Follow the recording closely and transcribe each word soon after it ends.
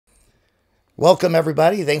Welcome,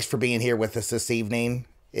 everybody. Thanks for being here with us this evening.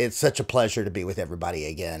 It's such a pleasure to be with everybody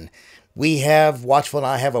again. Watchful and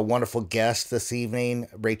I have a wonderful guest this evening,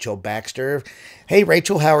 Rachel Baxter. Hey,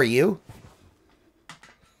 Rachel, how are you?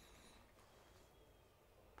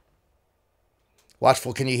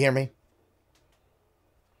 Watchful, can you hear me?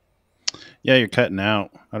 Yeah, you're cutting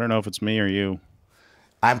out. I don't know if it's me or you.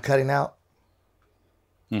 I'm cutting out?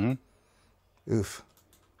 Mm-hmm. Oof.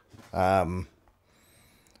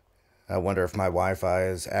 I wonder if my Wi-Fi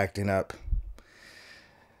is acting up.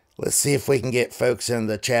 Let's see if we can get folks in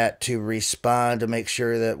the chat to respond to make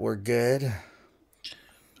sure that we're good.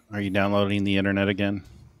 Are you downloading the internet again?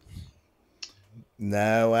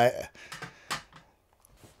 No,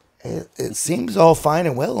 it seems all fine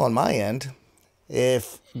and well on my end.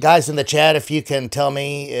 If guys in the chat, if you can tell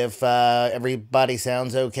me if everybody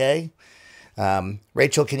sounds okay.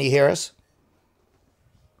 Rachel, can you hear us?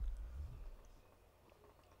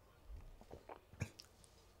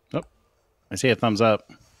 Oh, I see a thumbs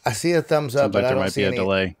up. I see a thumbs up, Seems but like I there don't might see be a any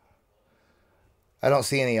delay. I don't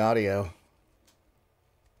see any audio.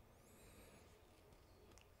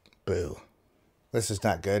 Boo. This is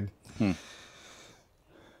not good.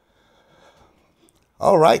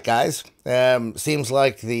 All right, guys. Seems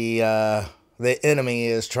like the enemy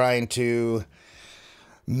is trying to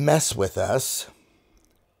mess with us.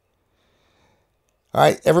 All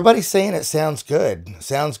right, everybody's saying it sounds good.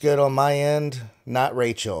 Sounds good on my end, not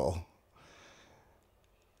Rachel.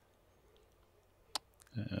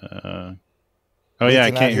 Oh, We yeah,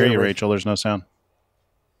 I cannot can't hear hear you, Rachel. There's no sound.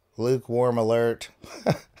 Lukewarm alert.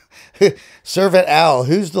 Servant Al,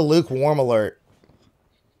 who's the lukewarm alert?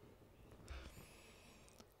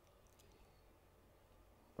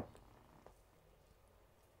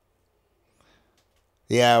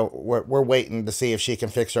 Yeah, we're waiting to see if she can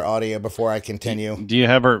fix her audio before I continue. Do you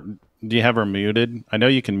have her? Do you have her muted? I know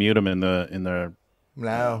you can mute them in the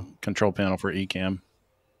No. control panel for Ecamm.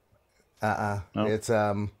 No.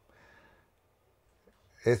 No?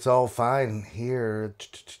 It's all fine here.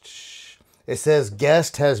 It says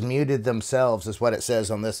guest has muted themselves is what it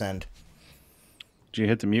says on this end. Did you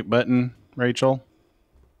hit the mute button, Rachel?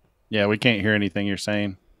 Yeah, we can't hear anything you're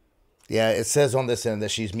saying. Yeah, it says on this end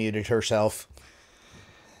that she's muted herself.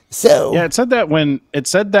 So yeah, it said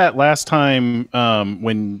that last time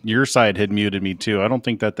when your side had muted me too. I don't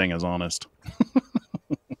think that thing is honest.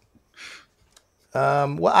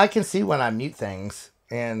 well, I can see when I mute things,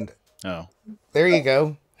 and Oh, there you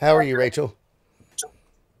go. How are you, Rachel?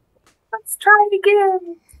 Let's try it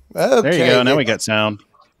again. Okay, there you go. Now we got sound.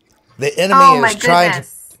 The enemy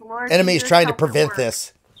is trying to prevent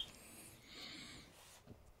this.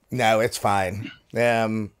 No, it's fine.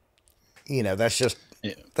 That's just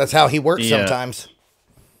that's how he works sometimes.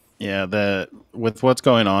 Yeah, with what's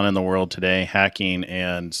going on in the world today, hacking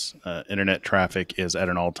and internet traffic is at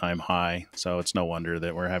an all-time high. So it's no wonder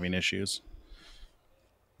that we're having issues.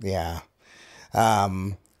 Yeah.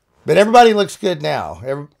 But everybody looks good now.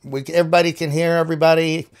 Everybody can hear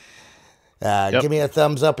everybody. Give me a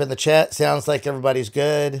thumbs up in the chat. Sounds like everybody's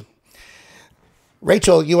good.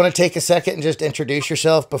 Rachel, you want to take a second and just introduce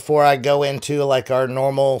yourself before I go into like our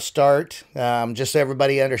normal start, just so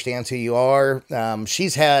everybody understands who you are. She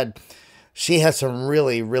has some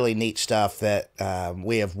really, really neat stuff that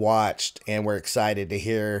we have watched, and we're excited to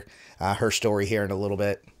hear her story here in a little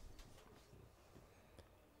bit.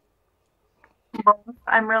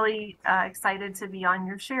 I'm really excited to be on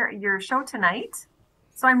your show tonight.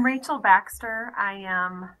 So I'm Rachel Baxter. I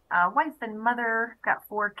am a wife and mother, got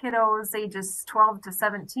 4 kiddos, ages 12 to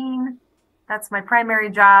 17. That's my primary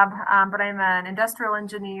job, but I'm an industrial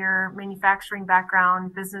engineer, manufacturing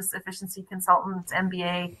background, business efficiency consultant,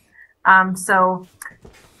 MBA. So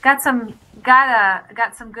got some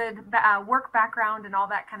good work background and all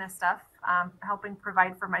that kind of stuff, helping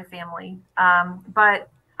provide for my family. But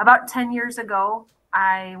about 10 years ago,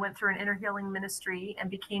 I went through an inner healing ministry and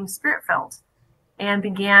became spirit-filled and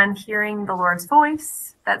began hearing the Lord's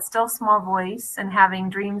voice, that still small voice, and having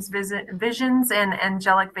dreams, visions, and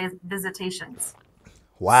angelic visitations.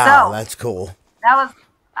 Wow, so, that's cool.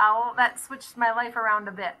 That switched my life around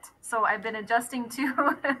a bit. So I've been adjusting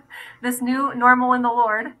to this new normal in the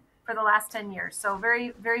Lord for the last 10 years. So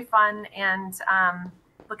very, very fun, and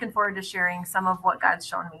looking forward to sharing some of what God's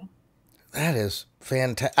shown me. That is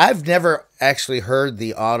fantastic. I've never actually heard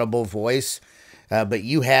the audible voice, but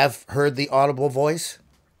you have heard the audible voice?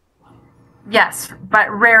 Yes, but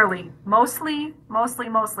rarely. Mostly,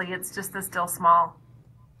 it's just the still small.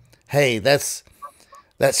 Hey, that's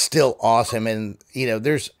still awesome. And,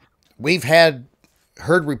 we've heard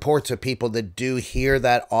reports of people that do hear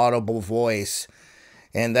that audible voice,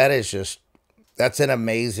 and that is that's an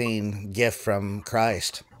amazing gift from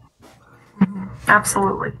Christ.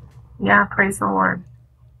 Absolutely. Yeah, praise the Lord.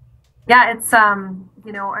 Yeah, it's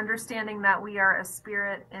understanding that we are a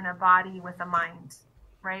spirit in a body with a mind,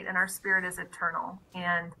 right? And our spirit is eternal.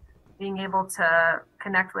 And being able to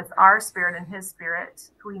connect with our spirit and his spirit,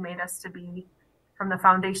 who he made us to be from the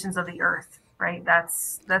foundations of the earth, right?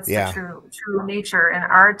 That's the true nature and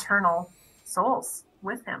our eternal souls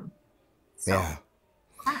with him. So, yeah.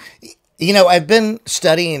 You know, I've been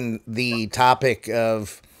studying the topic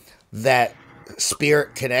of that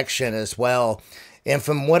spirit connection as well. And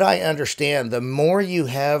from what I understand, the more you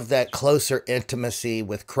have that closer intimacy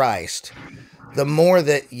with Christ, the more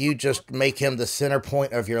that you just make him the center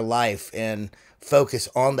point of your life and focus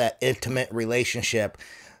on that intimate relationship,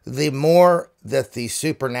 the more that the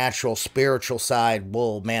supernatural spiritual side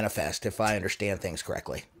will manifest, if I understand things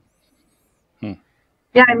correctly.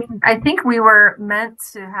 Yeah, I mean, I think we were meant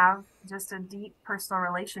to have just a deep personal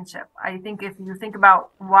relationship. I think if you think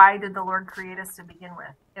about why did the Lord create us to begin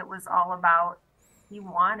with, it was all about he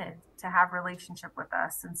wanted to have relationship with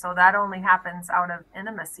us. And so that only happens out of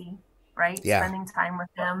intimacy, right? Yeah. Spending time with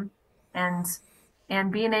him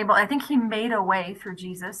and being able, I think he made a way through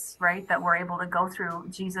Jesus, right? That we're able to go through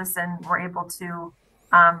Jesus and we're able to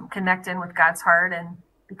connect in with God's heart. And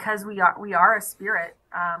because we are a spirit,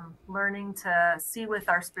 learning to see with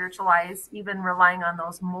our spiritual eyes, even relying on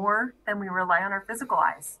those more than we rely on our physical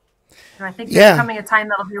eyes. And I think there's coming a time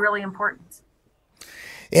that'll be really important.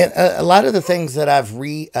 And a lot of the things that I've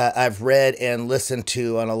read and listened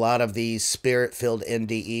to on a lot of these spirit-filled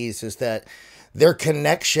NDEs is that their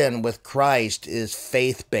connection with Christ is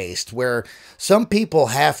faith-based, where some people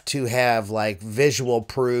have to have like visual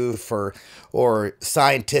proof or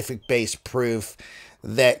scientific-based proof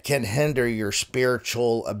that can hinder your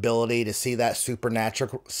spiritual ability to see that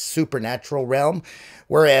supernatural realm,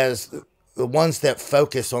 whereas the ones that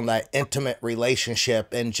focus on that intimate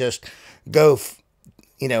relationship and just go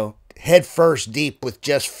head first deep with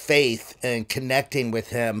just faith and connecting with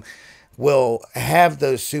him will have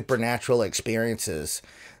those supernatural experiences.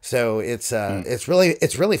 So it's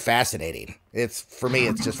really fascinating. For me,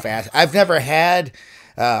 it's just fast. I've never heard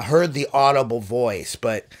the audible voice,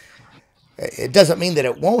 but it doesn't mean that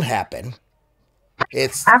it won't happen.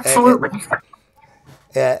 It's absolutely.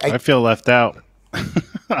 I feel left out.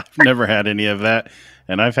 I've never had any of that,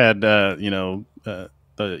 and I've had the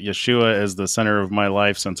Yeshua as the center of my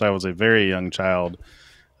life since I was a very young child.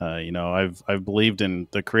 I've believed in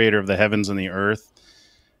the creator of the heavens and the earth,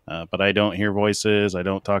 but I don't hear voices. I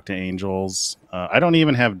don't talk to angels. I don't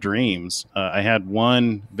even have dreams. I had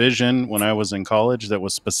one vision when I was in college that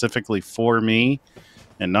was specifically for me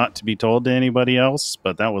and not to be told to anybody else,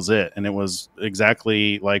 but that was it. And it was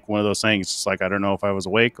exactly like one of those things. It's like, I don't know if I was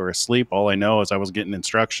awake or asleep. All I know is I was getting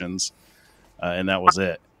instructions, and that was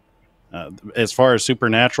it. As far as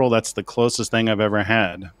supernatural, that's the closest thing I've ever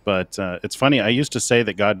had. But it's funny. I used to say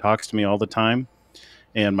that God talks to me all the time.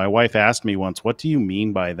 And my wife asked me once, what do you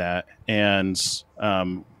mean by that? And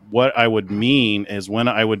what I would mean is when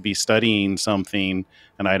I would be studying something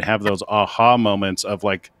and I'd have those aha moments of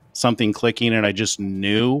like something clicking and I just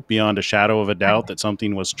knew beyond a shadow of a doubt that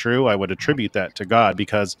something was true, I would attribute that to God,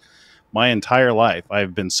 because my entire life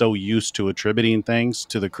I've been so used to attributing things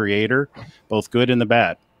to the creator, both good and the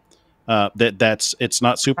bad. It's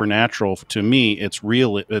not supernatural to me. It's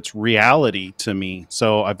real. It's reality to me.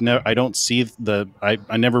 So I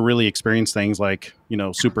never really experienced things like,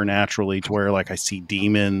 supernaturally to where like I see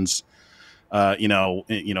demons,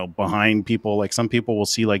 behind people. Like some people will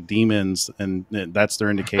see like demons and that's their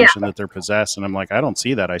indication that they're possessed. And I'm like, I don't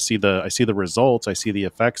see that. I see the results. I see the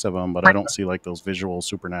effects of them, but I don't see like those visual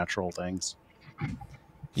supernatural things.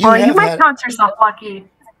 You might count yourself lucky.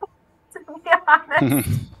 To be honest.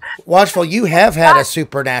 Watchful, you have had a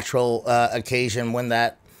supernatural occasion when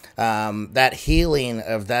that healing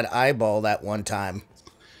of that eyeball that one time.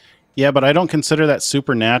 Yeah, but I don't consider that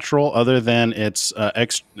supernatural other than it's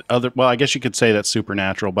well, I guess you could say that's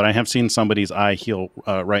supernatural, but I have seen somebody's eye heal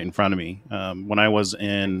right in front of me. When I was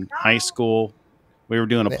in high school, we were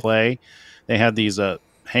doing a play. They had these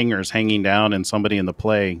hangers hanging down and somebody in the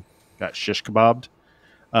play got shish kebabbed.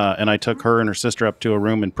 And I took her and her sister up to a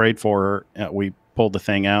room and prayed for her. We pulled the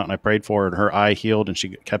thing out and I prayed for her and her eye healed and she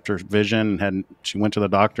kept her vision and she went to the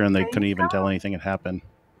doctor and they couldn't even tell anything had happened.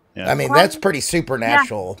 Yeah. I mean, that's pretty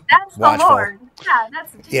supernatural. Yeah, that's Watchful. The Lord.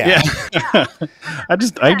 Yeah,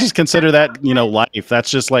 that's I just consider that, life.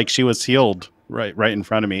 That's just like she was healed right in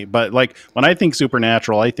front of me. But like when I think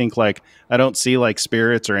supernatural, I think like I don't see like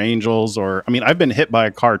spirits or angels I've been hit by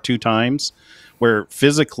a car 2 times where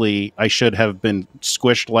physically I should have been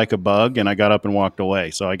squished like a bug and I got up and walked away.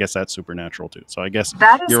 So I guess that's supernatural too. So I guess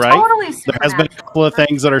that is you're right. totally There has been a couple of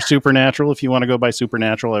things that are sure. supernatural. If you want to go by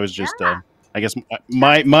supernatural, I was just, I guess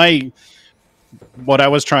my what I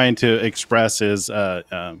was trying to express is, I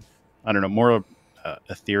don't know, more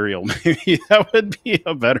ethereal. Maybe that would be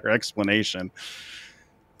a better explanation.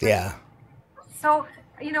 Yeah. So,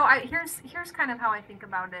 you know, here's kind of how I think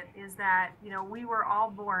about it is that, you know, we were all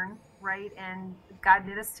born, right? And God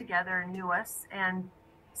knit us together and knew us. And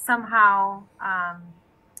somehow,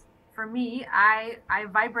 for me, I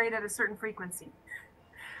vibrate at a certain frequency.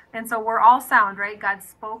 And so we're all sound, right? God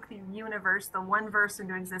spoke the universe, the one verse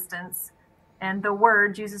into existence. And the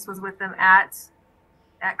word, Jesus was with them at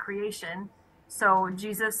creation. So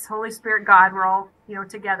Jesus, Holy Spirit, God, we're all, you know,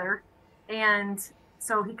 together. And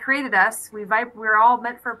so he created us. We're all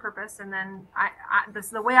meant for a purpose. And then this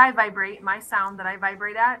is the way I vibrate, my sound that I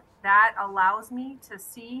vibrate at, that allows me to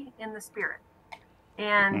see in the spirit.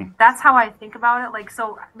 And that's how I think about it. Like,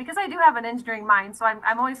 so because I do have an engineering mind, so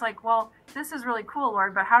I'm always like, well, this is really cool,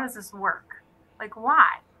 Lord, but how does this work? Like, why?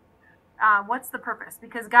 What's the purpose?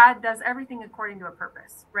 Because God does everything according to a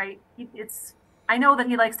purpose, right? I know that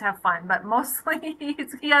he likes to have fun, but mostly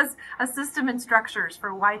he has a system and structures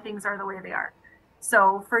for why things are the way they are.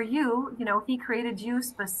 So for you, you know, he created you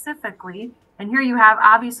specifically. And here you have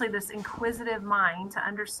obviously this inquisitive mind to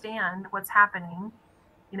understand what's happening,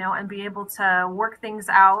 you know, and be able to work things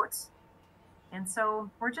out. And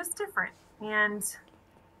so we're just different. And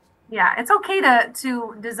yeah, it's okay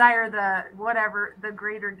to desire the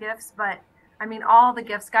greater gifts, but I mean, all the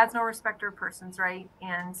gifts, God's no respecter of persons, right?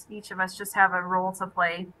 And each of us just have a role to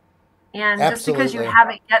play. And Absolutely. Just because you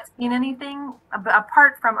haven't yet seen anything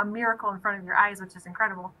apart from a miracle in front of your eyes, which is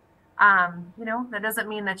incredible, you know, that doesn't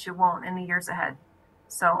mean that you won't in the years ahead.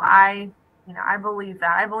 So I believe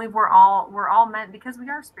that. I believe we're all meant, because we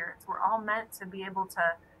are spirits, we're all meant to be able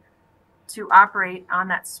to operate on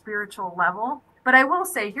that spiritual level. But I will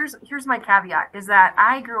say, here's my caveat, is that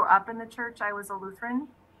I grew up in the church. I was a Lutheran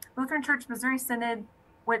Church, Missouri Synod,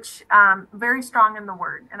 which very strong in the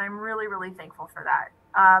word. And I'm really, really thankful for that.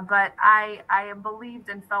 But I believed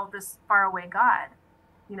and felt this faraway God.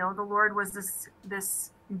 You know, the Lord was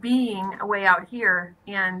this being way out here,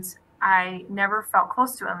 and I never felt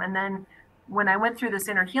close to him. And then when I went through this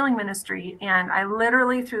inner healing ministry, and I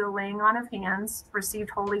literally, through the laying on of hands, received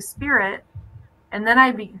Holy Spirit, and then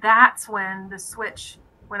that's when the switch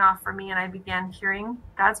went off for me, and I began hearing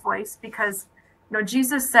God's voice, because, you know,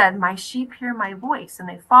 Jesus said, "My sheep hear my voice and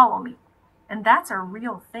they follow me," and that's a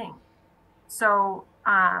real thing. So,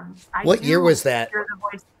 what year was that? Hear the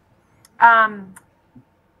voice.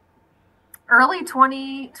 Early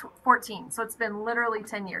 2014. So it's been literally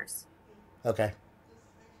 10 years. Okay.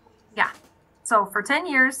 Yeah. So for 10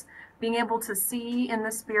 years, being able to see in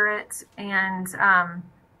the spirit, and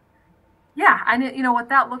you know what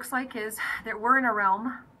that looks like is that we're in a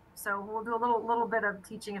realm. So we'll do a little bit of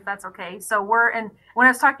teaching, if that's okay. So when I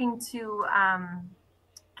was talking to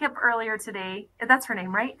Kip earlier today, that's her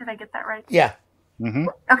name, right? Did I get that right? Yeah. Mm-hmm.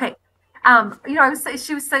 Okay. You know,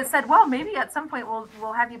 she said, well, maybe at some point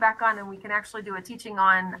we'll have you back on, and we can actually do a teaching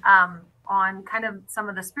on kind of some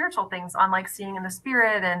of the spiritual things, on like seeing in the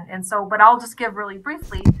spirit, and so. But I'll just give really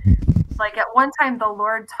briefly. Like at one time, the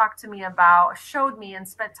Lord talked to me about, showed me, and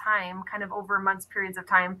spent time, kind of over months, periods of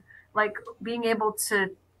time, like being able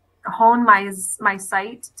to hone my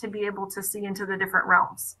sight to be able to see into the different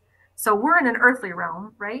realms. So we're in an earthly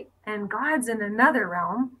realm, right? And God's in another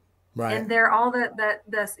realm. Right. And they're all the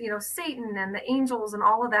you know, Satan and the angels and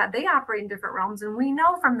all of that, they operate in different realms. And we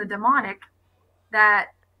know from the demonic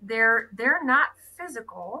that they're not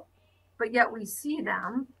physical, but yet we see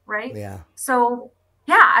them, right? Yeah. So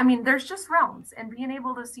yeah, I mean, there's just realms, and being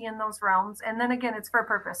able to see in those realms. And then again, it's for a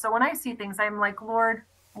purpose. So when I see things, I'm like, Lord,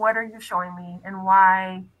 what are you showing me, and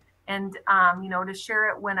why? And you know, to share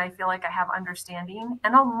it when I feel like I have understanding.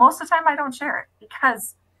 And most of the time I don't share it,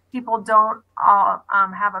 because people don't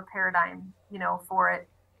have a paradigm, you know, for it.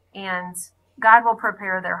 And God will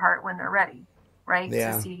prepare their heart when they're ready, right?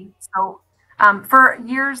 Yeah. To see. So for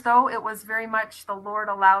years, though, it was very much the Lord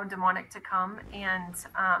allowed demonic to come and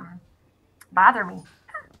bother me.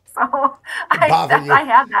 So I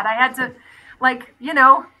had that. I had to, like, you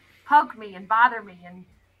know, hug me and bother me. And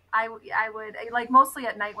I would, like, mostly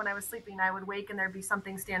at night when I was sleeping, I would wake and there'd be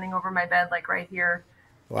something standing over my bed, like right here.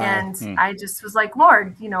 Wow. And I just was like,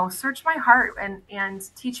 Lord, you know, search my heart and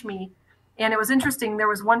teach me. And it was interesting. There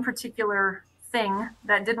was one particular thing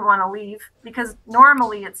that didn't want to leave, because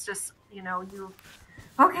normally it's just, you know,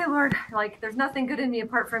 okay, Lord, like there's nothing good in me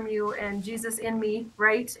apart from you and Jesus in me,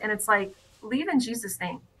 right? And it's like, leave in Jesus'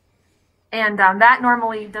 name. And that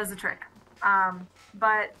normally does the trick.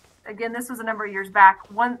 But again, this was a number of years back.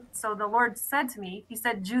 So the Lord said to me, He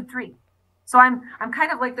said Jude 3. So I'm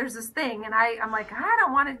kind of like, there's this thing, and I'm like, I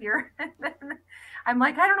don't want it here. And then I'm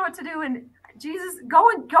like, I don't know what to do. And Jesus, go,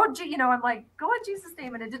 I'm like, go in Jesus'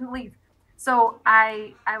 name, and it didn't leave. So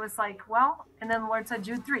I was like, well, and then the Lord said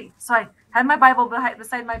Jude 3. So I had my Bible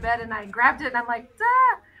beside my bed, and I grabbed it, and I'm like,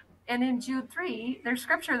 ah. And in Jude 3, there's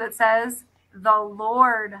scripture that says, the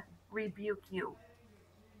Lord rebuke you.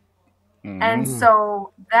 Mm-hmm. And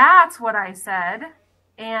so that's what I said,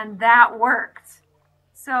 and that worked.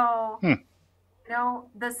 So,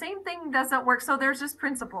 the same thing doesn't work. So there's just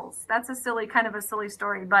principles. That's kind of a silly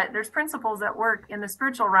story, but there's principles that work in the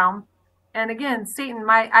spiritual realm. And again, Satan,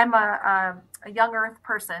 I'm a young earth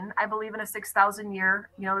person. I believe in a 6,000 year,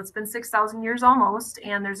 it's been 6,000 years almost,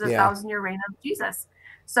 and there's a 1,000-year reign of Jesus.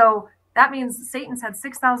 So that means Satan's had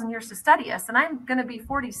 6,000 years to study us, and I'm going to be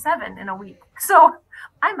 47 in a week. So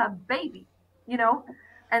I'm a baby,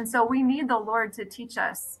 and so we need the Lord to teach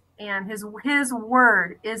us, and his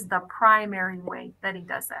word is the primary way that he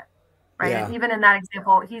does that, right? Yeah. And even in that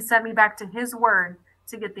example, he sent me back to his word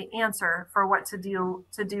to get the answer for what to deal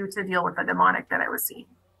with the demonic that I was seeing.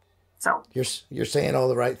 So you're saying all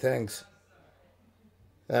the right things.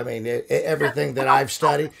 I mean, everything that I've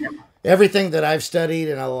studied. Everything that I've studied,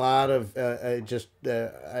 and a lot of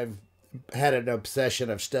I've had an obsession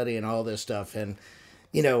of studying all this stuff. And,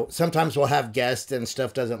 sometimes we'll have guests and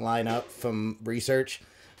stuff doesn't line up from research,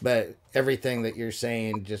 but everything that you're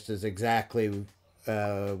saying just is exactly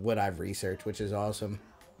what I've researched, which is awesome.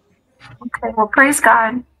 Okay, well, praise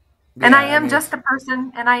God. Yeah, and I am just a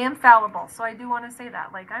person, and I am fallible. So I do want to say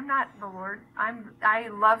that, like, I'm not the Lord. I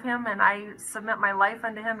love him, and I submit my life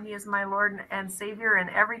unto him. He is my Lord and Savior and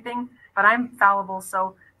everything, but I'm fallible.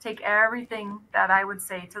 So take everything that I would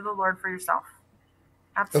say to the Lord for yourself.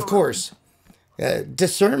 Absolutely. Of course.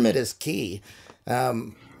 Discernment is key.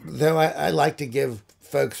 Though I like to give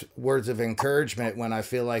folks words of encouragement when I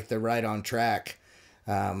feel like they're right on track,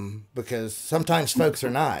 because sometimes folks are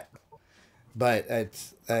not. But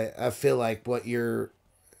I feel like what you're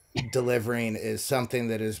delivering is something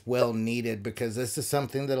that is well needed, because this is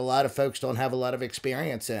something that a lot of folks don't have a lot of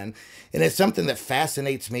experience in. And it's something that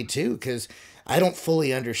fascinates me too, because I don't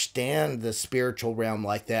fully understand the spiritual realm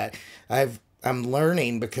like that. I'm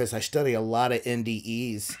learning because I study a lot of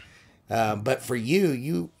NDEs. But for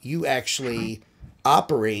you actually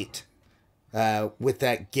operate with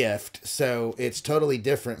that gift. So it's totally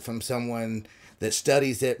different from someone that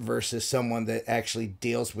studies it versus someone that actually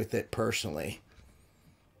deals with it personally.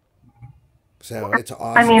 So it's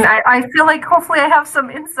awesome. I mean, I feel like hopefully I have some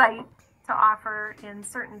insight to offer in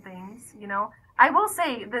certain things, I will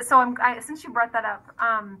say that, so since you brought that up,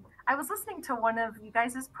 I was listening to one of you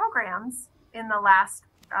guys' programs in the last,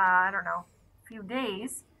 few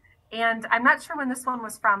days, and I'm not sure when this one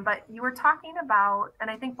was from, but you were talking about, and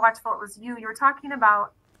I think Watchful, it was you were talking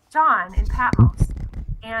about John in Patmos.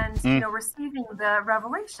 And, receiving the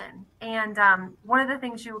revelation. And one of the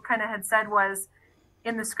things you kind of had said was,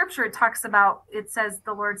 in the scripture, it says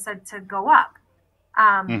the Lord said to go up,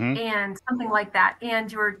 and something like that.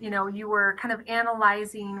 And you were kind of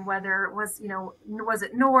analyzing whether it was, was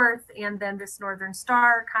it north, and then this northern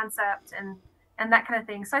star concept and that kind of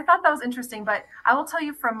thing. So I thought that was interesting, but I will tell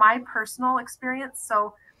you from my personal experience.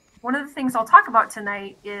 So one of the things I'll talk about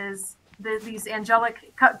tonight is these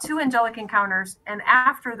two angelic encounters. And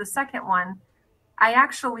after the second one, I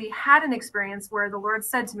actually had an experience where the Lord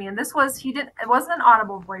said to me, and it wasn't an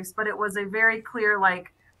audible voice, but it was a very clear,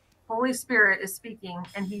 like, Holy Spirit is speaking.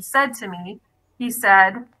 And he said to me,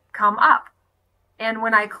 come up. And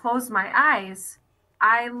when I closed my eyes,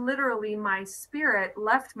 my spirit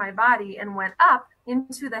left my body and went up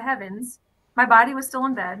into the heavens. My body was still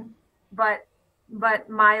in bed, but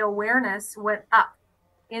my awareness went up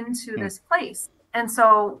into this place. And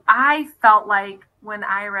so I felt like when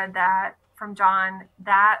I read that from John,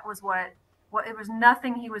 that was what it was.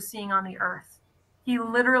 Nothing he was seeing on the earth. He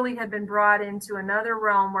literally had been brought into another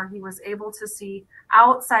realm where he was able to see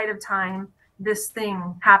outside of time this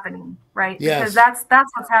thing happening, right? Yes. Because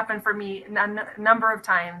that's what's happened for me a number of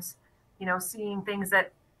times, seeing things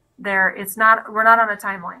that we're not on a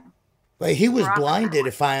timeline. But he was blinded,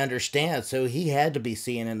 if I understand, so he had to be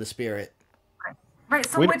seeing in the spirit. Right.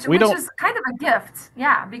 So which is kind of a gift.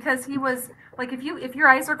 Yeah. Because he was like, if your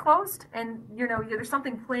eyes are closed and, there's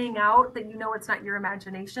something playing out that, it's not your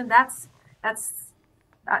imagination, that's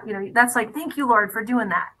like, thank you, Lord, for doing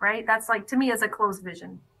that. Right. That's like, to me, as a closed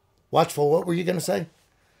vision. Watchful, what were you going to say?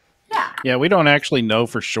 Yeah. Yeah. We don't actually know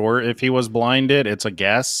for sure if he was blinded. It's a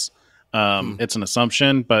guess. It's an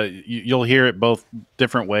assumption, but you'll hear it both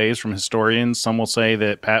different ways from historians. Some will say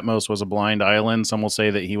that Patmos was a blind island. Some will say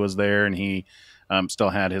that he was there and he still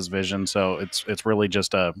had his vision. So it's really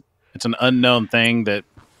just it's an unknown thing that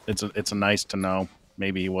it's a nice to know.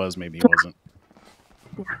 Maybe he was, maybe he wasn't.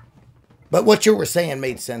 But what you were saying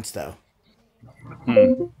made sense, though.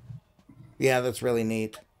 Yeah, that's really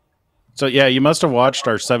neat. So yeah, you must have watched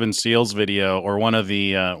our Seven Seals video, or one of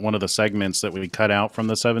the segments that we cut out from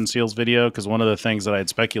the Seven Seals video, because one of the things that I had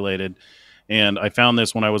speculated, and I found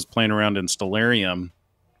this when I was playing around in Stellarium,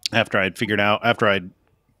 after I'd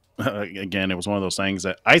again, it was one of those things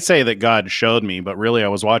that I say that God showed me, but really I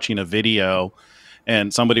was watching a video,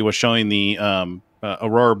 and somebody was showing the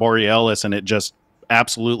Aurora Borealis, and it just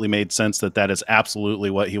absolutely made sense that is absolutely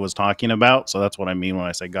what he was talking about. So that's what I mean when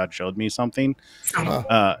I say God showed me something.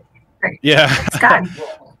 Yeah.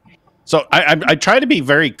 So I try to be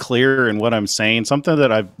very clear in what I'm saying. Something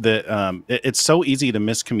that it's so easy to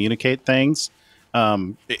miscommunicate things.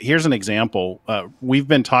 Here's an example. We've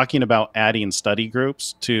been talking about adding study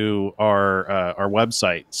groups to our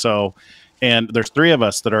website. So, and there's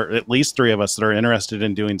at least three of us that are interested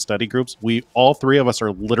in doing study groups. All three of us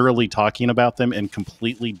are literally talking about them in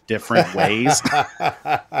completely different ways.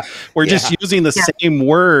 We're just using the same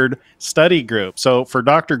word, study group. So for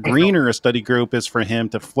Dr. Greener, a study group is for him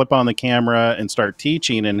to flip on the camera and start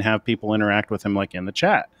teaching and have people interact with him like in the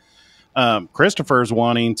chat. Christopher's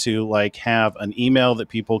wanting to like have an email that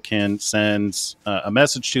people can send a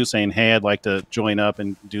message to saying, hey, I'd like to join up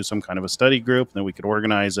and do some kind of a study group, and then we could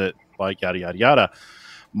organize it like yada, yada, yada.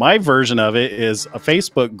 My version of it is a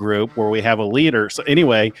Facebook group where we have a leader. So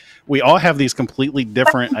anyway, we all have these completely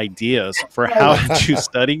different ideas for how to do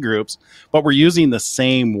study groups, but we're using the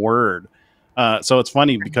same word. So it's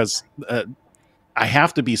funny because I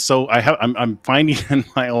have to be I'm finding in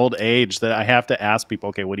my old age that I have to ask people,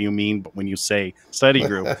 okay, what do you mean when you say study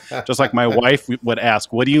group? Just like my wife would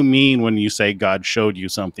ask, what do you mean when you say God showed you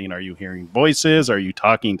something? Are you hearing voices? Are you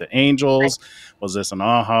talking to angels? Was this an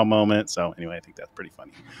aha moment? So anyway, I think that's pretty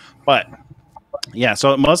funny. But yeah,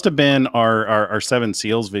 so it must have been our Seven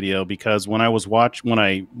Seals video, because when I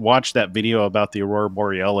watched that video about the Aurora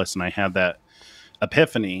Borealis and I had that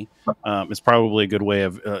epiphany, is probably a good way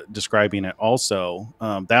of describing it. Also,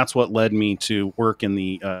 that's what led me to work in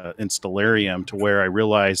the in Stellarium, to where I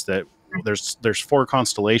realized that there's 4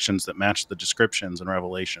 constellations that match the descriptions in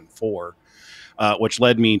Revelation 4, which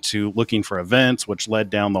led me to looking for events, which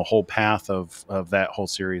led down the whole path of that whole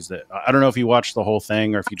series. That I don't know if you watched the whole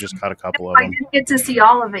thing or if you just caught a couple of them. I didn't get to see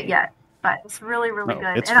all of it yet, but it's really, really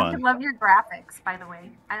good. It's and fun. I love your graphics, by the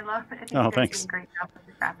way. I think you guys did a great job with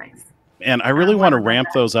the graphics. And I really want to ramp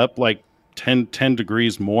those up like 10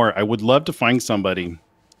 degrees more. I would love to find somebody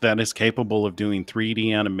that is capable of doing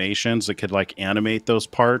 3D animations that could like animate those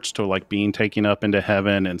parts to like being taken up into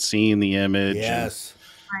heaven and seeing the image. Yes.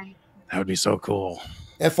 Right. That would be so cool.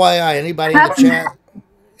 FYI, anybody in the chat?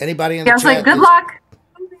 Anybody in the chat? Like, good luck.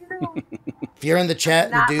 If you're in the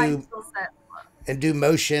chat and do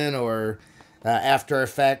motion or After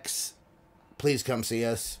Effects, please come see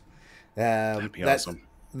us. That'd be awesome.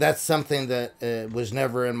 That's something that was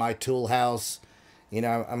never in my tool house. You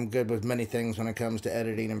know, I'm good with many things when it comes to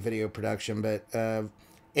editing and video production, but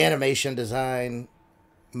animation design,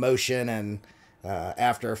 motion, and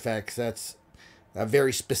After Effects, that's a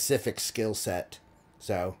very specific skill set.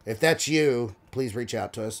 So if that's you, please reach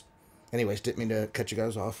out to us. Anyways, didn't mean to cut you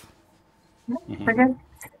guys off. Okay.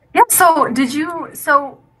 Yeah,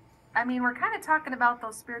 so I mean, we're kind of talking about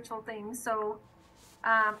those spiritual things. So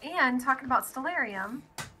and talking about Stellarium,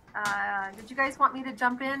 did you guys want me to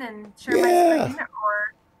jump in and share my screen,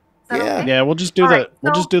 or okay? Yeah, we'll just do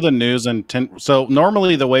just do the news and so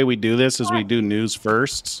normally the way we do this is we do news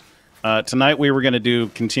first. Tonight we were going to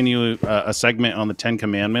continue a segment on the 10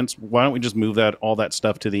 Commandments. Why don't we just move all that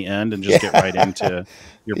stuff to the end and just get right into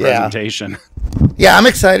your presentation? Yeah, I'm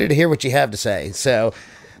excited to hear what you have to say. So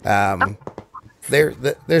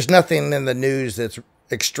there's nothing in the news that's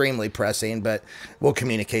extremely pressing, but we'll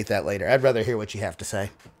communicate that later. I'd rather hear what you have to say.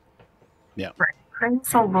 Yeah. Right. Praise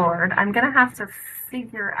the Lord. I'm going to have to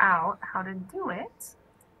figure out how to do it.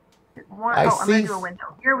 I'm going to do a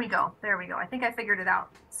window. Here we go. There we go. I think I figured it out.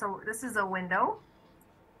 So this is a window.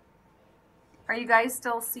 Are you guys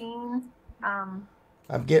still seeing? I'm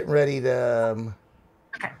getting ready to...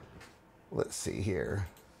 okay. Let's see here.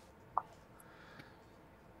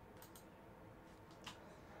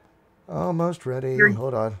 Almost ready.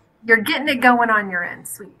 Hold on. You're getting it going on your end.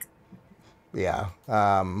 Sweet. Yeah.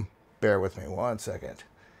 Bear with me 1 second.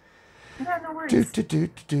 Yeah, no worries.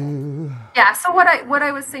 Yeah, so what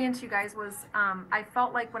I was saying to you guys was I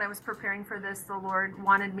felt like when I was preparing for this, the Lord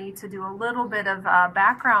wanted me to do a little bit of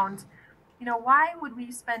background. Why would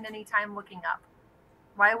we spend any time looking up?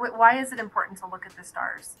 Why is it important to look at the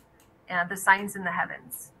stars and the signs in the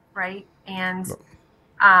heavens, right? And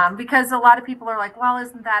because a lot of people are like, well,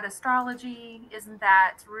 isn't that astrology? Isn't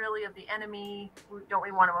that really of the enemy? Don't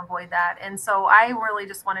we want to avoid that? And so I really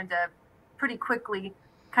just wanted to pretty quickly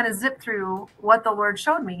kind of zip through what the Lord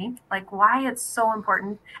showed me, like why it's so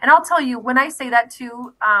important. And I'll tell you, when I say that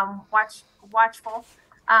too, watchful,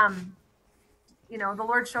 the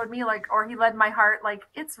Lord showed me or he led my heart, like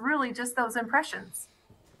it's really just those impressions.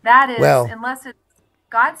 That is, unless it's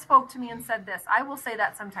God spoke to me and said this. I will say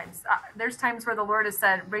that sometimes. There's times where the Lord has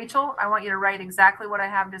said, Rachel, I want you to write exactly what I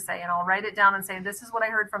have to say. And I'll write it down and say, this is what I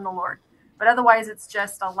heard from the Lord. But otherwise, it's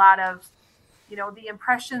just a lot of, the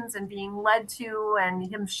impressions and being led to and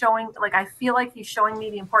him showing, like, I feel like he's showing me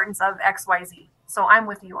the importance of X, Y, Z. So I'm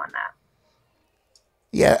with you on that.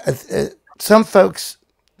 Yeah. Some folks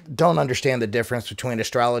don't understand the difference between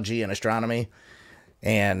astrology and astronomy.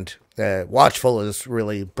 And Watchful has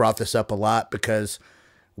really brought this up a lot because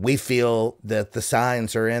we feel that the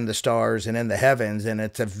signs are in the stars and in the heavens, and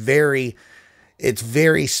he's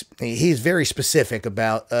very specific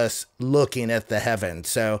about us looking at the heavens.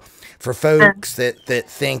 So for folks that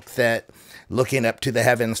think that looking up to the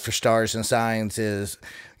heavens for stars and signs is,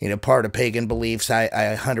 part of pagan beliefs, I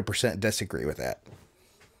 100% disagree with that.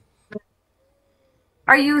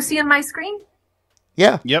 Are you seeing my screen?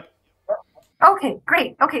 Yeah. Yep. Okay,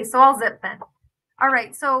 great. Okay, so I'll zip then. All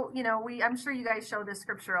right, so I'm sure you guys show this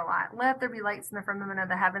scripture a lot. Let there be lights in the firmament of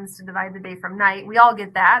the heavens to divide the day from night. We all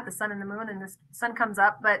get that, the sun and the moon, and the sun comes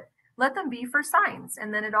up, but let them be for signs.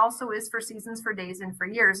 And then it also is for seasons, for days, and for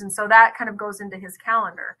years. And so that kind of goes into his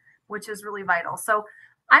calendar, which is really vital. So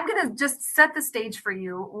I'm going to just set the stage for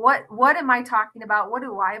you. What am I talking about? What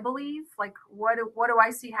do I believe? Like, what do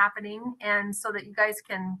I see happening? And so that you guys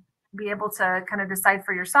can be able to kind of decide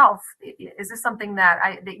for yourself, is this something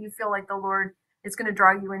that you feel like the Lord is going to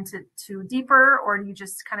draw you into deeper, or do you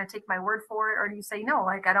just kind of take my word for it, or do you say no,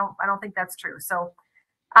 like I don't think that's true? So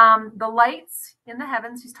the lights in the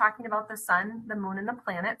heavens, he's talking about the sun, the moon, and the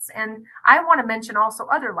planets. And I want to mention also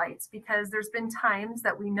other lights, because there's been times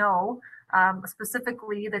that we know,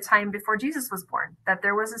 specifically the time before Jesus was born, that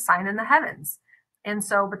there was a sign in the heavens. And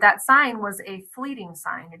so, but that sign was a fleeting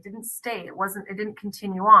sign. It didn't stay. It didn't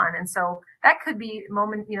continue on. And so that could be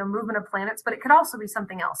movement of planets, but it could also be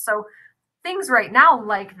something else. So things right now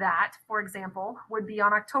like that, for example, would be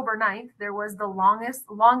on October 9th, there was the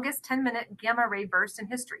longest 10-minute gamma ray burst in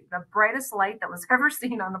history. The brightest light that was ever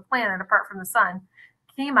seen on the planet, apart from the sun,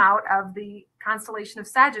 came out of the constellation of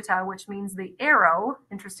Sagittarius, which means the arrow,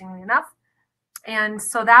 interestingly enough. And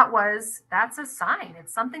so that's a sign.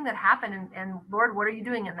 It's something that happened. And Lord, what are you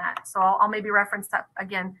doing in that? So I'll maybe reference that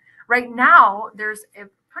again. Right now, there's a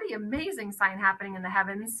pretty amazing sign happening in the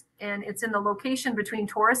heavens, and it's in the location between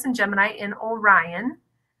Taurus and Gemini in Orion,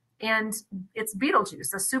 and it's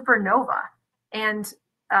Betelgeuse, a supernova. And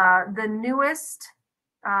the newest,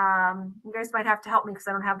 you guys might have to help me because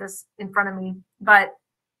I don't have this in front of me, but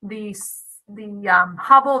the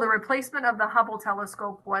Hubble, the replacement of the Hubble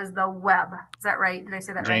telescope was the Webb. Is that right? Did I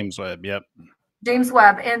say that right? James Webb, yep. James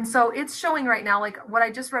Webb. And so it's showing right now, like what I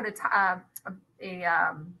just read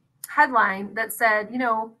a headline that said,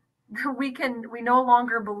 we no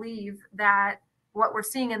longer believe that what we're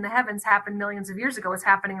seeing in the heavens happened millions of years ago. It's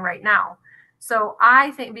happening right now. So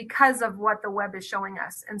I think because of what the Webb is showing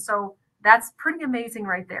us. And so that's pretty amazing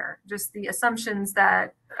right there. Just the assumptions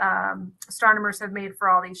that astronomers have made for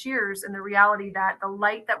all these years, and the reality that the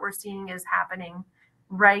light that we're seeing is happening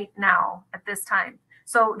right now at this time.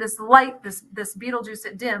 So this light, this Betelgeuse,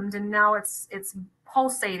 it dimmed, and now it's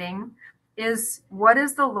pulsating. What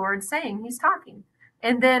is the Lord saying? He's talking.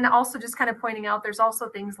 And then also just kind of pointing out, there's also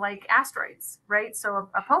things like asteroids, right? So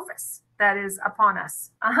Apophis that is upon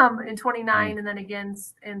us in 29 and then again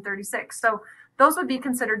in 36. So those would be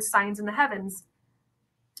considered signs in the heavens.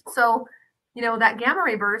 So, that gamma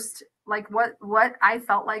ray burst, like what I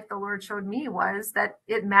felt like the Lord showed me was that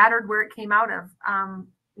it mattered where it came out of.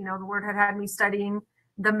 The Lord had me studying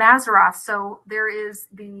the Mazzaroth. So there is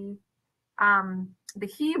the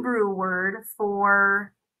Hebrew word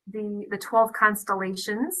for the 12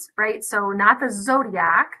 constellations, right? So not the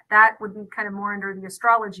zodiac, that would be kind of more under the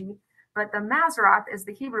astrology, but the Mazzaroth is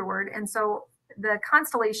the Hebrew word. And so the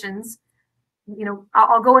constellations,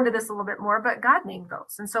 I'll go into this a little bit more, but God named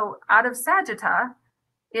those. And so out of Sagittarius,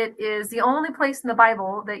 it is the only place in the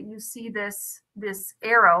Bible that you see this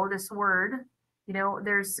arrow, this word, You know,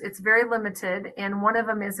 it's very limited, and one of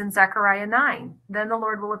them is in Zechariah 9. Then the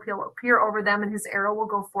Lord will appear over them, and his arrow will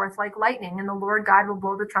go forth like lightning, and the Lord God will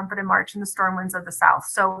blow the trumpet and march in the storm winds of the south.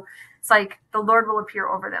 So it's like the Lord will appear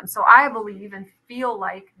over them. So I believe and feel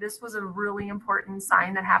like this was a really important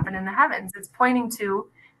sign that happened in the heavens. It's pointing to,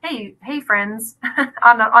 hey, friends,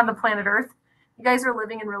 on the planet Earth, you guys are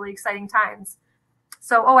living in really exciting times.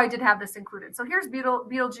 So, I did have this included. So here's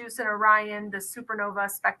Betelgeuse and Orion, the supernova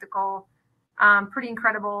spectacle. Pretty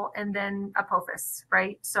incredible. And then Apophis,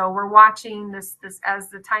 right? So we're watching this as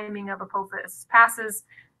the timing of Apophis passes.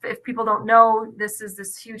 If people don't know, this is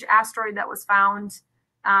this huge asteroid that was found.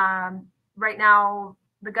 Right now,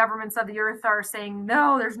 the governments of the earth are saying,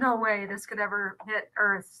 no, there's no way this could ever hit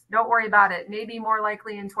Earth. Don't worry about it. Maybe more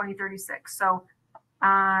likely in 2036. So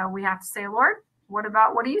we have to say, Lord, what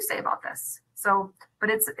do you say about this? So,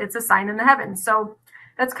 but it's a sign in the heavens. So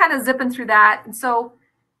that's kind of zipping through that. And so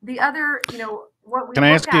the other, what we can I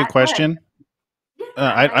ask you a question?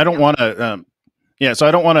 Yeah, I don't want to. So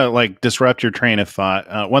I don't want to like disrupt your train of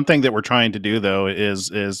thought. One thing that we're trying to do though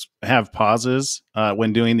is have pauses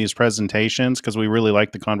when doing these presentations because we really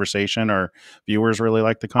like the conversation. Our viewers really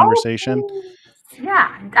like the conversation. Oh,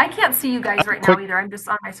 yeah, I can't see you guys right now either. I'm just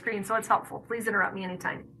on my screen, so it's helpful. Please interrupt me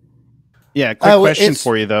anytime. Yeah, quick question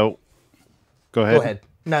for you though. Go ahead. Go ahead.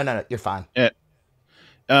 No, you're fine.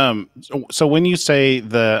 So when you say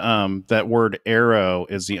that word arrow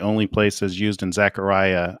is the only place that's used in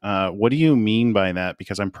Zechariah, what do you mean by that?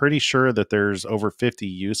 Because I'm pretty sure that there's over 50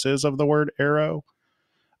 uses of the word arrow.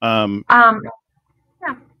 Yeah.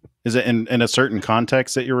 Is it in a certain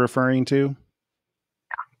context that you're referring to?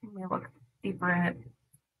 Let me look deeper in it.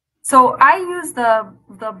 So I use the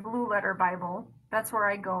Blue Letter Bible. That's where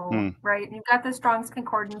I go, right? And you've got the Strong's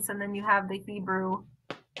Concordance, and then you have the Hebrew.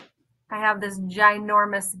 I have this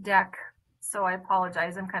ginormous deck, so I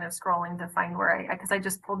apologize. I'm kind of scrolling to find where because I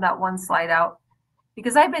just pulled that one slide out.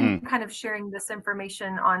 Because I've been kind of sharing this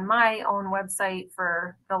information on my own website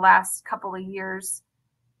for the last couple of years.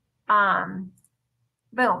 Boom.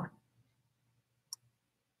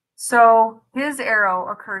 So his arrow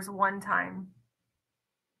occurs one time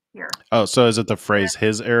here. Oh, so is it the phrase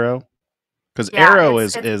his arrow? Because arrow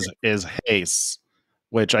is haste,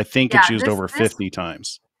 which I think it's used over 50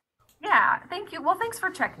 times. Yeah, thank you. Well, thanks for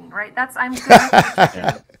checking, right? I'm good with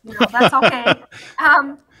checking. That's okay.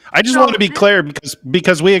 I just want to be clear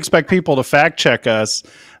because we expect people to fact check us,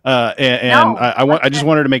 I just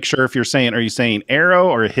wanted to make sure if are you saying arrow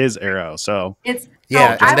or his arrow? So it's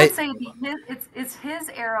I would say it's his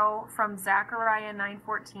arrow from Zechariah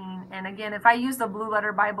 9:14. And again, if I use the Blue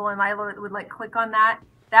Letter Bible and I would like click on that,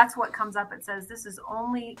 that's what comes up. It says this is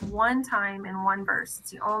only one time in one verse. It's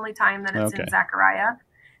the only time that it's in Zechariah.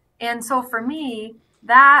 And so for me,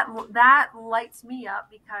 that lights me up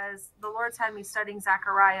because the Lord's had me studying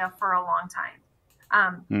Zechariah for a long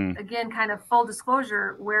time. Again, kind of full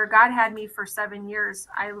disclosure, where God had me for 7 years,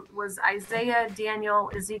 I was Isaiah,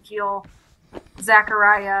 Daniel, Ezekiel,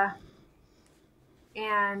 Zechariah,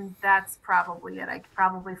 and that's probably it. I'm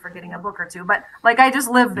probably forgetting a book or two, but like I just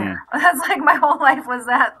lived there. That's like my whole life was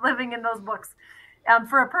that, living in those books.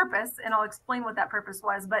 For a purpose, and I'll explain what that purpose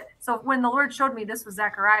was. But so when the Lord showed me this was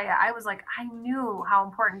Zechariah, I was like, I knew how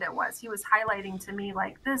important it was. He was highlighting to me,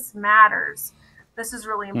 like, this matters. This is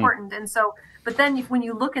really important. And so, but then when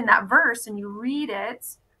you look in that verse and you read it,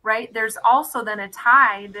 right, there's also then a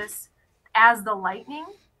tie, this as the lightning.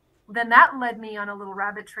 Then that led me on a little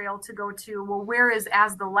rabbit trail to go to, well, where is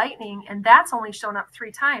as the lightning? And that's only shown up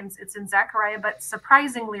 3 times. It's in Zechariah, but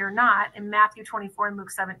surprisingly or not, in Matthew 24 and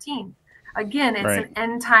Luke 17. Again, it's an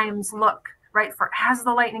end times look, right? For as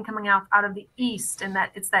the lightning coming out of the east, and that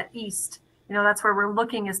it's that east, that's where we're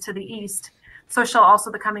looking, is to the east. So shall also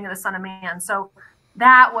the coming of the Son of Man. So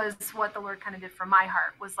that was what the Lord kind of did for my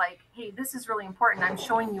heart, was like, hey, this is really important. I'm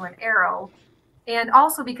showing you an arrow. And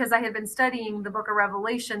also because I had been studying the book of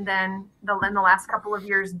Revelation in the last couple of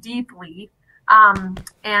years deeply,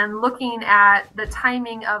 and looking at the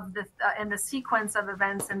timing of and the sequence of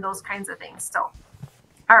events and those kinds of things. So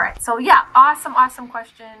all right. So yeah, awesome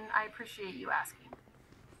question. I appreciate you asking.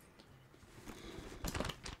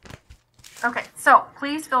 Okay, so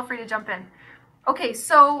please feel free to jump in. Okay,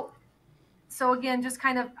 so again, just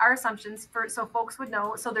kind of our assumptions so folks would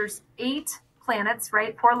know. So there's 8 planets,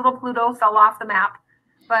 right? Poor little Pluto fell off the map,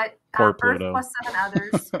 but Earth plus 7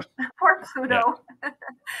 others. Poor Pluto. Yeah.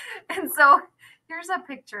 And so here's a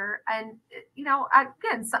picture, and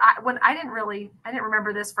again, so I didn't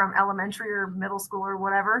remember this from elementary or middle school or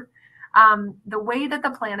whatever. The way that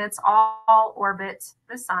the planets all orbit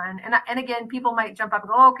the sun, and again, people might jump up and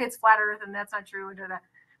go, oh, okay, it's flat Earth, and that's not true.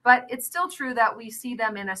 But it's still true that we see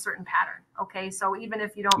them in a certain pattern. Okay, so even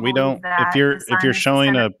if you don't We believe don't. that the If sun you're is the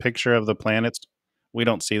showing center, a picture of the planets, we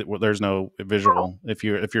don't see. There's no visual. If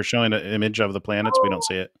you're showing an image of the planets, we don't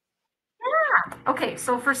see it. yeah. Okay,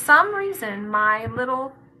 so for some reason, my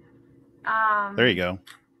little There you go.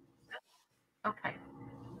 Okay.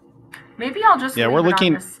 Maybe I'll just Yeah, leave we're it on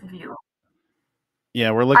looking. this view.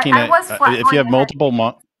 Yeah, we're looking I at was flat if you have going ahead. multiple.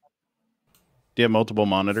 Do you have multiple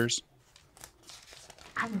monitors?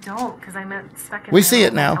 I don't, because I'm stuck in We my see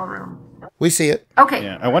it hotel now. room. We see it. Okay.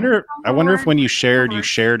 Yeah, I wonder if when you shared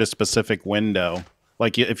a specific window.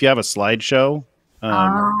 Like if you have a slideshow,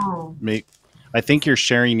 I think you're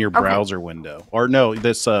sharing your browser window, or no,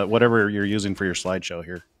 this whatever you're using for your slideshow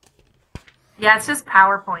here. Yeah, it's just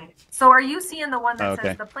PowerPoint. So are you seeing the one that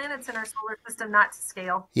says the planets in our solar system not to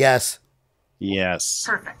scale? Yes. Yes.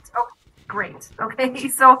 Perfect. Oh, great. Okay,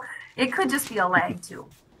 so it could just be a lag too.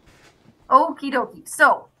 Okie dokie.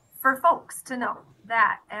 So for folks to know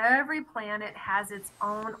that every planet has its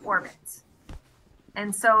own orbit.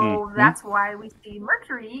 And so that's why we see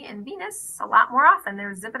Mercury and Venus a lot more often.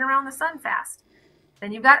 They're zipping around the sun fast.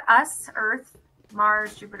 Then you've got us, Earth,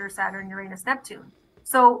 Mars, Jupiter, Saturn, Uranus, Neptune.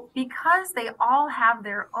 So because they all have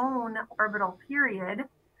their own orbital period,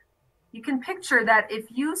 you can picture that if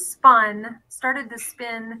you started to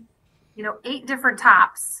spin, 8 different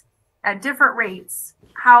tops at different rates,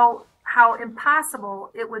 how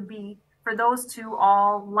impossible it would be for those to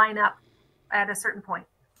all line up at a certain point.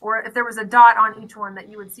 Or if there was a dot on each one, that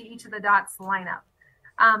you would see each of the dots line up.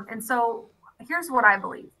 And so here's what I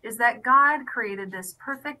believe, is that God created this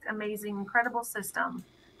perfect, amazing, incredible system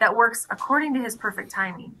that works according to his perfect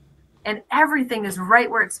timing. And everything is right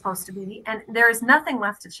where it's supposed to be. And there is nothing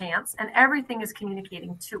left to chance. And everything is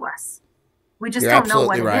communicating to us. We just don't know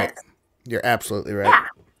what it is. You're absolutely right. Yeah.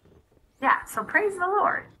 Yeah. So praise the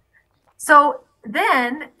Lord. So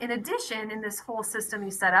then, in addition, in this whole system he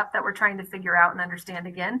set up that we're trying to figure out and understand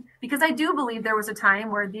again, because I do believe there was a time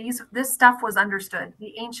where this stuff was understood.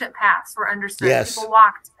 The ancient paths were understood. Yes. People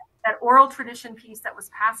walked that oral tradition piece that was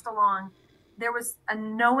passed along. There was a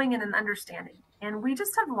knowing and an understanding, and we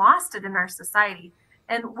just have lost it in our society.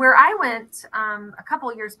 And where I went a couple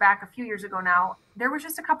of years back, a few years ago now, there was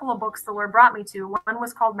just a couple of books the Lord brought me to. One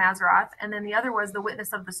was called Mazzaroth, and then the other was The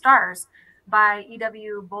Witness of the Stars by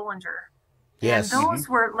E.W. Bollinger. Yes. And those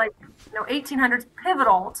were 1800s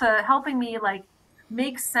pivotal to helping me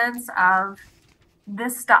make sense of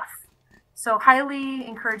this stuff. So highly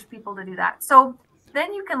encourage people to do that. So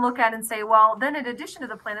then you can look at and say, well, then in addition to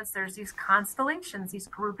the planets, there's these constellations, these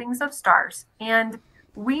groupings of stars. And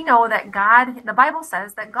we know that the Bible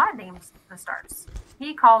says that God names the stars.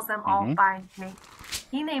 He calls them all by name.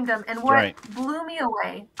 He named them. And what blew me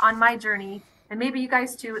away on my journey, and maybe you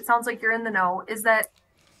guys too, it sounds like you're in the know, is that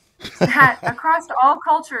across all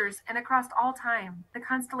cultures and across all time, the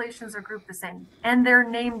constellations are grouped the same and they're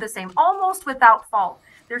named the same, almost without fault.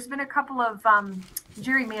 There's been a couple of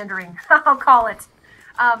gerrymandering, I'll call it,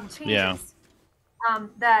 changes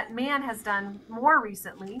that man has done more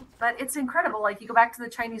recently, but it's incredible. Like you go back to the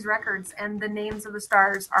Chinese records and the names of the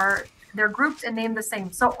stars they're grouped and named the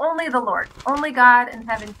same. So only the Lord, only God in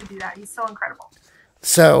heaven can do that. He's so incredible.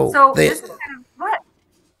 So this is kind of what?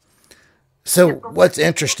 So what's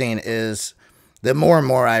interesting is the more and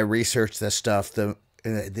more I research this stuff, the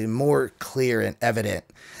more clear and evident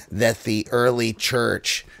that the early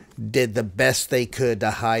church did the best they could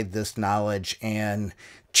to hide this knowledge and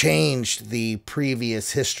changed the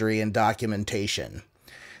previous history and documentation.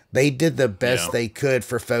 They did the best they could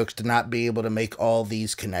for folks to not be able to make all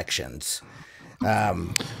these connections.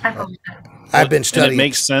 I've been studying. And it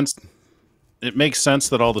makes sense. It makes sense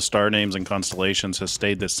that all the star names and constellations have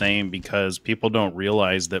stayed the same because people don't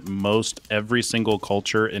realize that every single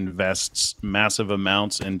culture invests massive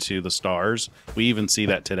amounts into the stars. We even see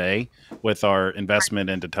that today with our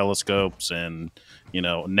investment into telescopes and,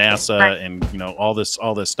 NASA and, all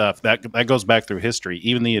this stuff that goes back through history.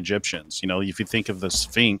 Even the Egyptians, if you think of the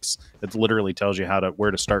Sphinx, it literally tells you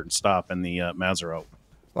where to start and stop in the Mazzaroth.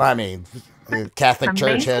 Well, I mean, the Catholic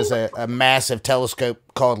Church has a massive telescope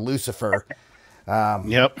called Lucifer.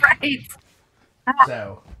 Right.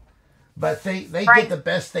 So, but they did the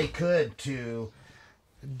best they could to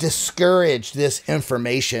discourage this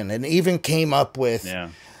information and even came up with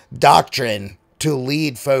doctrine to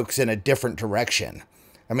lead folks in a different direction.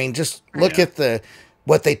 I mean, just look at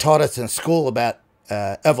what they taught us in school about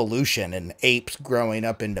evolution and apes growing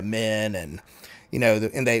up into men, and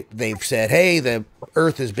and they've said, hey, the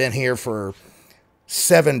Earth has been here for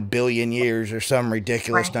 7 billion years or some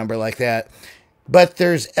ridiculous number like that. But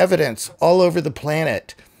there's evidence all over the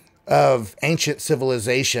planet of ancient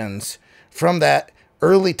civilizations from that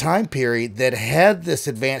early time period that had this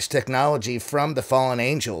advanced technology from the fallen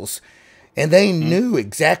angels, and they knew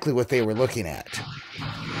exactly what they were looking at.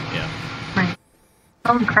 Yeah. Right.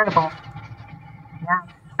 So incredible. Yeah.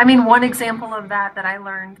 I mean, one example of that I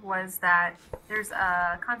learned was that there's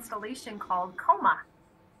a constellation called Coma,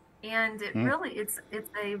 and it really it's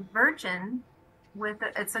a virgin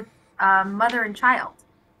it's a mother and child,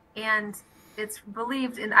 and it's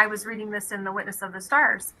believed, and I was reading this in the Witness of the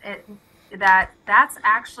Stars, that's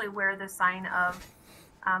actually where the sign of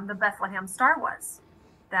the Bethlehem star was.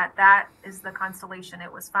 That is the constellation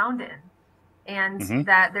it was found in, and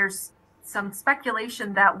that there's some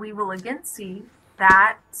speculation that we will again see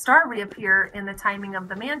that star reappear in the timing of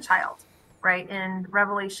the man-child, right, in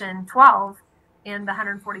Revelation 12, in the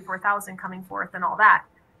 144,000 coming forth and all that.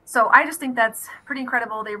 So I just think that's pretty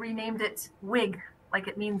incredible. They renamed it Wig, like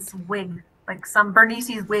it means wig, like some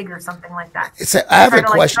Bernice's wig or something like that. I have a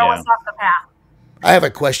question. Throw us off the path. I have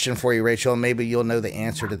a question for you, Rachel, and maybe you'll know the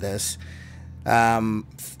answer to this. A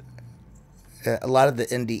lot of the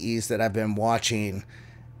NDEs that I've been watching,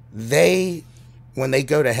 when they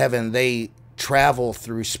go to heaven, they travel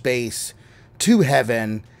through space to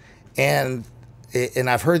heaven, and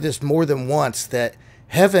I've heard this more than once, that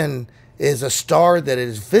heaven is a star that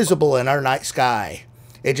is visible in our night sky.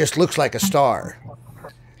 It just looks like a star.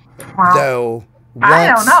 Wow. Though I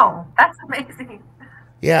don't know. That's amazing.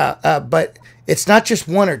 Yeah, but it's not just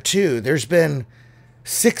one or two. There's been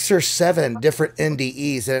 6 or 7 different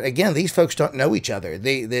NDEs, and again, these folks don't know each other.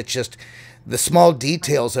 It's just the small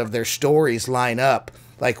details of their stories line up,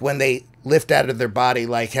 like when they lift out of their body,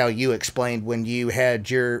 like how you explained when you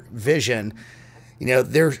had your vision. You know,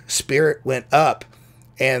 their spirit went up,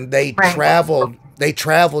 and they traveled. They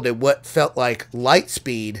traveled at what felt like light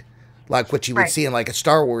speed, like what you would see in like a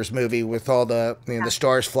Star Wars movie with all the the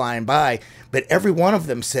stars flying by. But every one of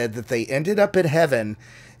them said that they ended up in heaven,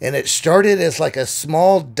 and it started as like a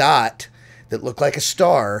small dot that looked like a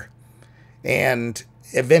star, and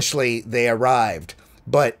eventually they arrived.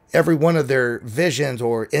 But every one of their visions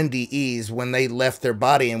or NDEs, when they left their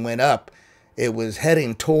body and went up, it was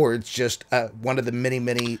heading towards just one of the many,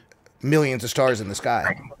 many millions of stars in the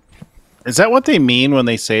sky. Is that what they mean when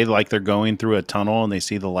they say like they're going through a tunnel and they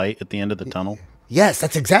see the light at the end of the tunnel? Yes,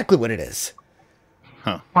 that's exactly what it is.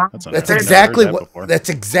 Huh. That's exactly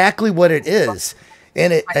what it is.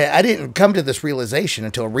 And I didn't come to this realization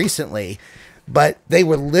until recently, but they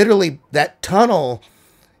were literally, that tunnel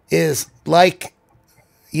is like,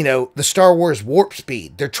 the Star Wars warp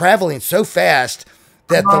speed. They're traveling so fast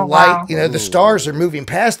that the light, the stars are moving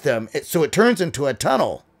past them. So it turns into a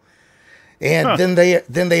tunnel. And then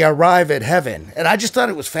they arrive at heaven. And I just thought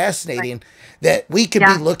it was fascinating that we could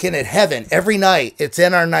be looking at heaven every night. It's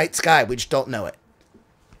in our night sky. We just don't know it.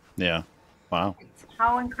 Yeah. Wow.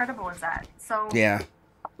 How incredible is that? So yeah.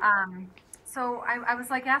 So I was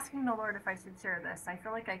like asking the Lord if I should share this. I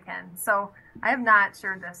feel like I can. So I have not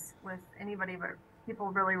shared this with anybody but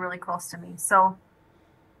people really, really close to me. So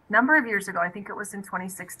a number of years ago, I think it was in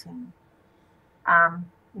 2016, a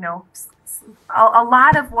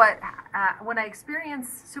lot of what, when I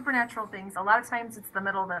experience supernatural things, a lot of times it's the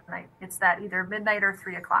middle of the night. It's that either midnight or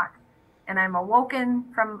 3 o'clock. And I'm awoken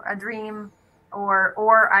from a dream,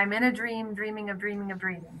 or I'm in a dream, dreaming of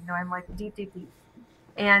dreaming. I'm like deep.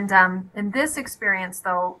 And in this experience,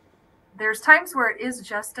 though, there's times where it is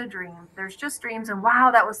just a dream. There's just dreams, and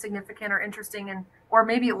wow, that was significant or interesting, or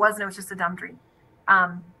maybe it wasn't. It was just a dumb dream.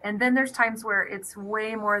 And then there's times where it's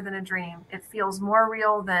way more than a dream. It feels more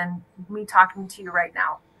real than me talking to you right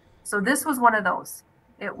now. So this was one of those.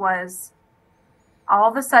 It was all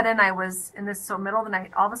of a sudden I was in this middle of the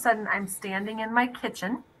night. All of a sudden I'm standing in my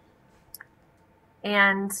kitchen,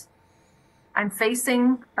 and I'm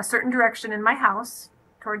facing a certain direction in my house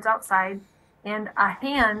towards outside, and a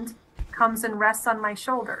hand comes and rests on my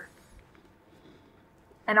shoulder.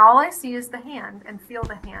 And all I see is the hand and feel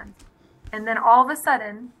the hand. And then all of a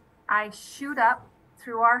sudden, I shoot up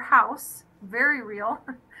through our house, very real.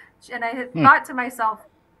 And I thought to myself,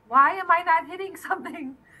 why am I not hitting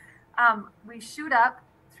something? We shoot up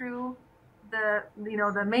through the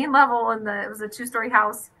main level, and it was a 2-story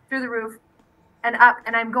house, through the roof and up.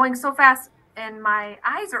 And I'm going so fast, and my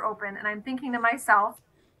eyes are open, and I'm thinking to myself,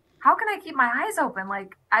 how can I keep my eyes open?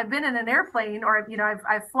 Like, I've been in an airplane, or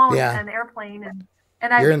I've flown an airplane, and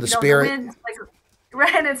you're in the spirit. The wind,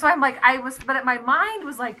 right, and so I'm like, but my mind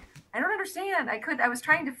was like, I don't understand. I was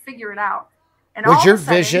trying to figure it out. And was your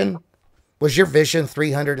vision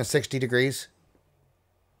 360 degrees?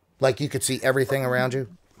 Like you could see everything around you?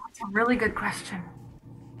 That's a really good question.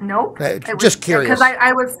 Nope. Just curious. Because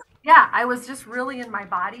I was just really in my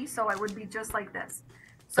body, so I would be just like this.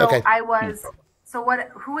 So okay. So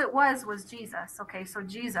who it was Jesus. Okay, so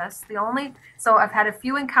Jesus, so I've had a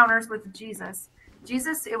few encounters with Jesus.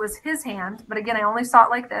 Jesus, it was his hand, but again, I only saw it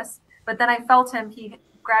like this. But then I felt him, he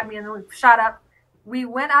grabbed me and then we shot up. We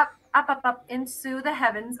went up into the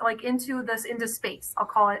heavens, like into space. I'll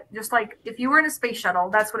call it, just like if you were in a space shuttle,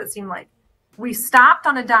 that's what it seemed like. We stopped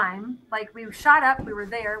on a dime, like we shot up, we were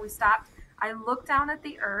there, we stopped. I looked down at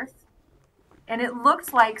the earth and it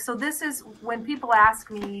looked like, so this is when people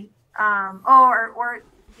ask me, or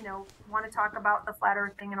want to talk about the flat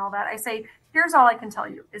earth thing and all that. I say, here's all I can tell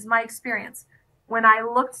you is my experience. When I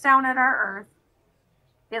looked down at our earth,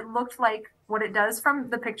 it looked like what it does from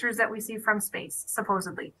the pictures that we see from space,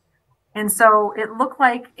 supposedly. And so it looked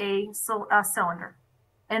like a cylinder.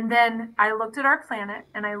 And then I looked at our planet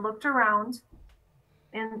and I looked around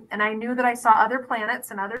and I knew that I saw other planets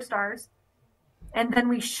and other stars. And then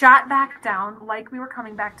we shot back down like we were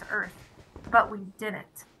coming back to Earth, but we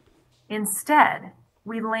didn't. Instead,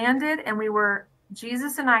 we landed and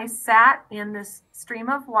Jesus and I sat in this stream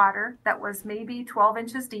of water that was maybe 12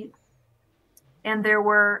 inches deep. And there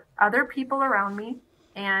were other people around me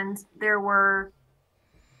and there were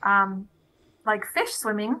like fish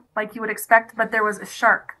swimming like you would expect, but there was a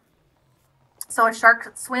shark. So a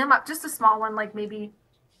shark swam up, just a small one, like maybe,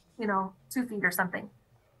 2 feet or something.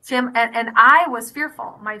 And I was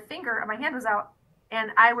fearful. My hand was out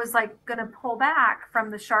and I was like going to pull back from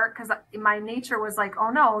the shark because my nature was like, oh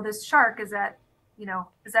no, this shark is at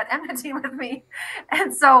enmity with me.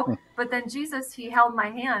 And so, but then Jesus, he held my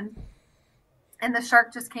hand and the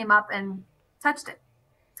shark just came up and touched it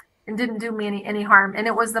and didn't do me any harm. And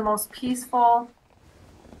it was the most peaceful,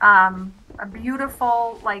 a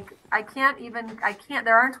beautiful, like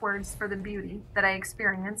there aren't words for the beauty that I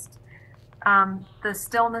experienced. The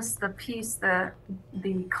stillness, the peace, the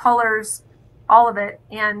colors, all of it.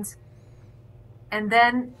 And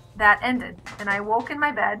then that ended and I woke in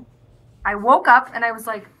my bed. I woke up and I was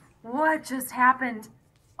like, what just happened?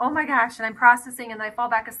 Oh my gosh. And I'm processing and I fall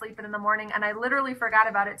back asleep in the morning and I literally forgot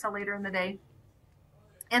about it till later in the day.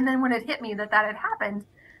 And then when it hit me that had happened,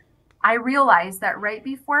 I realized that right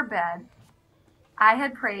before bed, I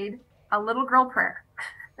had prayed a little girl prayer.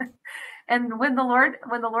 And when the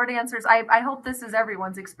Lord answers, I hope this is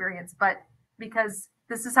everyone's experience, but because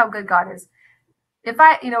this is how good God is. If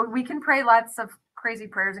we can pray lots of crazy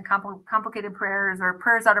prayers and complicated prayers or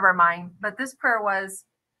prayers out of our mind, but this prayer was,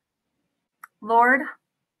 Lord,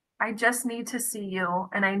 I just need to see you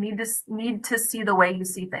and I need to see the way you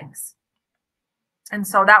see things. And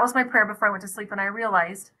so that was my prayer before I went to sleep. And I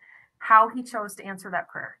realized how he chose to answer that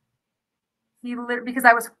prayer. Because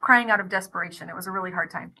I was crying out of desperation. It was a really hard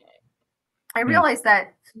time. I realized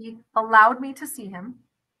that he allowed me to see him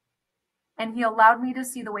and he allowed me to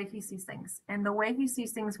see the way he sees things. And the way he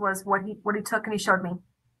sees things was what he took and he showed me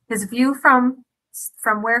his view from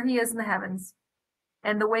where he is in the heavens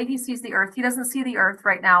and the way he sees the earth. He doesn't see the earth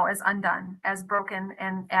right now as undone, as broken,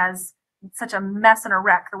 and as such a mess and a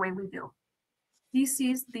wreck the way we do. He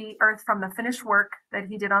sees the earth from the finished work that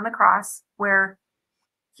he did on the cross, where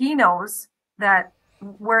he knows that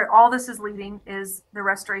where all this is leading is the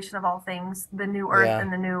restoration of all things, the new earth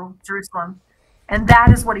and the new Jerusalem. And that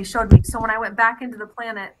is what he showed me. So when I went back into the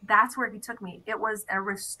planet, that's where he took me. It was a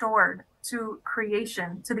restored to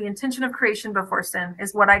creation, to the intention of creation before sin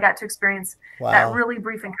is what I got to experience. Wow. That really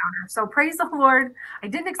brief encounter. So praise the Lord. I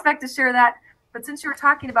didn't expect to share that, but since you were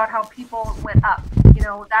talking about how people went up,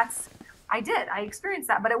 I experienced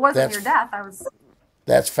that, but it wasn't near death.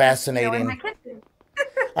 That's fascinating. In my kitchen.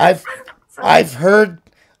 I've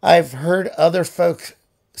heard other folks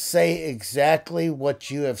say exactly what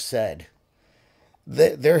you have said.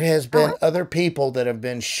 There has been other people that have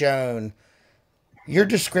been shown. Your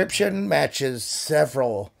description matches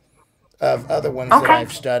several of other ones that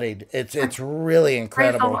I've studied. It's really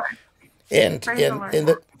incredible. And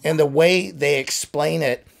the way they explain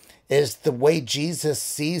it is the way Jesus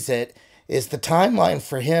sees it is the timeline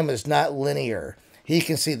for him is not linear. He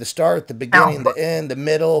can see the start, the beginning, the end, the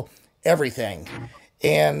middle, everything.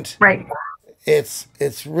 And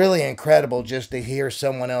it's really incredible just to hear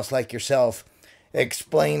someone else like yourself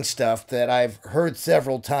explain stuff that I've heard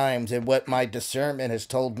several times and what my discernment has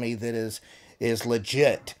told me that is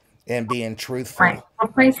legit and being truthful. Right.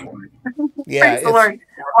 Well, praise the Lord.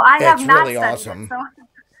 Well, I have not really awesome. It, so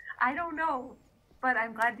I don't know, but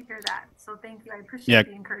I'm glad to hear that. So thank you. I appreciate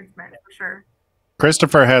the encouragement for sure.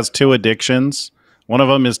 Christopher has 2 addictions. One of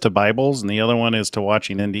them is to Bibles, and the other one is to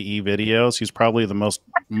watching NDE videos. He's probably the most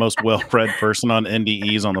well-read person on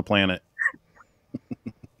NDEs on the planet.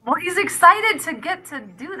 Well, he's excited to get to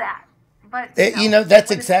do that, but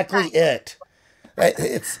that's exactly it.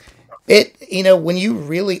 When you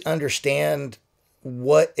really understand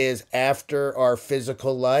what is after our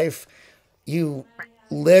physical life, you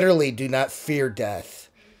literally do not fear death.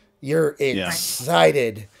 You're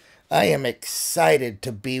excited. I am excited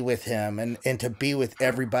to be with him and to be with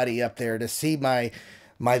everybody up there, to see my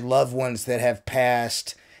loved ones that have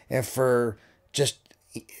passed, and for just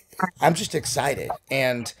I'm just excited.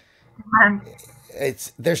 And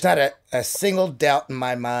there's not a single doubt in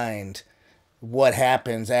my mind what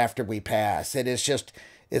happens after we pass.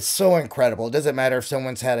 It's so incredible. It doesn't matter if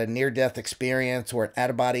someone's had a near death experience or an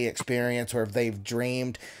out of body experience or if they've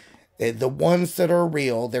dreamed. The ones that are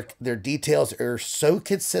real, their details are so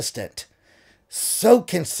consistent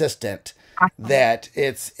that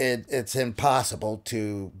it's impossible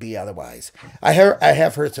to be otherwise. I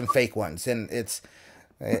have heard some fake ones, and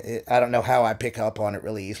I don't know how I pick up on it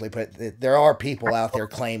really easily, but there are people out there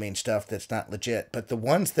claiming stuff that's not legit. But the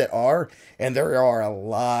ones that are, and there are a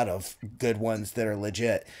lot of good ones that are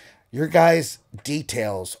legit, your guys'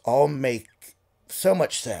 details all make so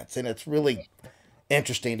much sense, and it's really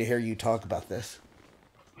interesting to hear you talk about this.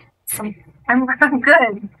 I'm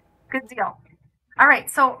good. Good deal. All right,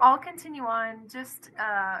 so I'll continue on. Just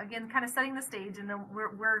again, kind of setting the stage, and then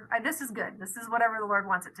this is good. This is whatever the Lord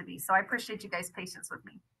wants it to be. So I appreciate you guys' patience with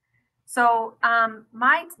me. So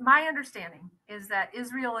my understanding is that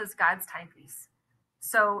Israel is God's timepiece.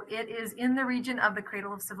 So it is in the region of the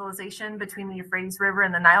cradle of civilization between the Euphrates River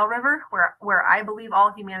and the Nile River, where I believe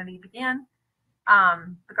all humanity began,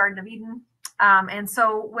 the Garden of Eden. And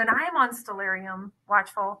so when I'm on Stellarium,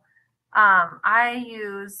 watchful, I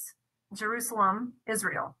use Jerusalem,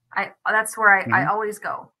 Israel. That's where I always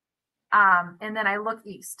go. And then I look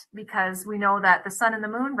east, because we know that the sun and the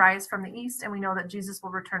moon rise from the east, and we know that Jesus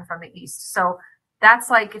will return from the east. So that's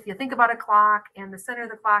like, if you think about a clock and the center of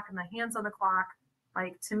the clock and the hands on the clock,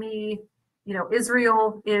 like, to me,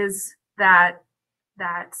 Israel is that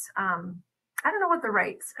I don't know what the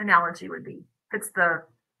right analogy would be. If it's the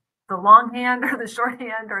long hand or the short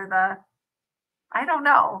hand or I don't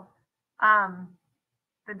know.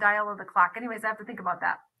 The dial of the clock. Anyways, I have to think about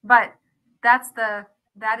that. But that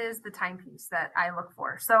is the timepiece that I look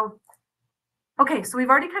for. So, okay, so we've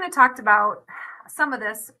already kind of talked about some of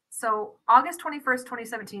this. So August 21st,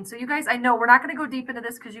 2017. So you guys, I know we're not going to go deep into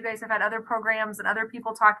this because you guys have had other programs and other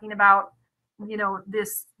people talking about,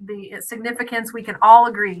 the significance. We can all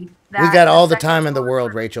agree that we got all the time in the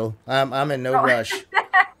world, Rachel. I'm in no rush.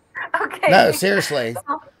 Okay. No, seriously.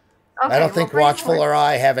 Okay, I don't think Watchful or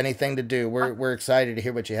I have anything to do. We're excited to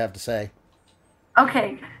hear what you have to say.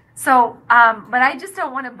 Okay. So, but I just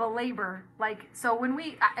don't want to belabor, so when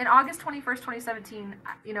in August 21st, 2017,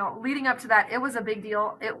 leading up to that, it was a big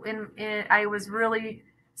deal. I was really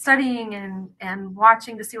studying and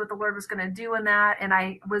watching to see what the Lord was going to do in that. And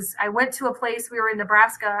I went to a place, we were in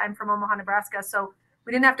Nebraska. I'm from Omaha, Nebraska. So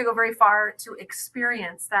we didn't have to go very far to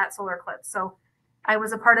experience that solar eclipse. So I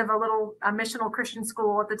was a part of a missional Christian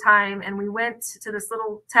school at the time. And we went to this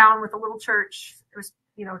little town with a little church. It was,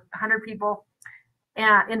 100 people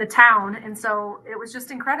in the town. And so it was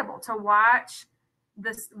just incredible to watch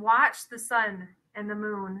the sun and the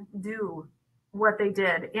moon do what they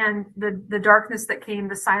did, and the darkness that came,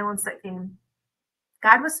 the silence that came.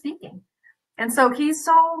 God was speaking. And so he's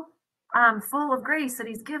so full of grace that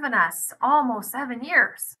he's given us almost 7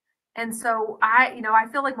 years. And so I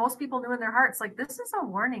feel like most people knew in their hearts, like, this is a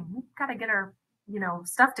warning. We've got to get our,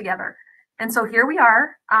 stuff together. And so here we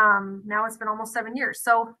are. Now it's been almost 7 years.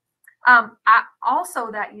 So also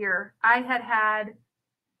that year, I had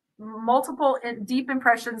multiple deep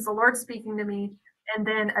impressions, the Lord speaking to me, and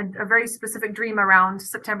then a very specific dream around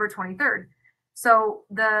September 23rd. So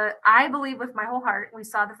I believe with my whole heart, we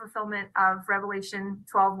saw the fulfillment of Revelation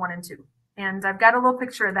 12, 1 and 2. And I've got a little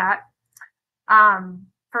picture of that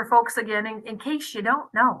for folks, again, in case you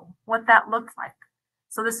don't know what that looked like.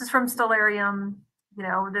 So this is from Stellarium.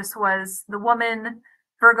 This was the woman,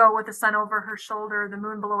 Virgo, with the sun over her shoulder, the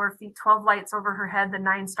moon below her feet, 12 lights over her head, the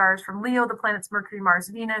 9 stars from Leo, the planets Mercury, Mars,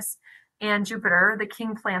 Venus, and Jupiter, the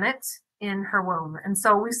king planet, in her womb. And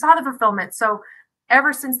so we saw the fulfillment. So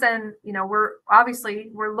ever since then,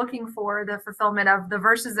 we're looking for the fulfillment of the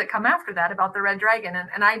verses that come after that about the red dragon.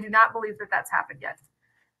 And I do not believe that that's happened yet.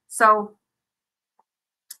 So,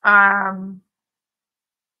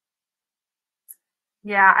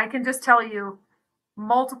 yeah, I can just tell you,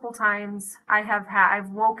 multiple times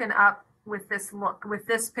I've woken up with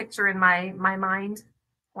this picture in my mind,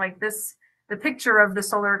 like this, the picture of the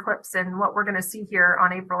solar eclipse and what we're going to see here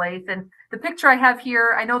on April 8th. And the picture I have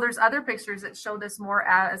here, I know there's other pictures that show this more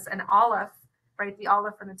as an Aleph, right? The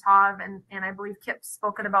Aleph and the Tav. And I believe Kip's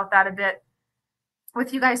spoken about that a bit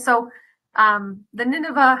with you guys. So the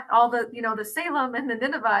Nineveh, all the, the Salem and the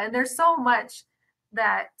Nineveh, and there's so much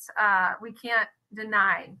that we can't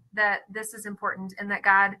deny that this is important and that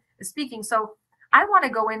God is speaking. So I want to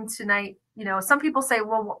go in tonight. Some people say,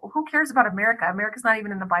 well, who cares about America? America's not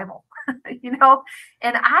even in the Bible, and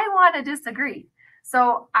I want to disagree.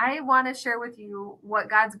 So I want to share with you what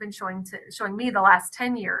God's been showing me the last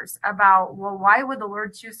 10 years about, well, why would the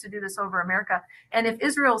Lord choose to do this over America? And if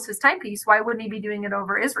Israel's his timepiece, why wouldn't he be doing it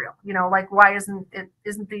over Israel? Why isn't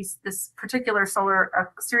this particular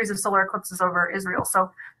series of solar eclipses over Israel?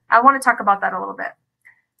 So I want to talk about that a little bit.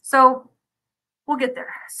 So we'll get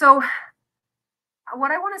there. So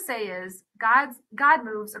what I want to say is God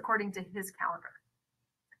moves according to his calendar,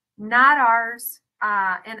 not ours.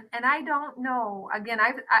 And I don't know, again,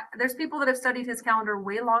 there's people that have studied his calendar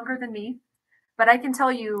way longer than me, but I can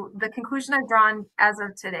tell you the conclusion I've drawn as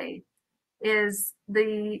of today is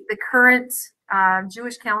the current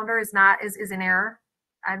Jewish calendar is in error.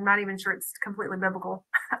 I'm not even sure it's completely biblical.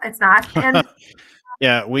 It's not. And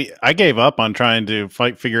yeah, I gave up on trying to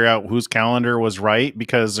figure out whose calendar was right,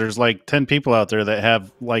 because there's like 10 people out there that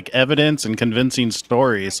have like evidence and convincing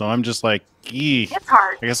stories. So I'm just like, it's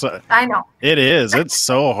hard. I guess I know it is. It's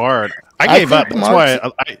so hard. I gave up. That's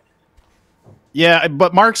why yeah,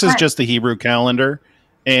 but Mark's is just the Hebrew calendar.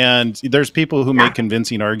 And there's people who make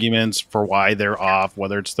convincing arguments for why they're off,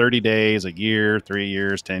 whether it's 30 days, a year, 3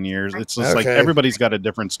 years, 10 years. It's just like everybody's got a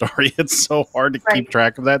different story. It's so hard to keep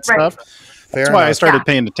track of that stuff. That's why I started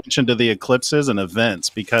paying attention to the eclipses and events,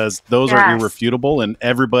 because those are irrefutable and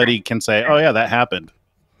everybody can say, oh, yeah, that happened.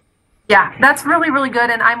 Yeah, that's really, really good.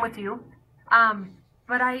 And I'm with you.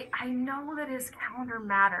 But I know that his calendar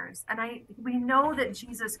matters. And we know that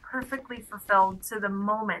Jesus perfectly fulfilled to the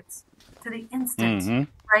moment, to the instant,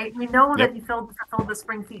 right? We know that he fulfilled the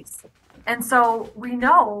spring feast. And so we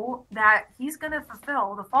know that he's going to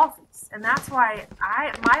fulfill the fall feast. And that's why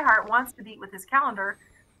my heart wants to beat with his calendar.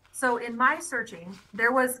 So in my searching,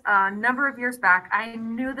 there was a number of years back, I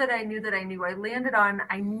knew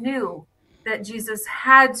I knew that Jesus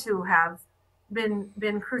had to have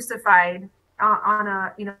been crucified on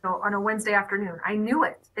a Wednesday afternoon. I knew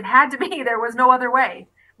it. It had to be. There was no other way,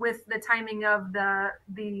 with the timing of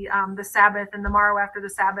the Sabbath and the morrow after the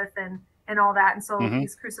Sabbath and all that. And so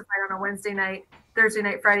he's crucified on a Wednesday night, Thursday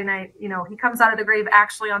night, Friday night. He comes out of the grave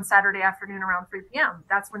actually on Saturday afternoon around 3 p.m.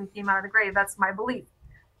 That's when he came out of the grave. That's my belief.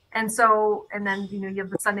 And so, and then, you have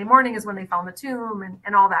the Sunday morning is when they found the tomb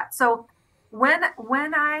and all that. So when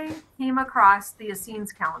I came across the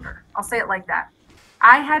Essenes calendar, I'll say it like that.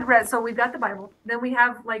 I had read, so we've got the Bible, then we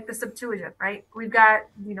have like the Septuagint, right? We've got,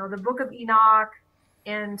 the book of Enoch,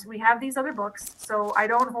 and we have these other books. So I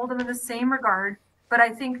don't hold them in the same regard, but I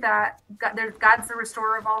think that God's the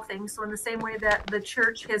restorer of all things. So in the same way that the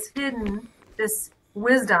church has hidden this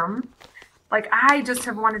wisdom, like I just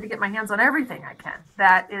have wanted to get my hands on everything I can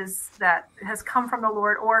that has come from the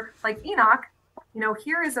Lord. Or like Enoch,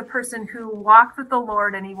 here is a person who walked with the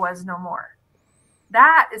Lord and he was no more.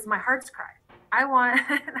 That is my heart's cry.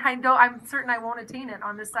 I'm certain I won't attain it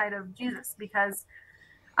on this side of Jesus, because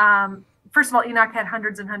first of all, Enoch had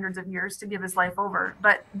hundreds and hundreds of years to give his life over.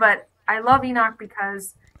 But I love Enoch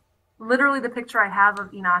because literally the picture I have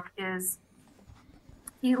of Enoch is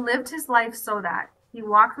he lived his life so that he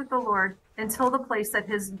walked with the Lord until the place that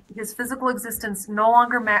his physical existence no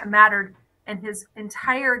longer mattered, and his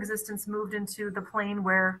entire existence moved into the plane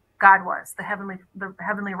where God was, the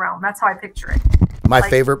heavenly realm. That's how I picture it. My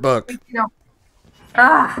favorite book.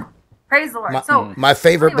 Praise the Lord. My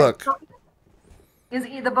favorite book. Is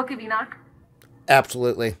the Book of Enoch?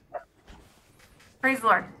 Absolutely. Praise the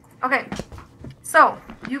Lord. Okay. So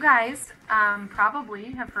you guys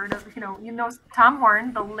probably have heard of, Tom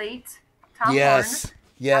Horn, the late Tom Horn. Yes.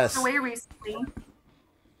 Passed away recently.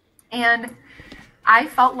 And I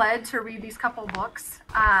felt led to read these couple books.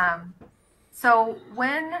 So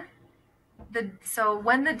when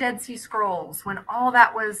the Dead Sea Scrolls, when all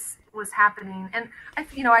that was happening, and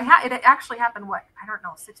it actually happened, I don't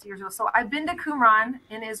know, 60 years ago. So I've been to Qumran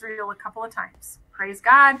in Israel a couple of times. Praise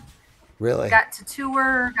God. Really? Got to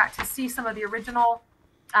tour, got to see some of the original.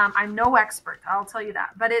 I'm no expert, I'll tell you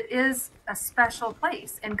that, but it is a special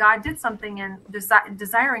place, and God did something in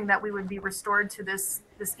desiring that we would be restored to this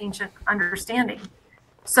ancient understanding.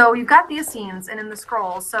 So you've got the Essenes and in the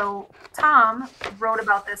scrolls. So Tom wrote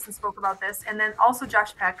about this and spoke about this, and then also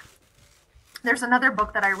Josh Peck. There's another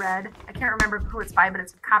book that I read. I can't remember who it's by, but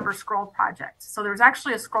it's a Copper Scroll Project. So there's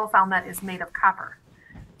actually a scroll found that is made of copper.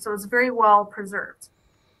 So it's very well preserved.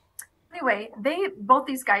 Anyway, both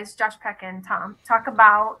these guys, Josh Peck and Tom, talk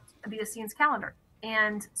about the Essenes calendar.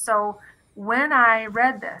 And so when I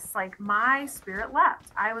read this, like my spirit leapt.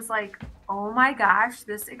 I was like, oh my gosh,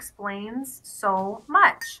 this explains so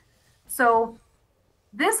much. So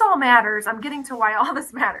this all matters. I'm getting to why all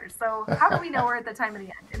this matters. So how do we know we're at the time of the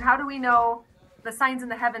end? And how do we know the signs in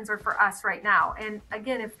the heavens are for us right now? And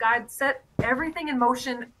again, if God set everything in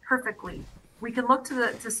motion perfectly, we can look to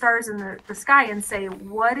the stars in the sky and say,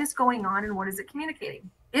 what is going on and what is it communicating?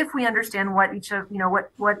 If we understand what each of,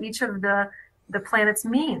 what each of the planets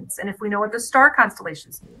means, and if we know what the star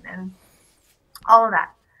constellations mean, and all of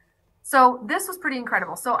that. So this was pretty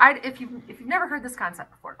incredible. So if you've never heard this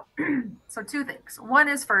concept before, so two things. One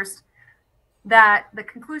is, first, that the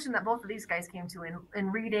conclusion that both of these guys came to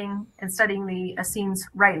in reading and studying the Essenes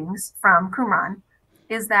writings from Qumran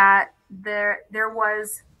is that there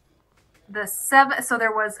was the seven. So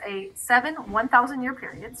there was a 7 1,000-year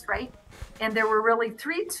periods, right? And there were really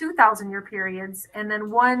 3 2,000-year periods, and then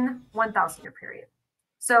one 1,000-year period.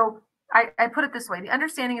 So I put it this way. The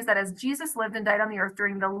understanding is that as Jesus lived and died on the earth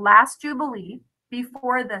during the last Jubilee,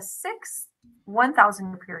 before the 6th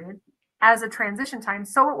 1,000-year period, as a transition time,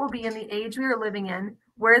 so it will be in the age we are living in,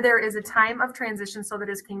 where there is a time of transition so that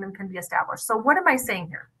his kingdom can be established. So what am I saying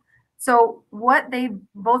here? So what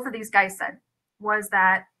both of these guys said was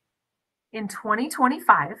that in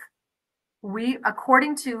 2025, we,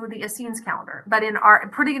 according to the Essenes calendar, but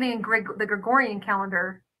putting it in the Gregorian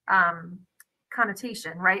calendar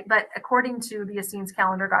connotation, right? But according to the Essenes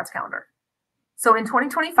calendar, God's calendar. So in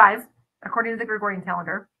 2025, according to the Gregorian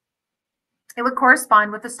calendar, it would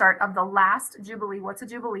correspond with the start of the last Jubilee. What's a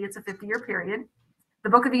Jubilee? It's a 50-year period. The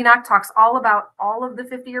book of Enoch talks all about all of the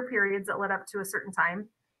 50-year periods that led up to a certain time.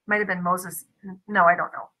 Might have been Moses. No, I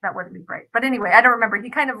don't know. That wouldn't be right. But anyway, I don't remember. He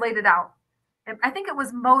kind of laid it out. I think it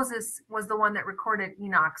was Moses was the one that recorded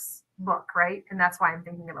Enoch's book, right? And that's why I'm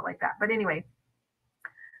thinking of it like that. But anyway,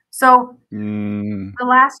 so the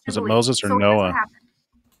last Jubilee. Was it Moses or Noah?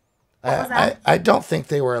 I don't think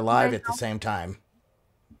they were alive at the same time.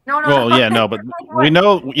 No. Well, yeah, no, but we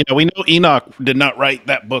know Enoch did not write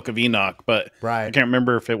that book of Enoch, but right. I can't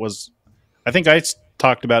remember if it was. I think I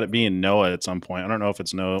talked about it being Noah at some point. I don't know if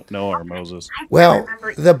it's Noah or Moses. Well,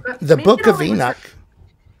 the book of Enoch.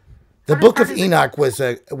 The book of Enoch was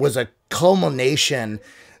a culmination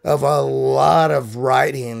of a lot of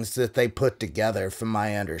writings that they put together, from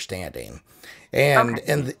my understanding. And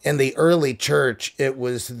in the early church, it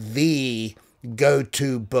was the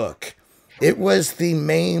go-to book. It was the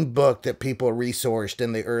main book that people resourced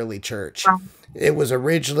in the early church. Wow. It was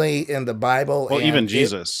originally in the Bible. Well, even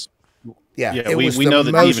Jesus. We know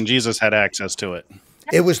that even Jesus had access to it.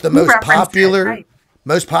 It was the most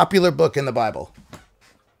popular book in the Bible.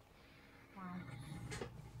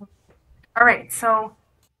 All right, so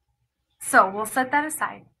we'll set that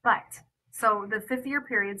aside. But so the 50-year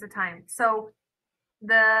periods of time. So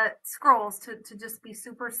the scrolls, to just be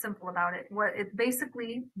super simple about it,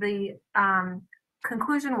 basically the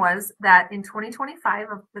conclusion was that in 2025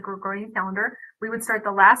 of the Gregorian calendar, we would start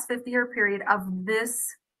the last 50-year period of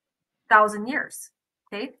this 1,000 years.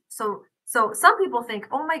 Okay, so some people think,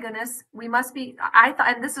 oh my goodness, we must be. I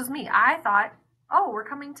thought, and this is me. I thought, oh, we're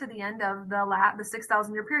coming to the end of the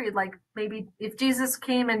 6,000-year period. Like maybe if Jesus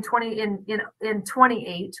came in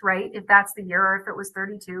 28, right? If that's the year, or if it was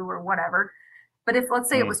 32 or whatever. But if, let's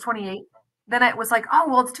say it was 28, then it was like, oh,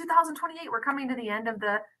 well, it's 2028. We're coming to the end of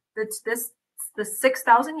the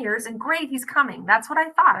 6,000 years, and great, he's coming. That's what I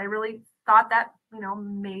thought. I really thought that,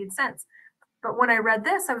 made sense. But when I read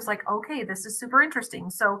this, I was like, okay, this is super interesting.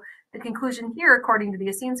 So the conclusion here, according to the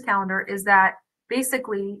Essenes calendar, is that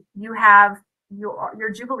basically you have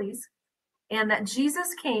your Jubilees, and that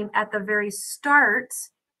Jesus came at the very start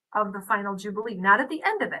of the final Jubilee, not at the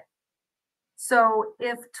end of it. So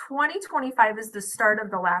if 2025 is the start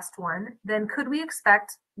of the last one, then could we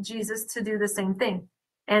expect Jesus to do the same thing?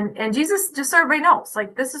 And Jesus, just so everybody knows,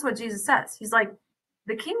 like, this is what Jesus says. He's like,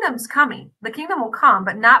 the kingdom's coming. The kingdom will come,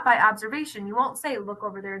 but not by observation. You won't say, look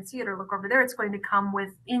over there and see it, or look over there. It's going to come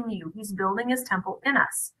within you. He's building his temple in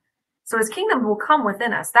us. So his kingdom will come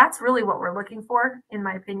within us. That's really what we're looking for, in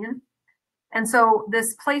my opinion. And so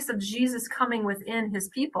this place of Jesus coming within his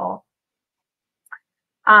people,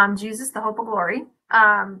 Jesus, the hope of glory,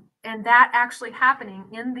 and that actually happening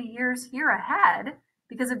in the years here ahead,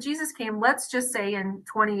 because if Jesus came, let's just say in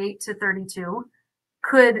 28 to 32,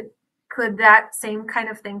 could that same kind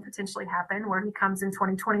of thing potentially happen, where he comes in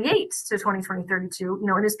 2028 to 32,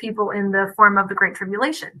 and his people in the form of the Great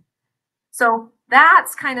Tribulation? So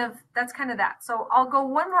that's kind of that. So I'll go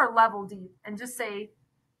one more level deep and just say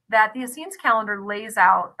that the Essenes calendar lays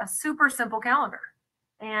out a super simple calendar.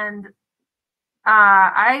 And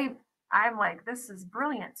I'm like, this is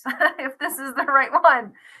brilliant. If this is the right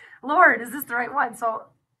one, Lord, is this the right one? So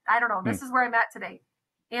I don't know. This is where I'm at today.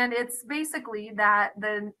 And it's basically that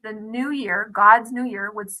the new year, God's new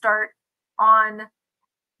year, would start on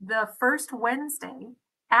the first Wednesday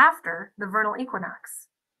after the vernal equinox.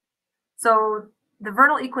 So the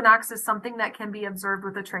vernal equinox is something that can be observed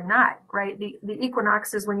with a trained eye, right? The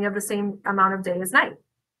equinox is when you have the same amount of day as night.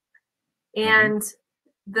 And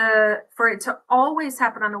for it to always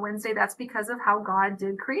happen on a Wednesday, that's because of how God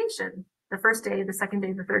did creation. The first day, the second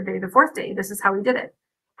day, the third day, the fourth day. This is how he did it.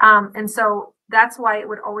 And so that's why it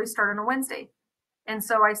would always start on a Wednesday. And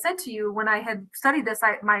so I said to you, when I had studied this,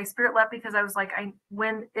 my spirit leapt, because I was like,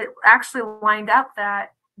 when it actually lined up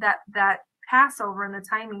that Passover and the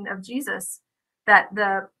timing of Jesus, that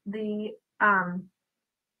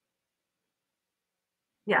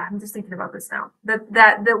yeah, I'm just thinking about this now, that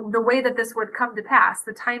the way that this would come to pass,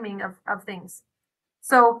 the timing of things.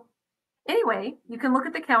 So anyway, you can look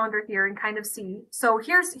at the calendar here and kind of see. So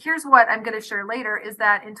here's what I'm going to share later, is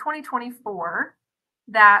that in 2024,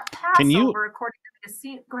 that Passover, according to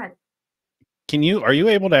the go ahead. Are you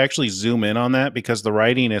able to actually zoom in on that? Because the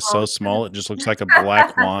writing is so small, it just looks like a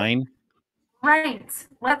black line. Right.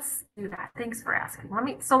 Let's do that. Thanks for asking. Let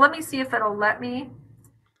me see if it'll let me.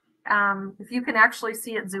 If you can actually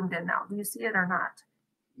see it zoomed in now. Do you see it or not?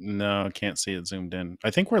 No, I can't see it zoomed in.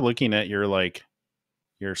 I think we're looking at your okay.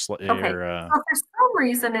 So for some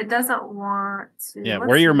reason it doesn't want to. Yeah,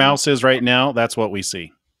 where your mouse is right now, that's what we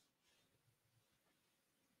see.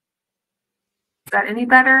 Is that any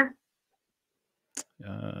better?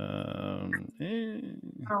 Oh.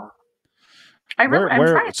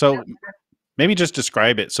 So maybe just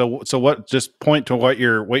describe it. So what? Just point to what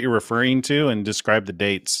you're referring to and describe the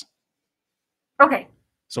dates. Okay.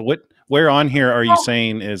 So where on here are you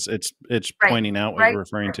saying is it's pointing out what you're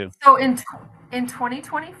referring to? So in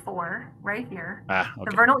 2024, right here,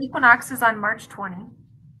 the vernal equinox is on March 20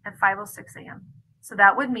 at 5:06 a.m. So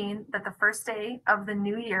that would mean that the first day of the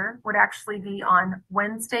new year would actually be on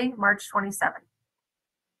Wednesday, March 27th.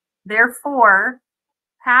 Therefore,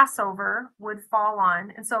 Passover would fall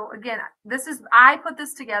on. And so again, I put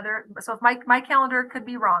this together. So if my calendar could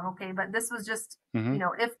be wrong, okay, but this was just,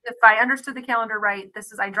 if I understood the calendar right,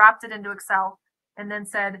 I dropped it into Excel and then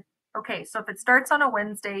said, okay, so if it starts on a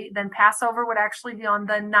Wednesday, then Passover would actually be on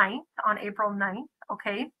the 9th, on April 9th,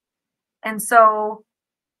 okay? And so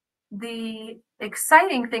the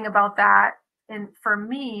exciting thing about that, and for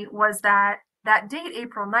me, was that date,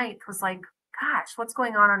 April 9th, was like, gosh, what's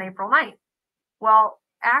going on April 9th? Well,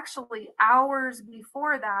 actually, hours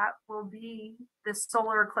before that will be the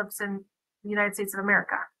solar eclipse in the United States of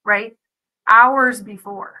America, right? Hours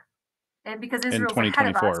before. And because Israel's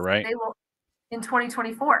ahead of us, right? They will in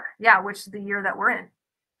 2024, which is the year that we're in.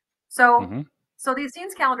 So, so the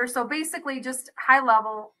Essenes calendar, so basically just high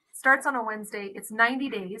level, starts on a Wednesday, it's 90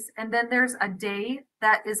 days, and then there's a day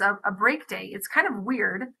that is a break day. It's kind of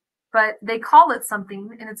weird, but they call it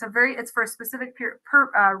something, and it's for a specific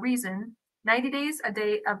reason. 90 days, a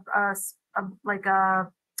day of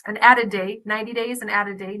an added day, 90 days, an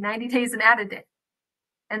added day, 90 days, an added day.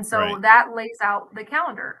 And so that lays out the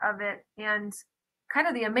calendar of it. And kind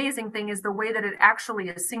of the amazing thing is the way that it actually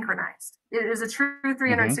is synchronized. It is a true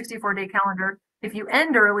 364-day calendar. If you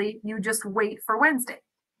end early, you just wait for Wednesday.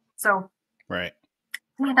 So,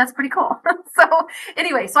 that's pretty cool. So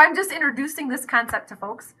anyway, so I'm just introducing this concept to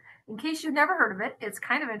folks. In case you've never heard of it, it's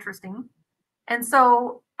kind of interesting. And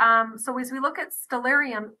so, so as we look at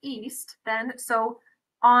Stellarium East, then, so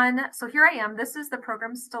here I am. This is the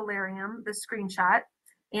program Stellarium, the screenshot.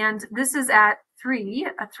 And this is at 3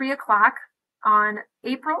 o'clock on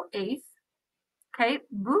April 8th. Okay,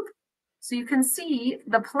 boop. So you can see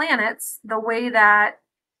the planets, the way that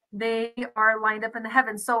they are lined up in the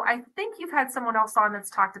heavens. So I think you've had someone else on that's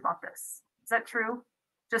talked about this. Is that true?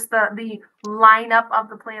 Just the lineup of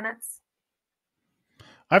the planets?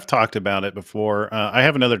 I've talked about it before. I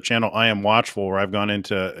have another channel, I Am Watchful, where I've gone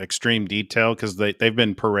into extreme detail because they've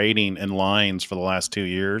been parading in lines for the last 2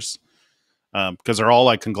 years because they're all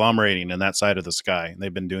like conglomerating in that side of the sky.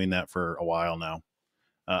 They've been doing that for a while now.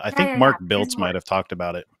 I think Mark Biltz might have talked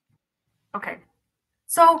about it. Okay.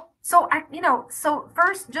 So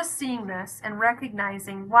first just seeing this and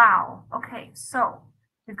recognizing, wow, okay, so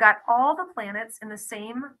we've got all the planets in the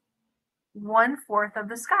same 1/4 of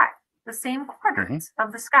the sky, the same quadrant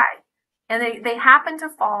of the sky. And they happen to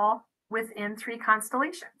fall within 3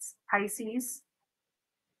 constellations, Pisces.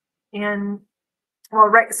 And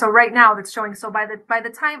right now that's showing. So by the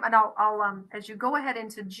time, and I'll as you go ahead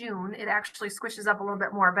into June, it actually squishes up a little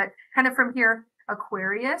bit more, but kind of from here,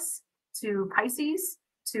 Aquarius to Pisces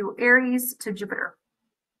to Aries to Jupiter.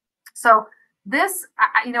 So this,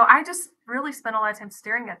 I just really spent a lot of time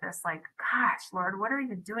staring at this, like, gosh, Lord, what are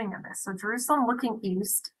you doing in this? So Jerusalem looking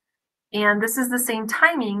east, and this is the same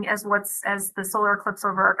timing as the solar eclipse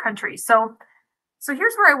over our country. So So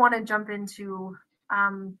here's where I want to jump into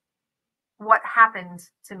what happened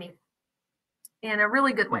to me in a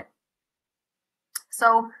really good way.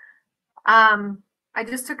 So I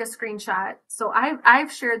just took a screenshot. So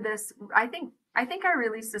I've shared this. I think I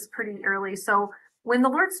released this pretty early. So when the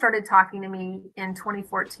Lord started talking to me in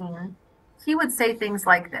 2014, he would say things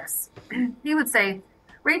like this. He would say,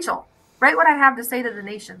 Rachel, write what I have to say to the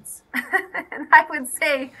nations. And I would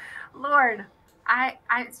say, Lord,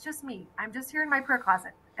 it's just me. I'm just here in my prayer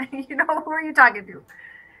closet. You know, who are you talking to?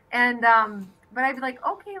 And but I'd be like,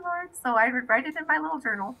 okay, Lord. So I would write it in my little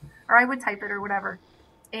journal, or I would type it or whatever.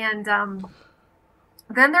 And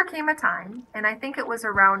then there came a time, and I think it was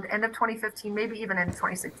around end of 2015, maybe even into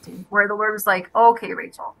 2016, where the Lord was like, okay,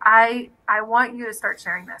 Rachel, I want you to start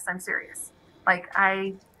sharing this. I'm serious. Like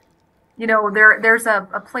there's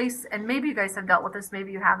a place, and maybe you guys have dealt with this,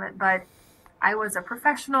 maybe you haven't, but I was a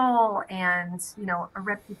professional and, a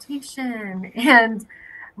reputation, and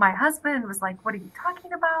my husband was like, what are you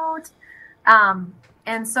talking about?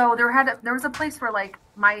 And so there was a place where like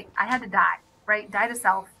I had to die, right? Die to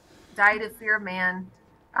self, die to fear of man,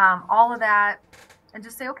 all of that, and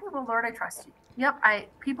just say, okay, well, Lord, I trust you. Yep.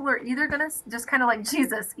 People are either going to just kind of like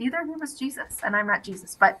Jesus, either he was Jesus and I'm not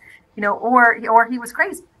Jesus, but or he was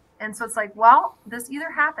crazy. And so it's like, well, this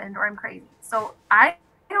either happened or I'm crazy. So I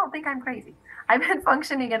don't think I'm crazy. I've been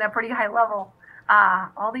functioning at a pretty high level,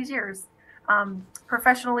 all these years,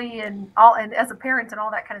 professionally and as a parent and all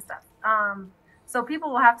that kind of stuff. So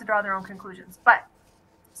people will have to draw their own conclusions, but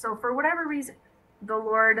so for whatever reason, the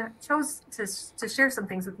Lord chose to share some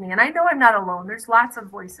things with me. And I know I'm not alone. There's lots of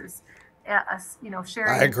voices,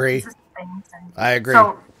 sharing. I agree. Things. And I agree.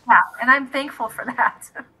 So, yeah, and I'm thankful for that.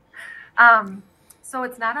 So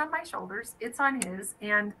it's not on my shoulders. It's on his.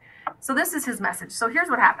 And so this is his message. So here's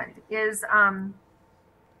what happened is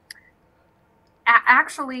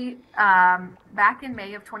actually back in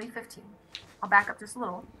May of 2015, I'll back up just a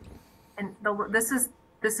little. And this is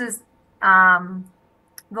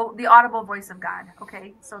the audible voice of God.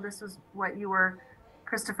 Okay, so this was what you were,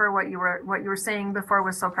 Christopher, what you were saying before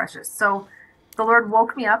was so precious. So the Lord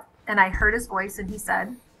woke me up and I heard his voice and he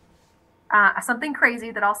said something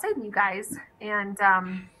crazy that I'll say to you guys. And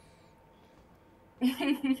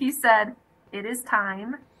he said, it is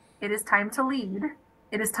time to lead.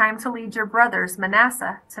 It is time to lead your brothers,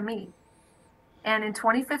 Manasseh, to me. And in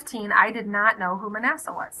 2015, I did not know who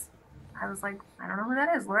Manasseh was. I was like, I don't know who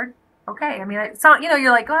that is, Lord. Okay. I mean,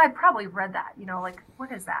 you're like, oh, I probably read that, like,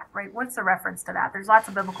 what is that, right? What's the reference to that? There's lots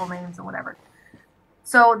of biblical names and whatever.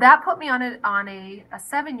 So that put me on a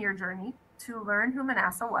 7-year journey to learn who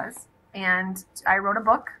Manasseh was. And I wrote a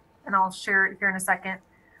book, and I'll share it here in a second.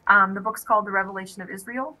 The book's called The Revelation of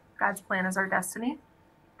Israel, God's Plan is Our Destiny.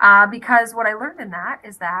 Because what I learned in that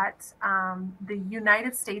is that the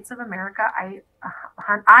United States of America, I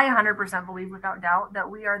 100% believe without doubt that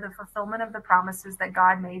we are the fulfillment of the promises that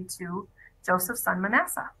God made to Joseph's son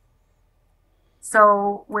Manasseh.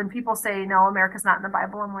 So when people say, no, America's not in the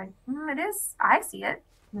Bible, I'm like, it is. I see it.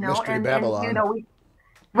 Mystery Babylon.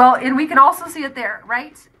 And we can also see it there,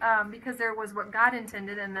 right? Because there was what God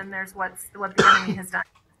intended, and then there's what the enemy has done,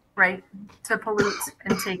 right? To pollute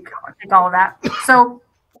and take all of that. So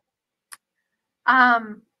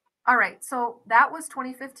all right, so that was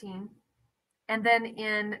 2015. And then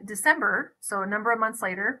in December, so a number of months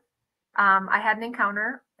later, I had an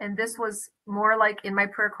encounter, and this was more like in my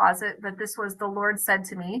prayer closet, but this was the Lord said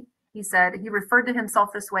to me, he referred to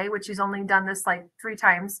himself this way, which he's only done this like 3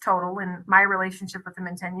 times total in my relationship with him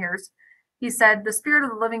in 10 years. He said, the Spirit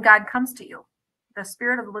of the living God comes to you. The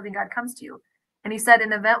Spirit of the living God comes to you. And he said,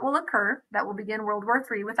 an event will occur that will begin World War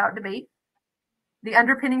III without debate. The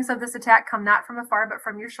underpinnings of this attack come not from afar, but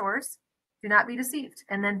from your shores. Do not be deceived.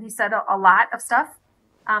 And then he said a lot of stuff.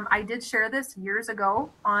 I did share this years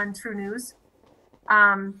ago on True News.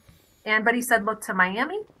 But he said, look to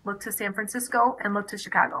Miami, look to San Francisco, and look to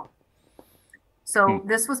Chicago. So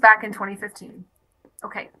this was back in 2015.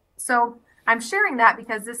 Okay, so I'm sharing that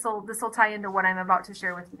because this will tie into what I'm about to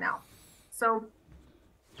share with you now. So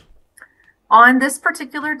on this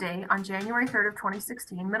particular day, on January 3rd of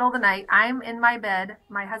 2016, middle of the night, I'm in my bed.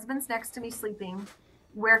 My husband's next to me sleeping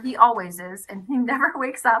where he always is, and he never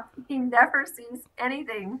wakes up. He never sees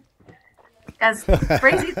anything. As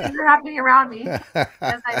crazy things are happening around me,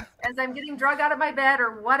 as I'm getting drug out of my bed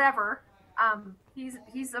or whatever,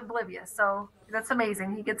 he's oblivious. So that's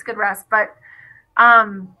amazing. He gets good rest. But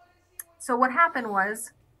so what happened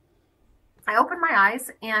was, I opened my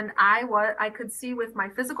eyes and I could see with my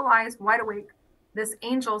physical eyes wide awake this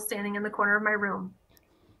angel standing in the corner of my room.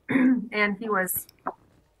 And he was,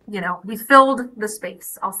 he filled the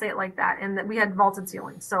space. I'll say it like that. And that we had vaulted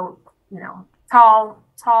ceilings. So,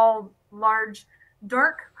 tall, large,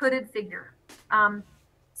 dark hooded figure.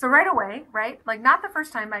 So right away, right, like not the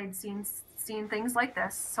first time I had seen things like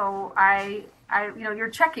this. So I, you're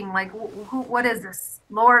checking like, what is this,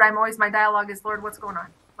 Lord? My dialogue is, Lord, what's going on?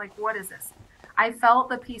 Like, what is this? I felt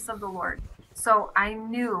the peace of the Lord, so I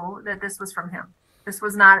knew that this was from Him. This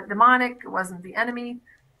was not demonic. It wasn't the enemy.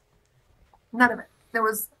 None of it.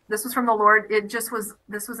 This was from the Lord. This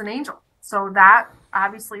was an angel. So that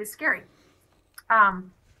obviously is scary.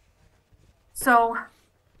 So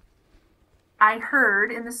I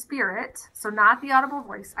heard in the spirit, so not the audible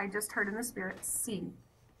voice, I just heard in the spirit, see.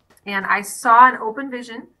 And I saw an open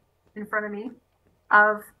vision in front of me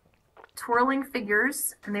of twirling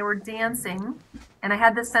figures, and they were dancing. And I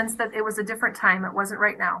had the sense that it was a different time. It wasn't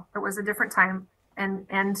right now. It was a different time.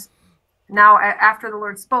 And now after the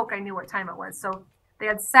Lord spoke, I knew what time it was. So they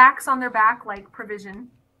had sacks on their back, like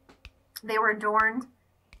provision. They were adorned,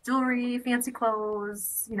 jewelry, fancy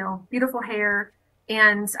clothes, beautiful hair.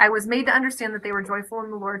 And I was made to understand that they were joyful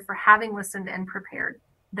in the Lord for having listened and prepared.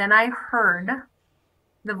 Then I heard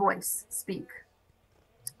the voice speak.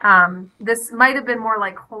 This might have been more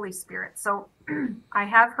like Holy Spirit. So I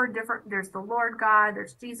have heard different. There's the Lord God,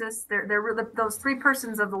 there's Jesus. Those three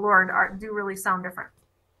persons of the Lord do really sound different.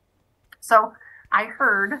 So I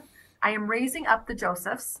heard, I am raising up the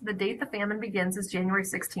Josephs. The date the famine begins is January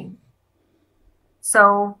 16th.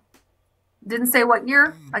 So didn't say what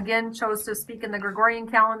year. Again, chose to speak in the Gregorian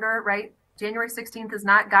calendar, right? January 16th is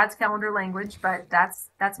not God's calendar language, but that's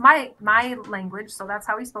my language. So that's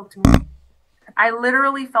how He spoke to me. I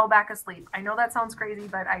literally fell back asleep. I know that sounds crazy,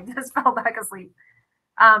 but I just fell back asleep.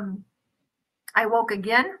 I woke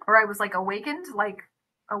again, or I was like awakened,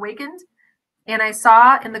 and I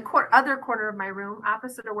saw in the other corner of my room,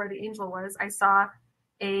 opposite of where the angel was, I saw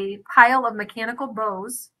a pile of mechanical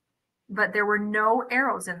bows, but there were no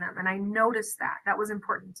arrows in them. And I noticed that. That was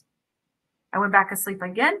important. I went back asleep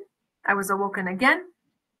again. I was awoken again.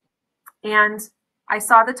 And I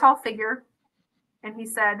saw the tall figure, and he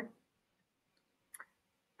said,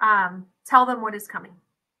 tell them what is coming.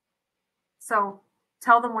 So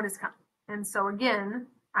tell them what is coming. And so again,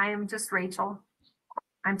 I am just Rachel.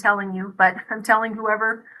 I'm telling you, but I'm telling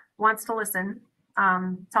whoever wants to listen,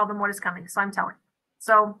 tell them what is coming. So I'm telling.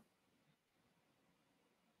 So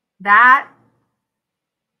that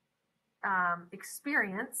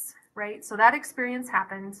experience, right? So that experience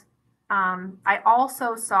happened. I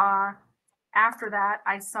also saw, after that,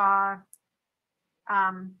 I saw,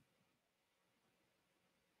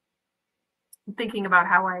 thinking about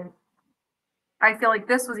how I feel like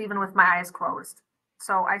this was even with my eyes closed.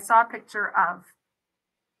 So I saw a picture of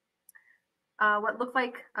what looked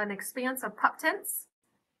like an expanse of pup tents,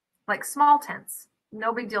 like small tents,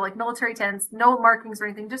 no big deal, like military tents, no markings or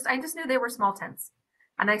anything. I just knew they were small tents.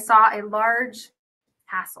 And I saw a large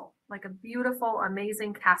castle, like a beautiful,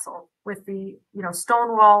 amazing castle with the,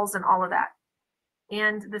 stone walls and all of that.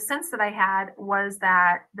 And the sense that I had was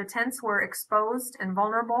that the tents were exposed and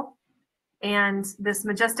vulnerable. And this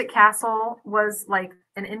majestic castle was like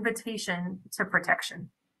an invitation to protection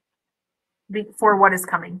for what is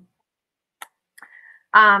coming.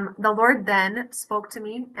 The Lord then spoke to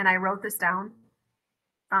me, and I wrote this down.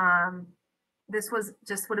 This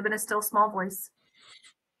would have been a still small voice.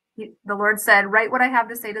 The Lord said, write what I have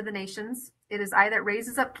to say to the nations. It is I that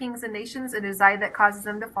raises up kings and nations. It is I that causes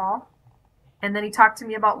them to fall. And then He talked to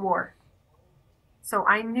me about war. So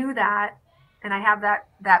I knew that, and I have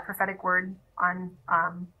that prophetic word on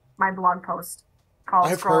my blog post called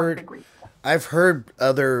I've heard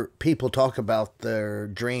other people talk about their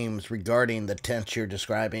dreams regarding the tents you're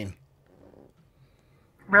describing.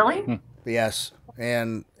 Really? Yes,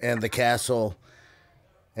 and the castle.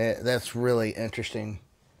 That's really interesting.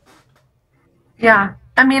 Yeah,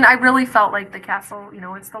 I mean, I really felt like the castle.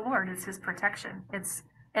 It's the Lord. It's His protection.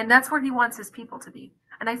 And that's where He wants His people to be.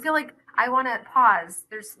 And I feel like I want to pause.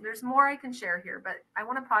 There's more I can share here, but I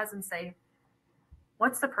want to pause and say,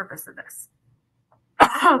 what's the purpose of this?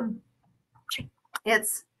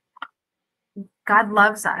 It's God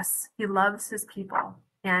loves us. He loves His people,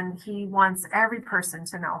 and He wants every person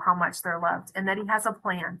to know how much they're loved, and that He has a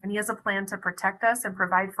plan, and He has a plan to protect us and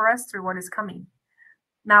provide for us through what is coming.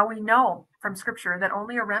 Now we know from Scripture that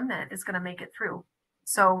only a remnant is going to make it through.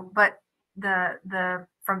 So, but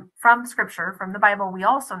from Scripture, from the Bible, we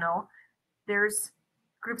also know there's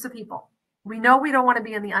groups of people. We know we don't want to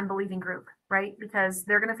be in the unbelieving group, right? Because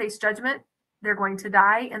they're going to face judgment. They're going to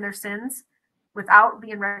die in their sins without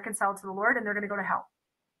being reconciled to the Lord, and they're going to go to hell.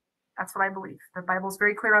 That's what I believe. The Bible is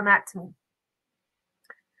very clear on that to me.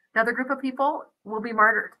 Another group of people will be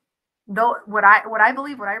martyred. though what I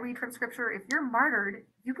believe, what I read from scripture, if you're martyred,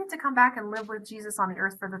 you get to come back and live with Jesus on the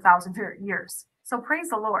earth for the 1,000 years. So praise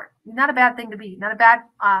the Lord. Not a bad thing to be, not a bad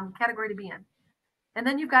category to be in. And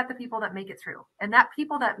then you've got the people that make it through. And that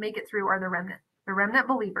people that make it through are the remnant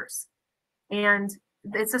believers. And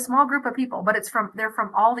it's a small group of people, but they're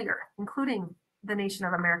from all the earth, including the nation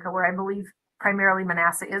of America, where I believe primarily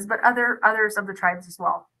Manasseh is, but others of the tribes as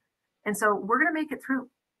well. And so we're going to make it through,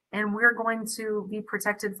 and we're going to be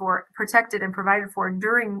protected and provided for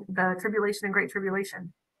during the tribulation and great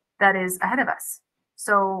tribulation that is ahead of us.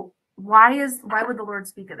 So why would the Lord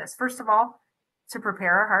speak of this? First of all, to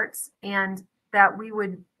prepare our hearts, and that we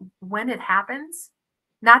would, when it happens,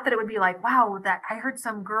 not that it would be like, wow, that I heard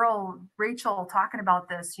some girl, Rachel, talking about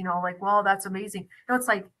this, like, well, that's amazing. No, it's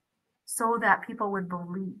like, so that people would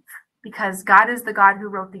believe, because God is the God who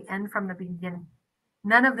wrote the end from the beginning.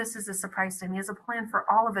 None of this is a surprise to him. He has a plan for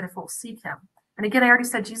all of it if we'll seek him. And again, I already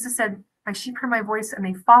said, Jesus said, my sheep hear my voice and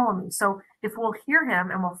they follow me. So if we'll hear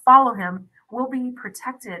him and we'll follow him, we'll be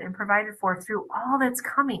protected and provided for through all that's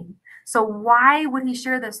coming. So why would he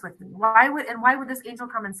share this with me? Why would this angel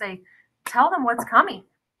come and say, tell them what's coming?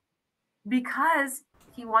 Because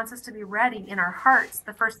he wants us to be ready in our hearts.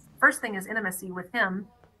 The first thing is intimacy with him,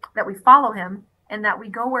 that we follow him, and that we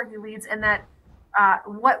go where he leads, and that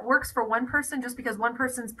what works for one person, just because one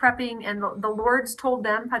person's prepping and the Lord's told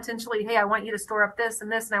them potentially, hey, I want you to store up this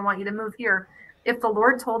and this, and I want you to move here. If the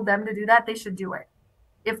Lord told them to do that, they should do it.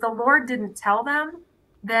 If the Lord didn't tell them,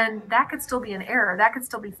 then that could still be an error. That could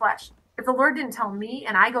still be flesh. If the Lord didn't tell me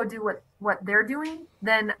and I go do what they're doing,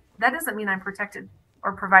 then that doesn't mean I'm protected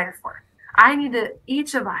or provided for. I need to,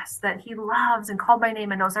 each of us that he loves and called by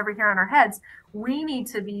name and knows every hair on our heads, we need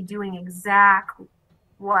to be doing exactly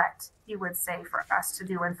what he would say for us to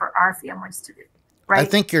do and for our families to do. Right? I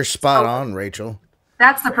think you're spot on, Rachel.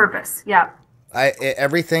 That's the purpose. Yeah.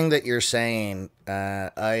 Everything that you're saying,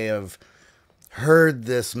 I have heard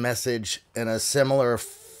this message in a similar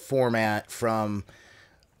format from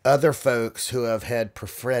other folks who have had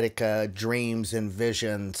prophetic dreams and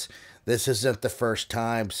visions. This isn't the first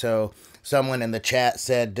time. So someone in the chat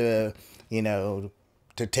said to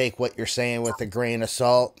take what you're saying with a grain of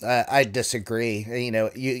salt. I disagree.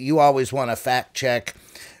 You always want to fact check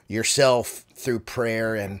yourself through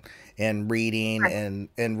prayer and reading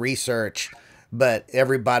and research. But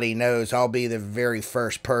everybody knows I'll be the very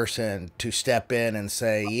first person to step in and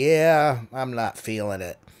say, yeah, I'm not feeling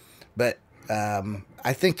it. But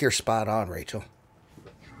I think you're spot on, Rachel.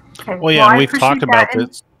 Okay. Well, yeah, we've talked about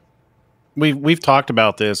this. We've talked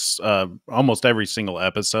about this almost every single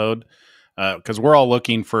episode, because we're all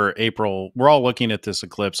looking for April. We're all looking at this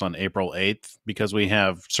eclipse on April 8th because we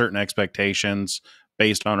have certain expectations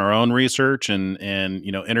based on our own research and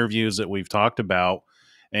interviews that we've talked about,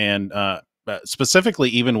 and specifically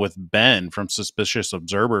even with Ben from Suspicious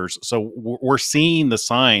Observers. So we're seeing the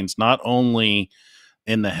signs not only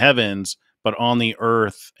in the heavens but on the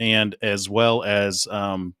earth, and as well as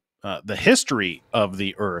the history of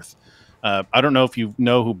the earth. I don't know if you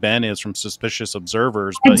know who Ben is from Suspicious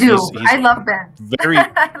Observers, but I love Ben.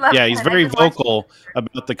 He's very vocal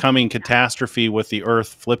about the coming catastrophe with the earth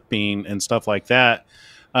flipping and stuff like that.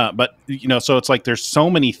 But so it's like there's so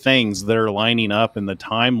many things that are lining up in the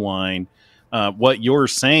timeline. What you're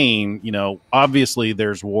saying, obviously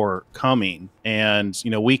there's war coming, and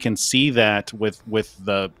we can see that with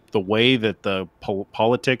the way that the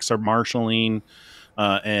politics are marshaling.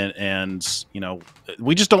 And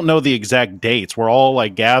we just don't know the exact dates. We're all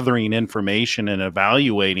like gathering information and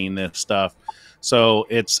evaluating this stuff. So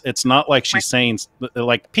it's not like she's saying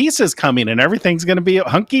like peace is coming and everything's going to be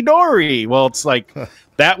hunky dory. Well, it's like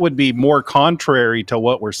that would be more contrary to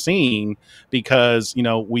what we're seeing, because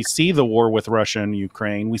we see the war with Russia and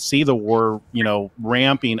Ukraine. We see the war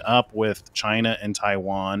ramping up with China and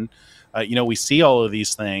Taiwan. We see all of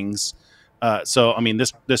these things. So, I mean,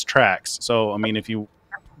 this tracks. So, I mean, if you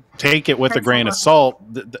take it with a grain of salt,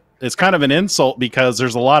 it's kind of an insult because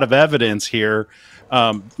there's a lot of evidence here.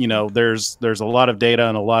 There's a lot of data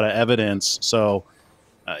and a lot of evidence. So,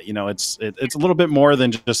 it's a little bit more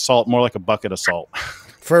than just salt, more like a bucket of salt.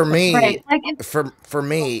 For me, for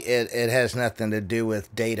me, it has nothing to do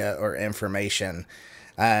with data or information.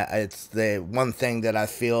 It's the one thing that I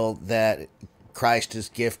feel that Christ has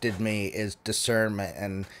gifted me is discernment,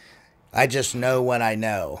 and I just know when I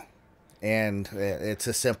know, and it's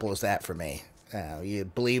as simple as that for me. You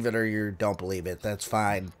believe it or you don't believe it, that's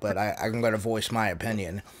fine, but I'm going to voice my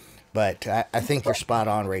opinion. But I think you're spot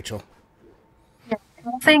on, Rachel. Yeah.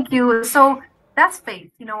 Thank you. So that's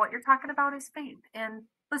faith. What you're talking about is faith. And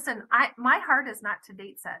listen, my heart is not to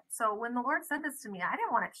date set. So when the Lord said this to me, I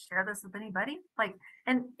didn't want to share this with anybody. Like,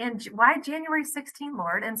 and why January 16,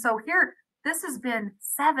 Lord? And so here, this has been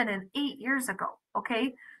 7 and 8 years ago.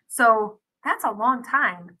 Okay. So that's a long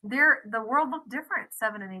time. The world looked different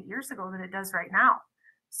 7 and 8 years ago than it does right now.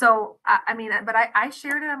 So, I mean, but I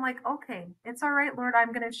shared it. I'm like, okay, it's all right, Lord,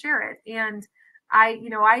 I'm going to share it. And I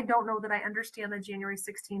don't know that I understand the January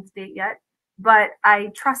 16th date yet, but I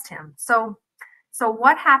trust him. So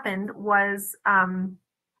what happened was,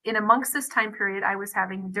 in amongst this time period, I was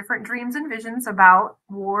having different dreams and visions about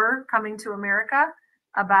war coming to America,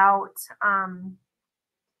 about,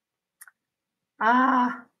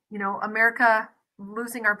 America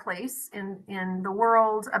losing our place in the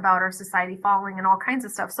world, about our society falling and all kinds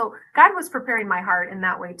of stuff. So God was preparing my heart in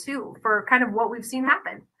that way too, for kind of what we've seen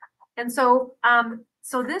happen. And so,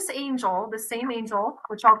 so this angel, the same angel,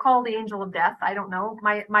 which I'll call the angel of death. I don't know.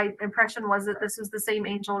 My impression was that this was the same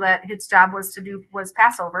angel that his job was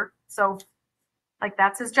Passover. So like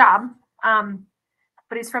that's his job.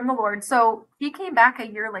 But he's from the Lord. So he came back a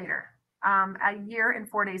year later, a year and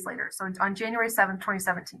 4 days later. So on January 7th,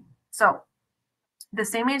 2017. So the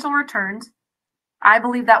same angel returned. I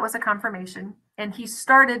believe that was a confirmation. And he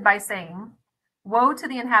started by saying, "Woe to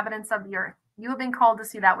the inhabitants of the earth. You have been called to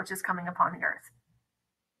see that which is coming upon the earth."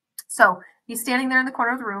 So he's standing there in the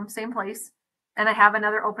corner of the room, same place, and I have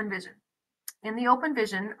another open vision. In the open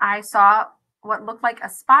vision, I saw what looked like a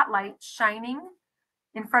spotlight shining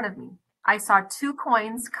in front of me. I saw 2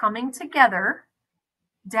 coins coming together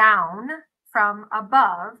down from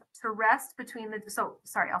above to rest between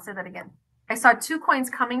I'll say that again. I saw 2 coins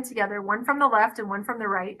coming together, one from the left and one from the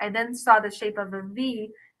right. I then saw the shape of a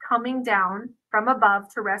V coming down from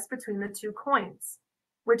above to rest between the 2 coins,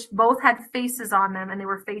 which both had faces on them and they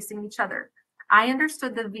were facing each other. I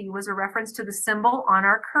understood the V was a reference to the symbol on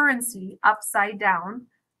our currency upside down,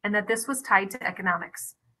 and that this was tied to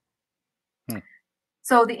economics.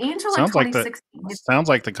 So the angel in 2016 sounds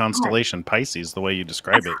like the constellation Pisces, the way you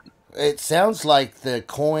describe it. It sounds like the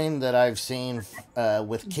coin that I've seen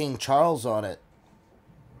with King Charles on it.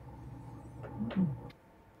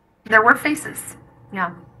 There were faces.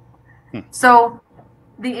 Yeah. So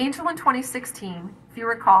the angel in 2016, if you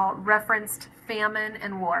recall, referenced famine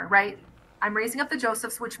and war, right? I'm raising up the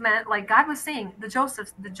Josephs, which meant, like God was saying, the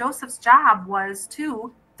Joseph's job was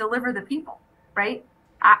to deliver the people, right?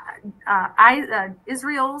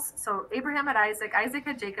 Israel's, so Abraham had Isaac, Isaac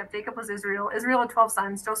had Jacob, Jacob was Israel, Israel had 12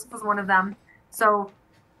 sons, Joseph was one of them. So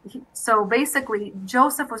basically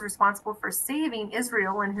Joseph was responsible for saving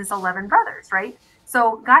Israel and his 11 brothers, right?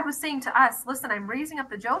 So God was saying to us, listen, I'm raising up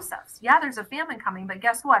the Josephs. Yeah, there's a famine coming, but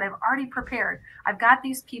guess what? I've already prepared. I've got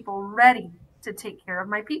these people ready to take care of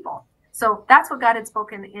my people. So that's what God had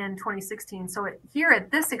spoken in 2016. So here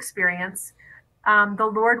at this experience,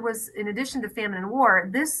 the Lord was, in addition to famine and war,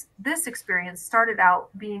 this experience started out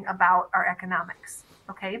being about our economics.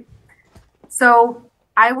 Okay. So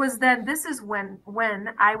I was then, this is when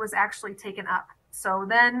I was actually taken up. So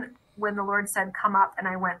then when the Lord said, come up, and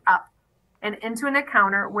I went up and into an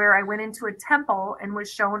encounter where I went into a temple and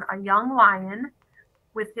was shown a young lion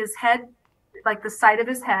with his head, like the side of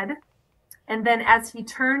his head. And then as he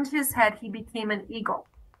turned his head, he became an eagle.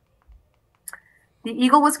 The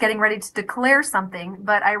eagle was getting ready to declare something,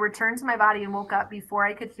 but I returned to my body and woke up before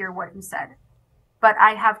I could hear what he said. But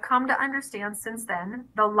I have come to understand since then,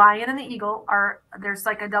 the lion and the eagle there's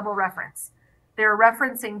like a double reference. They're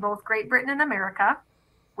referencing both Great Britain and America,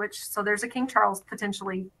 so there's a King Charles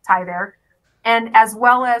potentially tie there, and as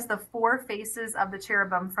well as the 4 faces of the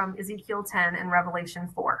cherubim from Ezekiel 10 and Revelation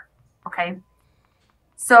 4. Okay.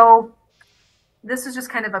 So this is just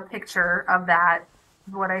kind of a picture of that.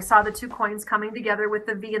 What I saw, the 2 coins coming together with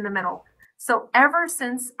the V in the middle. So ever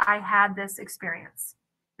since I had this experience,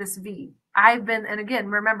 this V, I've been, and again,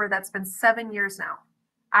 remember that's been 7 years now.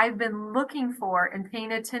 I've been looking for and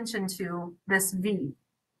paying attention to this V.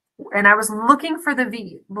 And I was looking for the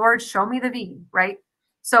V. Lord, show me the V, right?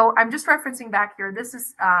 So I'm just referencing back here. This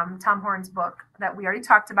is Tom Horn's book that we already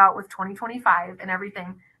talked about with 2025 and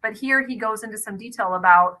everything. But here he goes into some detail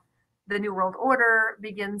about the New World Order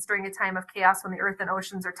begins during a time of chaos when the earth and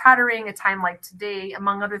oceans are tottering, a time like today.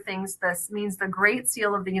 Among other things, this means the Great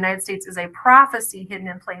Seal of the United States is a prophecy hidden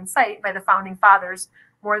in plain sight by the founding fathers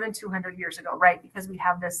more than 200 years ago, right? Because we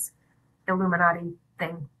have this Illuminati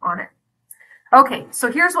thing on it. Okay,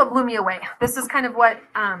 so here's what blew me away. This is kind of what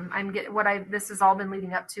this has all been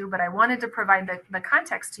leading up to, but I wanted to provide the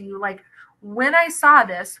context to you. Like, when I saw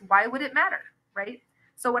this, why would it matter, right?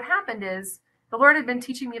 So what happened is, the Lord had been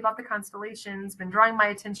teaching me about the constellations, been drawing my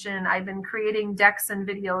attention. I've been creating decks and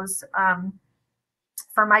videos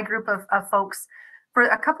for my group of folks for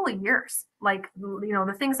a couple of years. Like,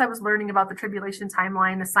 the things I was learning about the tribulation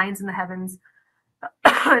timeline, the signs in the heavens.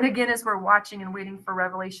 And again, as we're watching and waiting for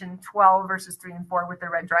Revelation 12 verses 3 and 4 with the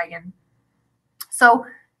red dragon. So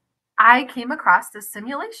I came across this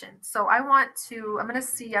simulation. So I'm going to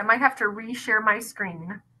see, I might have to reshare my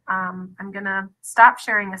screen. I'm going to stop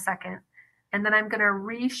sharing a second, and then I'm going to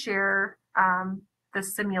reshare the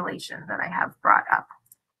simulation that I have brought up,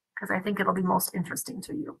 because I think it'll be most interesting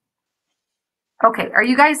to you. Okay, are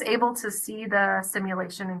you guys able to see the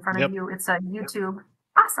simulation in front of you? It's a YouTube.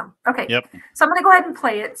 Awesome. Okay. Yep. So I'm going to go ahead and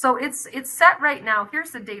play it. So it's set right now.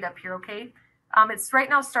 Here's the date up here, okay? It's right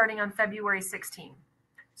now starting on February 16.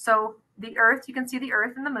 So the Earth, you can see the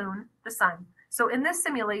Earth and the Moon, the Sun. So in this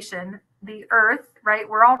simulation, the Earth, right,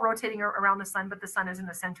 we're all rotating around the Sun, but the Sun is in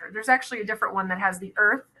the center. There's actually a different one that has the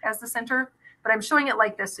Earth as the center, but I'm showing it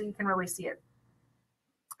like this so you can really see it.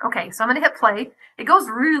 Okay, so I'm going to hit play. It goes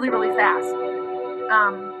really, really fast.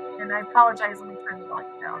 And I apologize. Let me turn the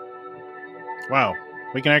volume down. Wow.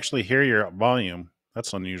 We can actually hear your volume.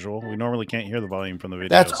 That's unusual. We normally can't hear the volume from the videos.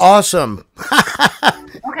 That's awesome.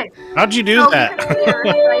 Okay. How'd you do that? You can see Earth,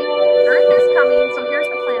 right? Earth is coming. So here's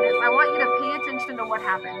the planets. I want you to pay attention to what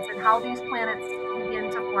happens and how these planets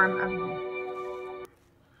begin to form a V.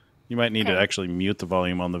 You might need to actually mute the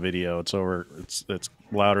volume on the video. It's over. It's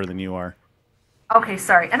louder than you are. Okay,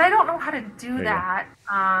 sorry. And I don't know how to do that.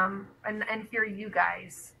 And hear you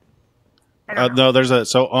guys. No,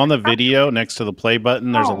 so on the video next to the play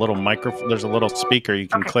button, there's a little microphone. There's a little speaker. You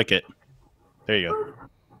can click it. There you go.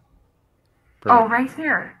 Perfect. Oh, right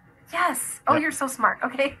here. Yes. Oh, you're so smart.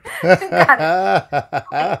 Okay. Got it.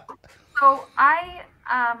 Okay. So I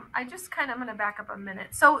just I'm going to back up a minute.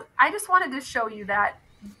 So I just wanted to show you that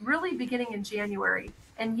really beginning in January,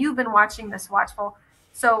 and you've been watching this watchful.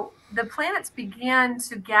 So the planets began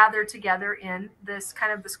to gather together in this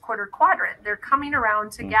this quarter quadrant. They're coming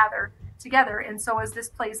around to gather together. And so as this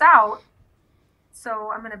plays out,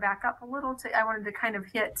 so I'm going to back up a little I wanted to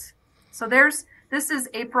hit. So this is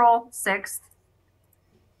April 6th.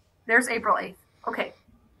 There's April 8th. Okay.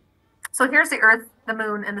 So here's the Earth, the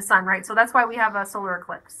Moon, and the Sun, right? So that's why we have a solar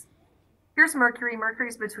eclipse. Here's Mercury.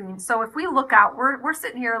 Mercury's between. So if we look out, we're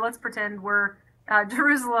sitting here. Let's pretend we're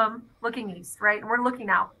Jerusalem looking east, right? And we're looking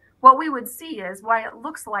out. What we would see is why it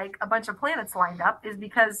looks like a bunch of planets lined up is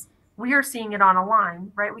because we are seeing it on a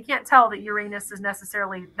line, right? We can't tell that Uranus is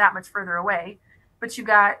necessarily that much further away, but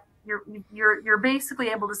you're basically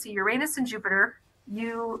able to see Uranus and Jupiter.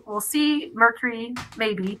 You will see Mercury,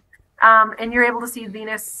 maybe, and you're able to see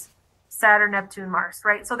Venus, Saturn, Neptune, Mars,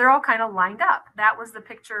 right? So they're all kind of lined up. That was the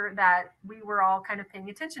picture that we were all kind of paying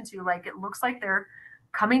attention to. Like, it looks like they're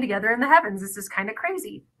coming together in the heavens. This is kind of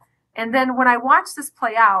crazy. And then when I watch this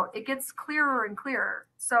play out, it gets clearer and clearer.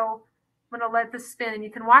 So I'm going to let this spin, and you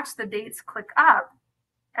can watch the dates click up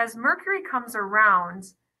as Mercury comes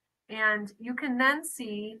around, and you can then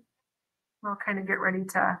see, I'll kind of get ready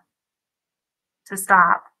to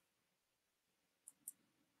stop.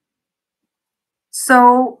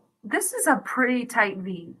 So this is a pretty tight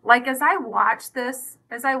V. Like, as I watch this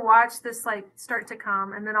like start to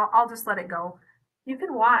come, and then I'll just let it go. You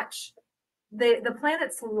can watch the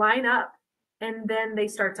planets line up, and then they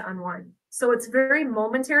start to unwind. So it's very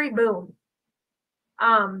momentary. Boom.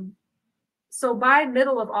 So by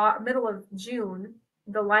middle of June,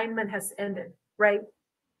 the alignment has ended, right?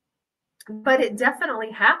 But it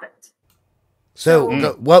definitely happened.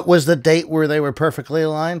 So what was the date where they were perfectly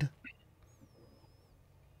aligned?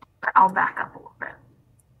 I'll back up a little bit.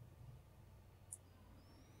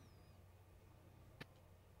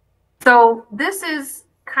 So this is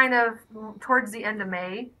kind of towards the end of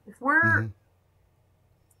May. If we're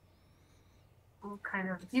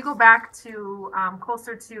if you go back to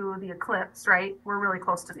closer to the eclipse, right? We're really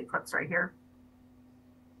close to the eclipse right here.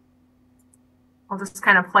 I'll just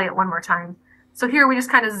kind of play it one more time. So here we just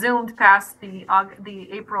kind of zoomed past the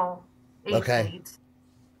April 8th date.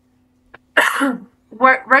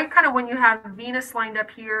 Right kind of when you have Venus lined up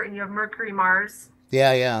here and you have Mercury, Mars.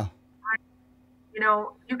 Yeah, yeah. You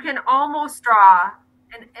know, you can almost draw,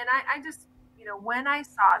 and I just, when I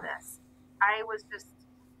saw this, I was just,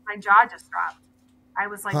 my jaw just dropped. I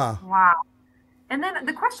was like, wow. And then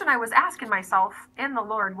the question I was asking myself and the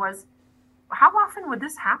Lord was, how often would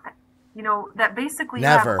this happen? That basically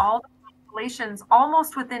Never. You have all the constellations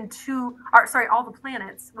almost within all the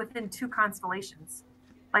planets within 2 constellations.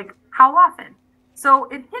 Like, how often? So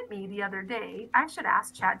it hit me the other day, I should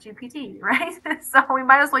ask ChatGPT, right? So we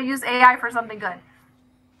might as well use AI for something good.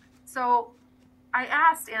 So I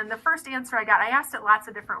asked, and the first answer I asked it lots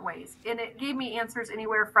of different ways. And it gave me answers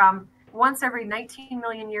anywhere from once every 19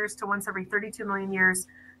 million years to once every 32 million years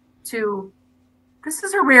to this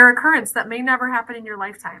is a rare occurrence that may never happen in your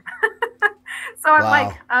lifetime. So I'm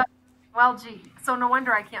like, well, gee, so no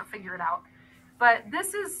wonder I can't figure it out. But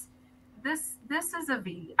this is a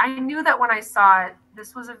V. I knew that when I saw it,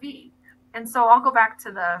 this was a V. And so I'll go back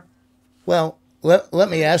to the. Well, let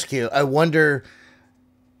me ask you. I wonder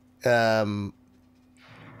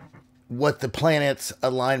what the planets'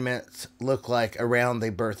 alignments look like around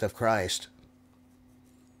the birth of Christ.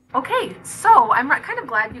 Okay, so I'm kind of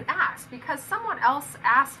glad you asked, because someone else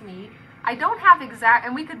asked me. I don't have exact,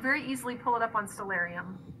 and we could very easily pull it up on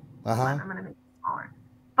Stellarium. I'm going to make it smaller.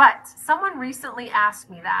 But someone recently asked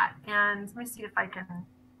me that, and let me see if I can.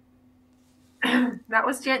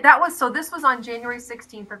 So this was on January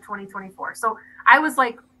 16th of 2024. So I was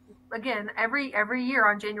like, again, every year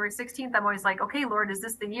on January 16th, I'm always like, okay, Lord, is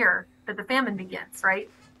this the year that the famine begins, right?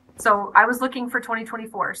 So I was looking for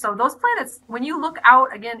 2024. So those planets, when you look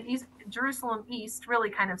out again, East Jerusalem East,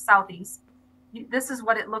 really kind of southeast, this is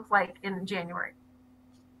what it looked like in January.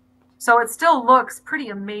 So it still looks pretty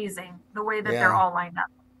amazing the way that they're all lined up.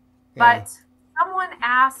 Yeah. But someone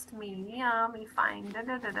asked me, let me find,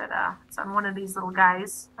 it's on one of these little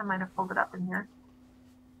guys. I might have pulled it up in here.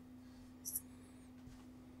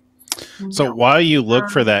 So while you look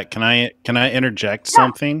for that, can I interject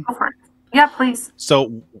something? Go for it. Yeah, please.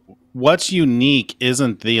 So what's unique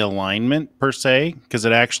isn't the alignment per se, because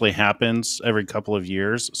it actually happens every couple of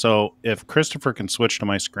years. So if Christopher can switch to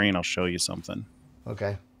my screen, I'll show you something.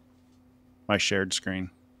 Okay. My shared screen.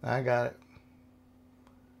 I got it.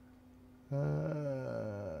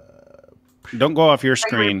 Don't go off your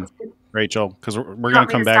screen, Rachel, because we're going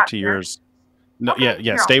to come back to yours. No,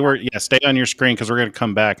 okay, stay on your screen, because we're going to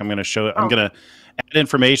come back. I'm going to show it. I'm going to add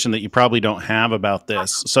information that you probably don't have about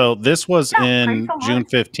this. So this was in June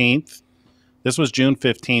 15th. This was June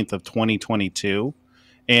 15th of 2022.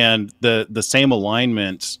 And the same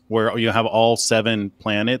alignment where you have all 7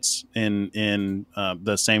 planets in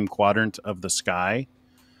the same quadrant of the sky.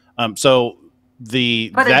 So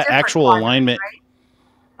that actual alignment,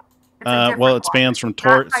 right? Well, it spans from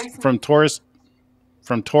Taurus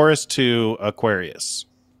to Aquarius.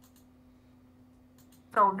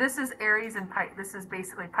 So this is Aries and this is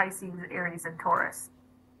basically Pisces, Aries, and Taurus.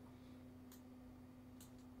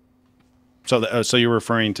 So you're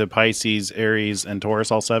referring to Pisces, Aries, and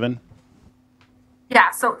Taurus, all 7? Yeah.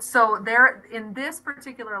 So there in this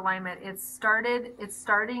particular alignment, it's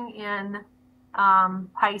starting in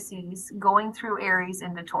Pisces, going through Aries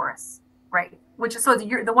into Taurus, right? Which is, so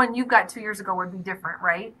the one you've got 2 years ago would be different,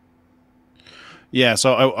 right? Yeah.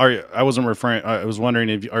 So I wasn't referring. I was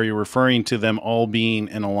wondering are you referring to them all being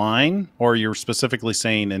in a line, or you're specifically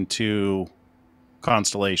saying in 2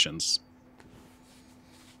 constellations?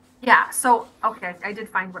 Yeah. So okay, I did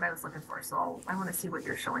find what I was looking for. So I want to see what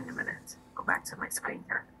you're showing in a minute. Go back to my screen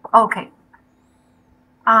here. Okay.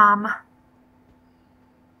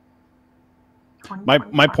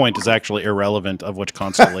 My point is actually irrelevant of which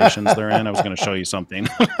constellations they're in. I was going to show you something.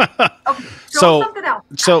 Okay, something else.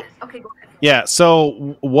 Okay, go ahead. Yeah,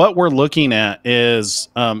 so what we're looking at is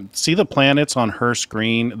see the planets on her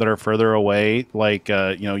screen that are further away, like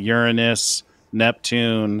Uranus,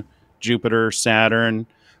 Neptune, Jupiter, Saturn.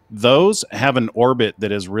 Those have an orbit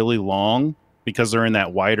that is really long because they're in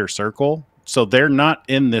that wider circle. So they're not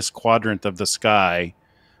in this quadrant of the sky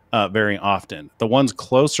very often. The ones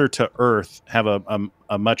closer to Earth have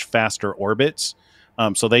a much faster orbit,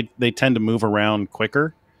 so they tend to move around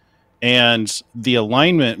quicker. And the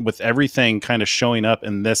alignment with everything kind of showing up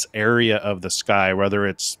in this area of the sky, whether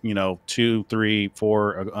it's 2, 3,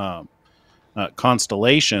 4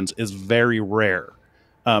 constellations, is very rare.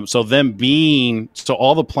 So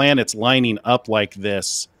all the planets lining up like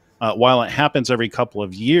this, while it happens every couple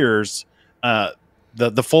of years,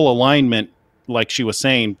 the full alignment, like she was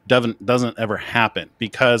saying, doesn't ever happen,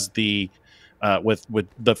 because with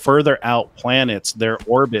the further out planets, their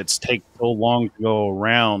orbits take so long to go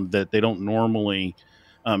around that they don't normally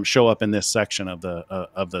show up in this section of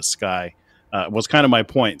the sky. Was kind of my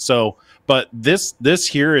point. So, but this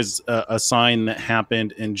here is a sign that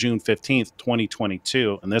happened in June 15th,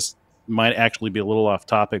 2022, and this might actually be a little off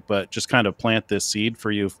topic, but just kind of plant this seed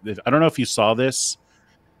for you. I don't know if you saw this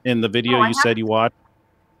in the video you said you watched.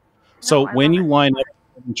 So when you line up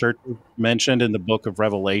churches mentioned in the book of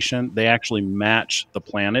Revelation, they actually match the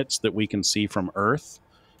planets that we can see from Earth.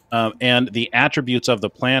 And the attributes of the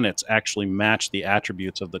planets actually match the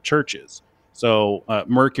attributes of the churches. So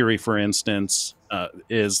Mercury, for instance,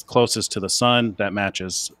 is closest to the sun. That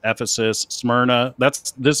matches Ephesus. Smyrna,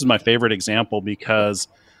 this is my favorite example, because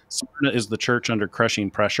Smyrna is the church under crushing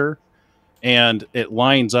pressure. and it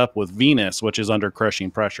lines up with Venus, which is under crushing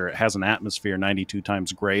pressure. It has an atmosphere 92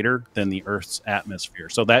 times greater than the Earth's atmosphere.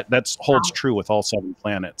 So that holds true with all 7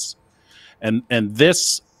 planets. And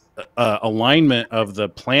this alignment of the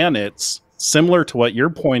planets, similar to what you're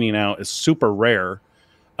pointing out, is super rare,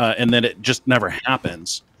 and then it just never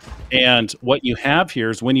happens. And what you have here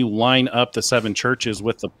is when you line up the 7 churches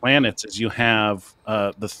with the planets, is you have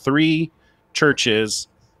the 3 churches.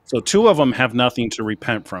 So 2 of them have nothing to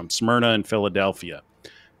repent from, Smyrna and Philadelphia.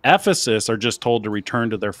 Ephesus are just told to return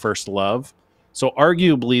to their first love. So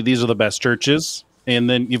arguably, these are the best churches. And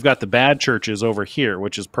then you've got the bad churches over here,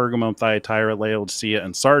 which is Pergamum, Thyatira, Laodicea,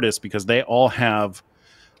 and Sardis, because they all have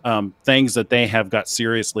things that they have got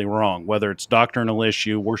seriously wrong, whether it's doctrinal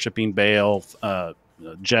issue, worshiping Baal,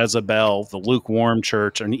 Jezebel, the lukewarm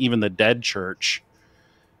church, and even the dead church.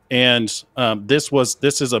 And this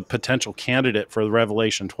is a potential candidate for the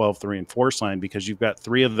Revelation 12, 3, and 4 sign, because you've got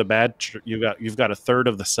 3 of the bad, you've got a third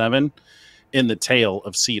of the 7 in the tail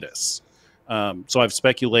of Cetus. So I've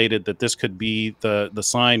speculated that this could be the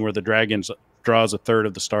sign where the dragon draws a third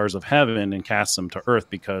of the stars of heaven and casts them to earth,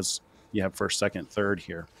 because you have first, second, third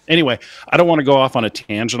here. Anyway, I don't want to go off on a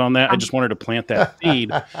tangent on that. I just wanted to plant that seed.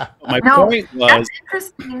 My point was,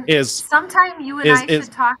 that's interesting. Sometime you and I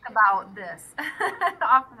should talk about this.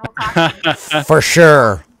 For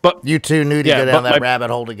sure. But you two need to go down that rabbit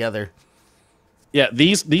hole together. Yeah,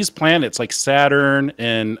 these planets like Saturn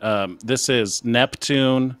and this is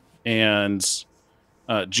Neptune and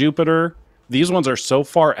Jupiter. These ones are so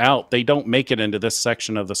far out, they don't make it into this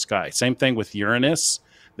section of the sky. Same thing with Uranus.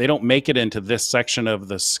 They don't make it into this section of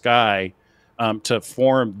the sky to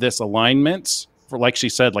form this alignment for, like she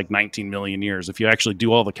said, like 19 million years, if you actually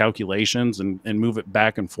do all the calculations and move it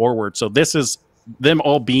back and forward. So this is, them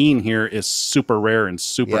all being here is super rare and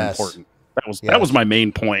super important. That was my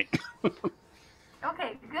main point.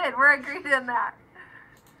 Okay, good. We're agreed on that.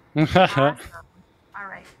 Awesome. All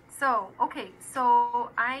right. So, okay. So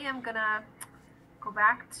I am going to go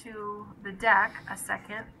back to the deck a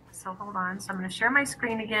second. So hold on. So I'm going to share my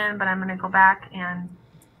screen again, but I'm going to go back and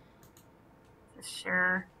just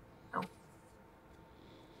share. Oh.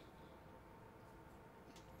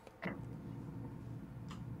 Okay.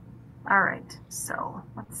 All right. So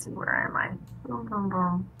let's see, where am I? Boom,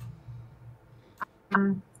 boom,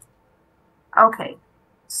 boom. Okay.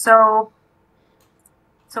 So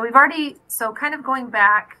we've already, so kind of going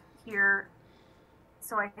back here.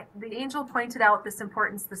 So the angel pointed out this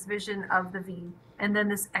importance, this vision of the V, and then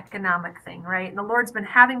this economic thing, right? And the Lord's been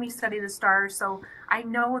having me study the stars, so I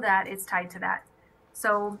know that it's tied to that.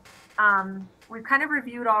 So we've kind of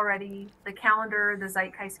reviewed already the calendar, the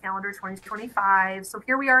Zeitgeist calendar 2025. So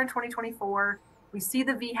here we are in 2024. We see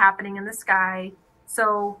the V happening in the sky.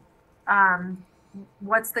 So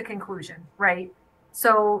what's the conclusion, right?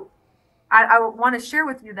 So I want to share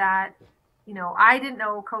with you that, you know, I didn't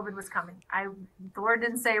know COVID was coming. The Lord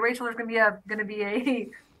didn't say, Rachel, there's going to be a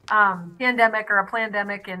pandemic or a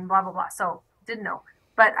plandemic and blah blah blah. So didn't know.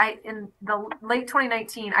 But in the late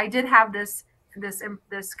 2019, I did have this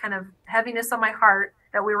kind of heaviness on my heart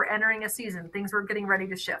that we were entering a season. Things were getting ready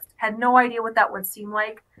to shift. Had no idea what that would seem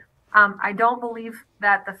like. I don't believe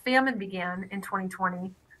that the famine began in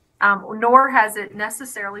 2020, nor has it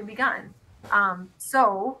necessarily begun.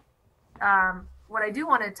 What I do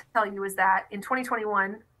want to tell you is that in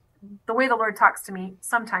 2021, the way the Lord talks to me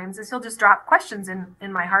sometimes is he'll just drop questions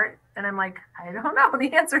in my heart. And I'm like, I don't know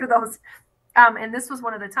the answer to those. And this was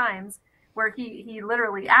one of the times where he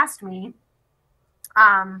literally asked me,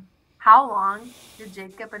 how long did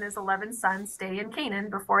Jacob and his 11 sons stay in Canaan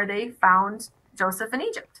before they found Joseph in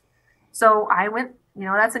Egypt? So I went, you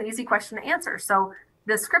know, that's an easy question to answer. So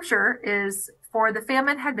the scripture is, for the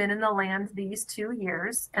famine had been in the land these 2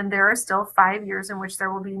 years, and there are still 5 years in which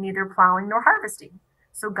there will be neither plowing nor harvesting.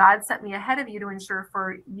 So God sent me ahead of you to ensure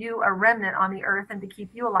for you a remnant on the earth and to keep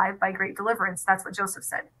you alive by great deliverance. That's what Joseph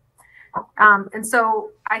said. And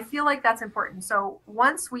so I feel like that's important. So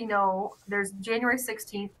once we know there's January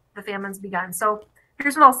 16th, the famine's begun. So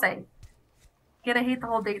here's what I'll say. Again, I hate the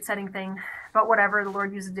whole date setting thing, but whatever, the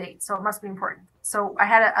Lord used a date, so it must be important. So I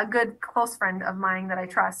had a good close friend of mine that I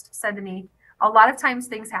trust said to me, a lot of times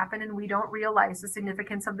things happen and we don't realize the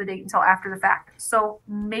significance of the date until after the fact. So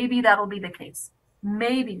maybe that'll be the case.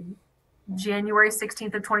 Maybe January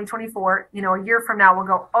 16th of 2024, you know, a year from now, we'll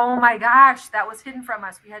go, oh my gosh, that was hidden from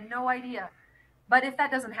us. We had no idea. But if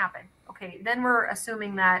that doesn't happen, okay, then we're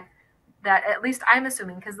assuming that at least I'm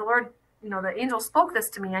assuming, because the Lord, you know, the angel spoke this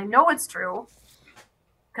to me. I know it's true.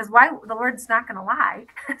 Because why? The Lord's not going to lie.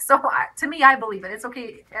 So to me, I believe it. It's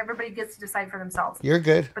okay. Everybody gets to decide for themselves. You're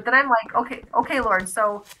good. But then I'm like, okay, Lord.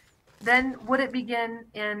 So then would it begin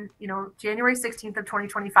in, January 16th of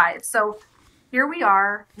 2025? So here we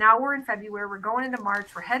are. Now we're in February. We're going into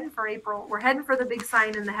March. We're heading for April. We're heading for the big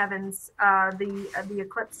sign in the heavens, the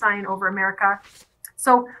eclipse sign over America.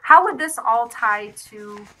 So how would this all tie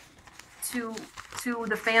to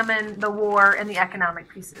the famine, the war, and the economic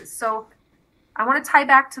pieces? So I want to tie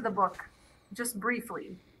back to the book just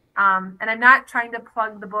briefly. And I'm not trying to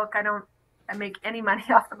plug the book. I make any money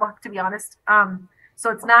off the book, to be honest. So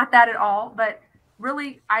it's not that at all. But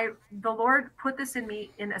really, the Lord put this in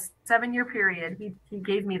me in a 7-year period. He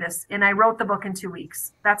gave me this, and I wrote the book in 2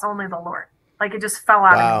 weeks. That's only the Lord. Like, it just fell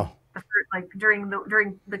out of me. Like during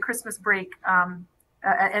the Christmas break,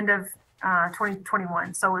 end of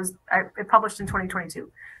 2021. So it published in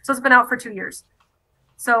 2022. So it's been out for 2 years.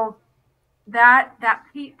 So that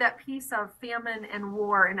piece of famine and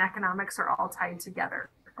war and economics are all tied together.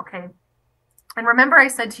 Okay. And remember, I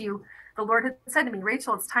said to you, the Lord had said to me,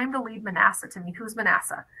 Rachel, it's time to lead Manasseh to me. Who's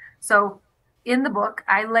Manasseh? So in the book,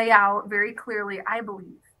 I lay out very clearly, I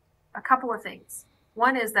believe, a couple of things.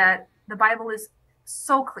 One is that the Bible is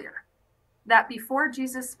so clear that before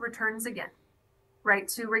Jesus returns again, right,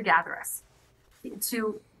 to regather us,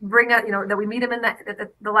 to bring up, that we meet him in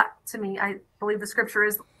to me, I believe the scripture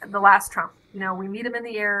is the last trump. We meet him in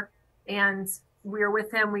the air and we are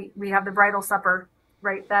with him. We have the bridal supper,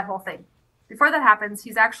 right? That whole thing. Before that happens,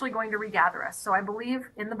 he's actually going to regather us. So I believe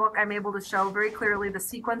in the book, I'm able to show very clearly the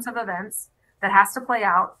sequence of events that has to play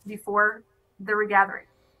out before the regathering.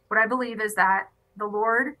 What I believe is that the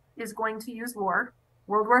Lord is going to use war,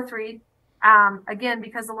 World War III, again,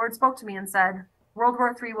 because the Lord spoke to me and said, World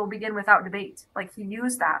War III will begin without debate. Like, he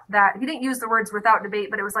used that he didn't use the words without debate,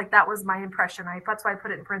 but it was like, that was my impression. That's why I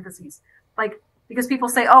put it in parentheses. Like, because people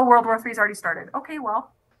say, oh, World War III's already started. Okay,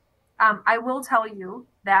 well, I will tell you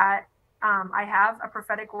that I have a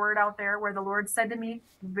prophetic word out there where the Lord said to me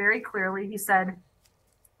very clearly, he said,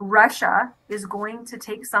 Russia is going to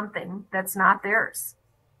take something that's not theirs.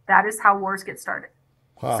 That is how wars get started.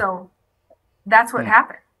 Wow. So that's what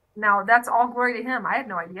happened. Now, that's all glory to him. I had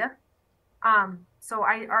no idea. So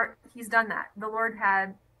he's done that. The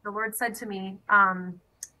Lord said to me,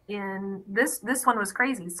 in this one was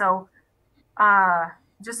crazy. So,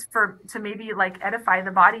 just to maybe like edify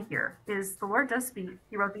the body here, is the Lord does speak.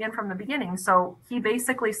 He wrote the end from the beginning. So he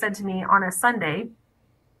basically said to me on a Sunday,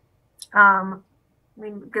 let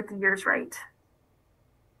me get the years right.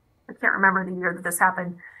 I can't remember the year that this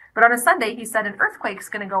happened, but on a Sunday, he said an earthquake's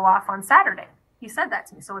going to go off on Saturday. He said that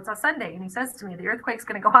to me. So it's a Sunday, and he says to me, the earthquake's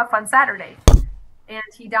going to go off on Saturday. And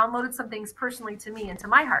he downloaded some things personally to me and to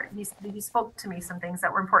my heart. He spoke to me some things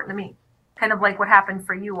that were important to me, kind of like what happened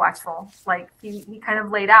for you, Watchful. Like he kind of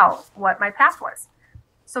laid out what my path was.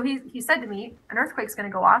 So he said to me, an earthquake's going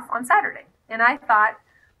to go off on Saturday. And I thought,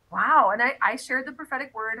 wow. And I shared the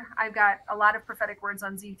prophetic word. I've got a lot of prophetic words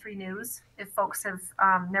on Z3 News, if folks have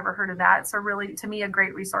never heard of that. So really, to me, a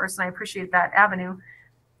great resource, and I appreciate that avenue.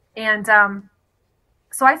 And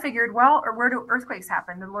so I figured, well, or where do earthquakes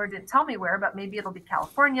happen? The Lord didn't tell me where, but maybe it'll be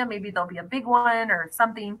California. Maybe there'll be a big one or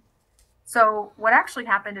something. So what actually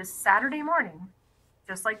happened is Saturday morning,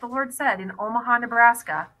 just like the Lord said, in Omaha,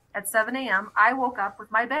 Nebraska, at 7 a.m., I woke up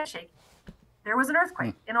with my bed shaking. There was an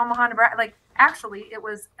earthquake in Omaha, Nebraska. Like, actually, it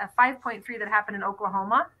was a 5.3 that happened in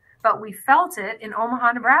Oklahoma, but we felt it in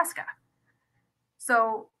Omaha, Nebraska.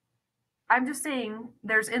 So I'm just saying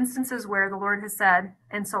there's instances where the Lord has said,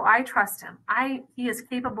 and so I trust him. He is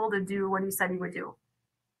capable to do what he said he would do.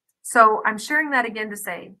 So I'm sharing that again to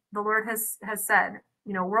say the Lord has said,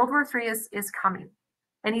 World War III is coming.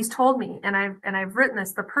 And he's told me, and I've written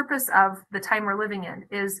this, the purpose of the time we're living in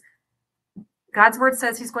is God's word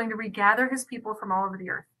says he's going to regather his people from all over the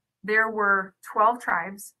earth. There were 12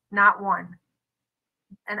 tribes, not one.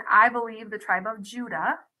 And I believe the tribe of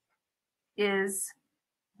Judah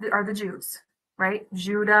are the Jews, right?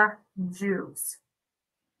 Judah, Jews,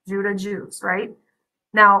 right?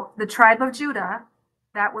 Now, the tribe of Judah,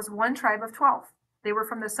 that was one tribe of 12. They were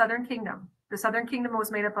from the southern kingdom. The southern kingdom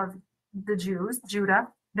was made up of the Jews, Judah,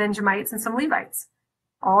 Benjamites, and some Levites.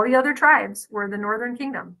 All the other tribes were the northern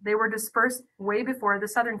kingdom. They were dispersed way before the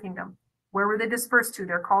southern kingdom. Where were they dispersed to?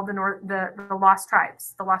 They're called the lost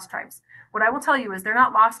tribes, What I will tell you is they're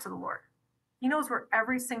not lost to the Lord. He knows where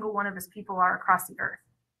every single one of his people are across the earth.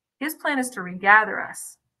 His plan is to regather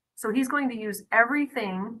us. So he's going to use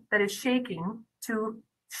everything that is shaking to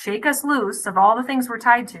shake us loose of all the things we're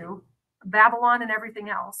tied to, Babylon and everything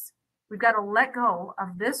else. We've got to let go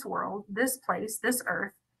of this world, this place, this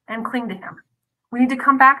earth, and cling to him. We need to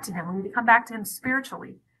come back to him. We need to come back to him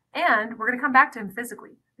spiritually. And we're going to come back to him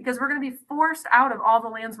physically, because we're going to be forced out of all the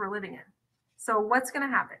lands we're living in. So what's going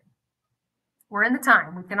to happen? We're in the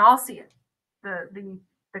time. We can all see it.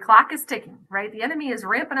 The clock is ticking, right? The enemy is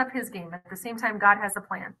ramping up his game. At the same time, God has a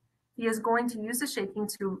plan. He is going to use the shaking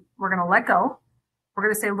we're going to let go. We're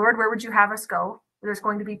going to say, Lord, where would you have us go? There's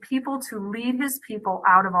going to be people to lead his people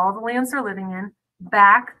out of all the lands they're living in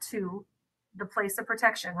back to the place of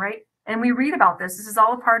protection, right? And we read about this. This is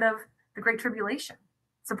all a part of the Great Tribulation.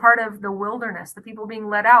 It's a part of the wilderness, the people being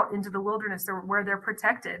led out into the wilderness where they're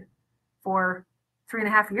protected for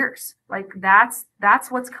 3.5 years. Like that's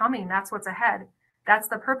what's coming. That's what's ahead. That's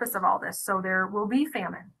the purpose of all this. So there will be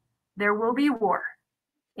famine. There will be war.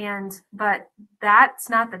 But that's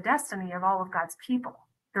not the destiny of all of God's people,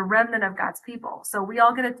 the remnant of God's people. So we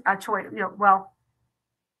all get a choice.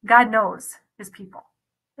 God knows his people,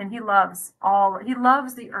 and he loves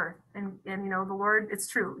the earth. And the Lord, it's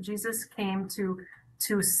true. Jesus came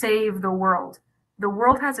to save the world. The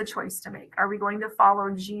world has a choice to make. Are we going to follow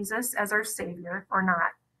Jesus as our savior or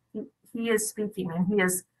not? He is speaking, and he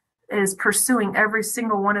is pursuing every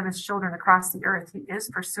single one of his children across the earth. He is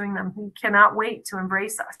pursuing them. He cannot wait to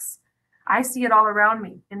embrace us. I see it all around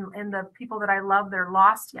me in the people that I love. They're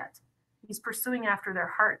lost yet. He's pursuing after their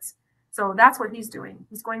hearts. So that's what he's doing.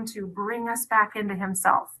 He's going to bring us back into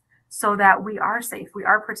himself so that we are safe, we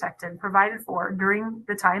are protected, provided for during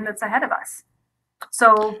the time that's ahead of us.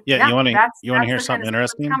 So yeah, you want to hear something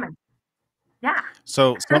interesting? Yeah.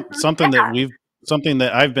 So something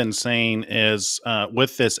that I've been saying is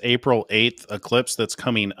with this April 8th eclipse that's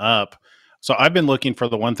coming up. So I've been looking for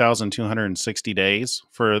the 1,260 days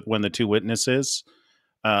for when the two witnesses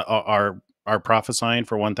are prophesying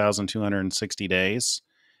for 1,260 days.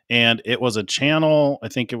 And it was a channel, I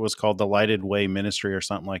think it was called the Lighted Way Ministry or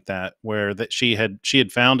something like that, where that she had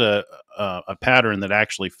found a pattern that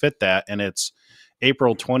actually fit that. And it's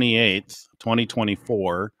April 28th,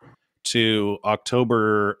 2024 to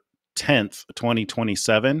October 10th,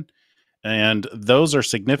 2027. And those are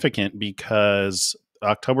significant because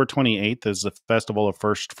October 28th is the Festival of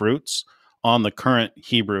First Fruits on the current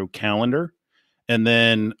Hebrew calendar. And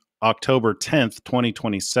then October 10th,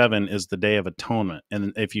 2027 is the Day of Atonement.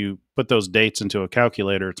 And if you put those dates into a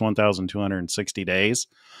calculator, it's 1,260 days.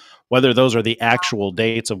 Whether those are the actual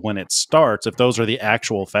dates of when it starts, if those are the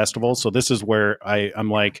actual festivals. So this is where I'm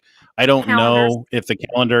like, I don't know if the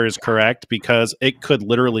calendar is correct, because it could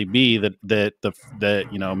literally be that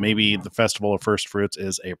maybe the Festival of First Fruits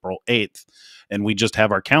is April 8th and we just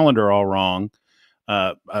have our calendar all wrong.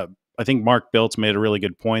 I think Mark Biltz made a really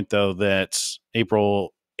good point, though, that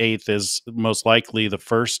April 8th is most likely the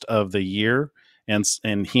first of the year. And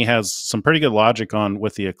he has some pretty good logic on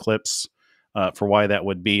with the eclipse for why that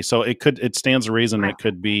would be. So it stands to reason it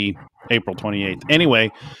could be April 28th. Anyway,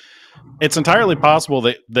 it's entirely possible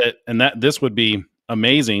that this would be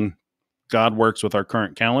amazing. God works with our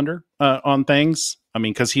current calendar on things. I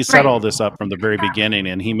mean, because he set all this up from the very beginning,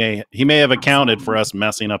 and he may have accounted for us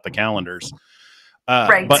messing up the calendars.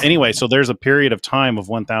 But anyway, so there's a period of time of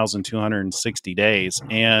 1,260 days.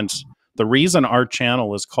 And the reason our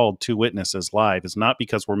channel is called Two Witnesses Live is not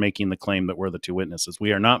because we're making the claim that we're the two witnesses.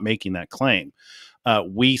 We are not making that claim.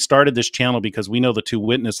 We started this channel because we know the two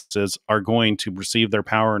witnesses are going to receive their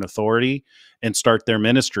power and authority and start their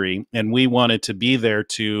ministry. And we wanted to be there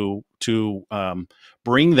to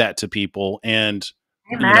bring that to people and,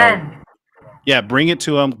 bring it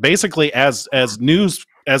to them basically as news,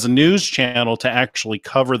 as a news channel to actually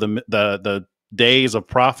cover the days of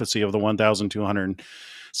prophecy of the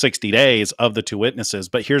 1,260 days of the two witnesses.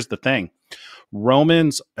 But here's the thing.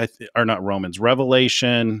 Revelation,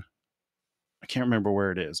 I can't remember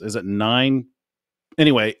where it is. Is it 9?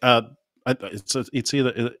 Anyway, it's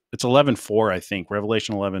 11:4, I think.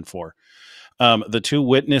 Revelation 11:4. The two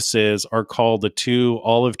witnesses are called the two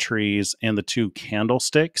olive trees and the two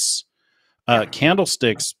candlesticks.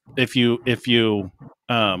 Candlesticks, if you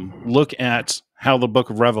look at how the book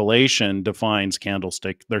of Revelation defines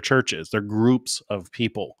candlestick, they're churches, they're groups of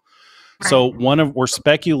people. So we're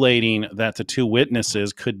speculating that the two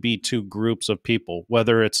witnesses could be two groups of people,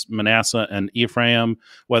 whether it's Manasseh and Ephraim,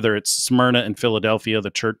 whether it's Smyrna and Philadelphia,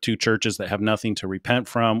 the two churches that have nothing to repent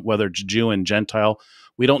from, whether it's Jew and Gentile.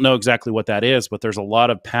 We don't know exactly what that is, but there's a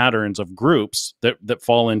lot of patterns of groups that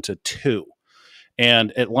fall into two.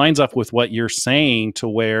 And it lines up with what you're saying, to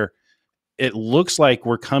where it looks like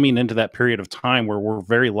we're coming into that period of time where we're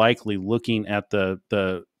very likely looking at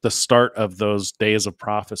the start of those days of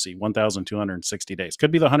prophecy, 1,260 days.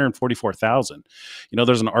 Could be the 144,000.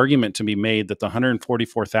 There's an argument to be made that the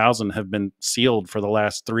 144,000 have been sealed for the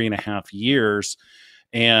last 3.5 years.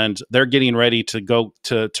 and they're getting ready to go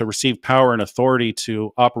to receive power and authority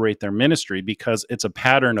to operate their ministry, because it's a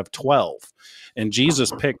pattern of 12. And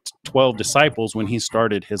Jesus picked 12 disciples when he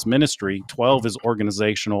started his ministry. 12 is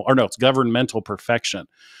organizational, or no, it's governmental perfection.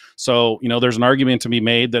 So, there's an argument to be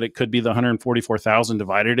made that it could be the 144,000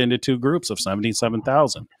 divided into two groups of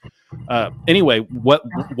 77,000. Anyway,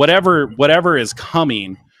 whatever is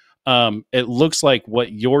coming, it looks like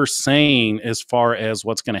what you're saying as far as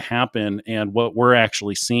what's going to happen and what we're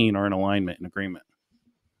actually seeing are in alignment and agreement.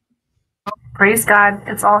 Praise God.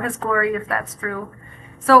 It's all his glory if that's true.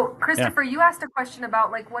 So, Christopher, you asked a question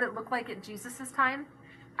about like what it looked like at Jesus's time.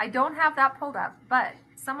 I don't have that pulled up, but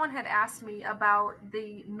someone had asked me about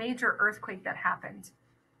the major earthquake that happened.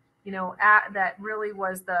 That really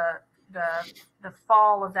was the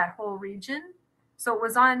fall of that whole region. So it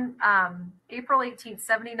was on April 18th,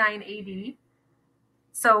 79 AD.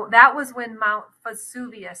 So that was when Mount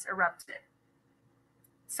Vesuvius erupted.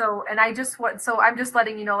 So, and I'm just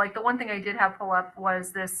letting you know, like the one thing I did have pull up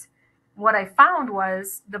was this. What I found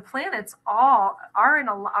was the planets all are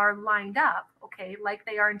lined up, okay, like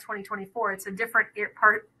they are in 2024. It's a different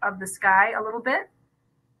part of the sky a little bit.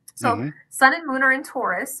 So Sun and Moon are in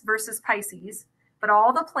Taurus versus Pisces, but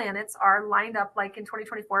all the planets are lined up like in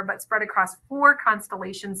 2024, but spread across 4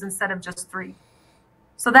 constellations instead of just 3.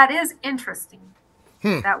 So that is interesting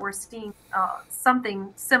that we're seeing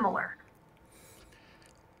something similar.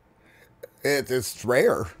 It's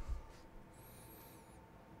rare.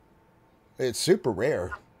 It's super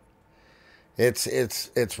rare.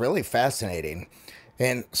 It's really fascinating.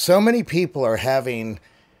 And so many people are having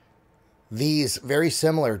these very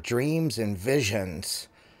similar dreams and visions.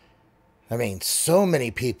 I mean, so many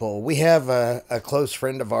people. We have a close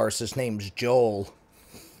friend of ours, his name's Joel,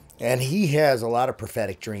 and he has a lot of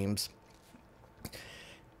prophetic dreams.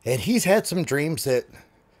 And he's had some dreams that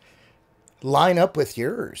line up with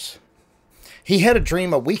yours. He had a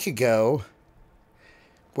dream a week ago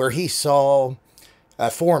where he saw a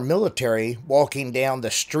foreign military walking down the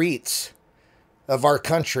streets of our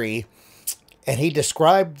country, and he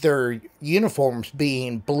described their uniforms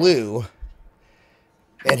being blue,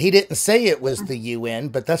 and he didn't say it was the UN,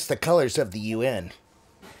 but that's the colors of the UN.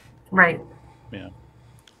 Right. Yeah.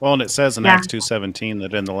 Well, and it says in Acts 2:17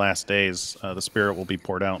 that in the last days, the Spirit will be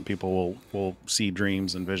poured out and people will see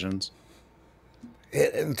dreams and visions.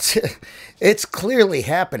 It's clearly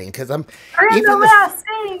happening, because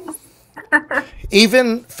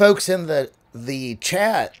even folks in the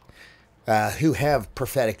chat who have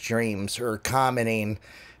prophetic dreams are commenting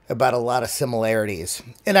about a lot of similarities.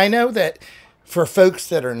 And I know that for folks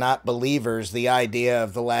that are not believers, the idea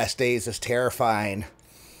of the last days is terrifying.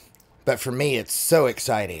 But for me, it's so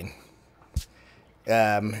exciting.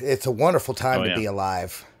 It's a wonderful time to be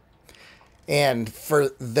alive. And for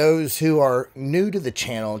those who are new to the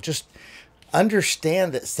channel, just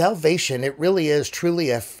understand that salvation, it really is truly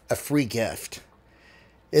a free gift.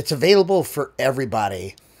 It's available for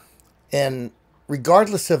everybody. And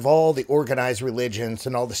regardless of all the organized religions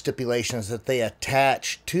and all the stipulations that they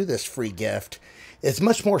attach to this free gift, it's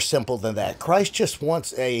much more simple than that. Christ just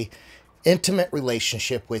wants a intimate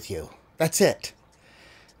relationship with you. That's it.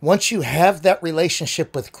 Once you have that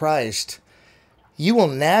relationship with Christ, you will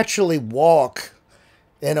naturally walk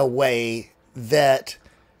in a way that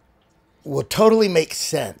will totally make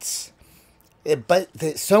sense. But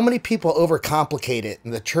so many people overcomplicate it,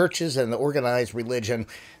 and the churches and the organized religion,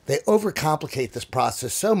 they overcomplicate this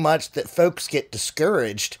process so much that folks get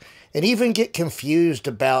discouraged and even get confused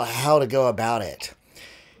about how to go about it.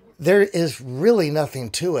 There is really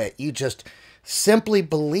nothing to it. You just simply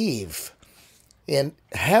believe and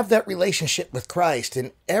have that relationship with Christ,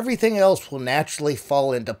 and everything else will naturally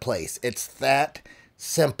fall into place. It's that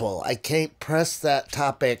simple. I can't press that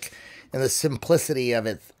topic and the simplicity of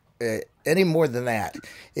it any more than that.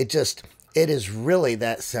 It is really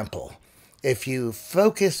that simple. If you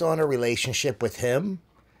focus on a relationship with Him,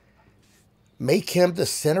 make Him the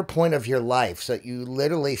center point of your life so that you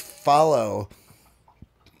literally follow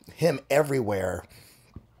Him everywhere.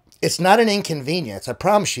 It's not an inconvenience, I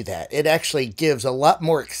promise you that. It actually gives a lot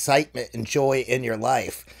more excitement and joy in your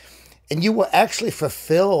life. And you will actually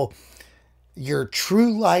fulfill your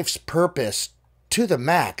true life's purpose to the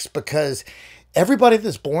max, because everybody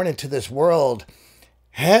that's born into this world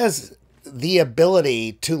has the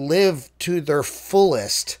ability to live to their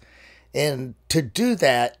fullest. And to do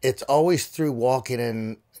that, it's always through walking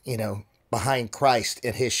in, behind Christ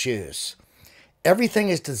in His shoes. Everything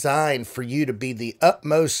is designed for you to be the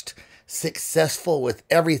utmost successful with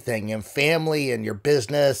everything in family and your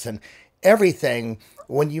business and everything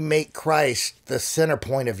when you make Christ the center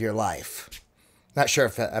point of your life. Not sure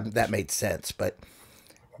if that made sense, but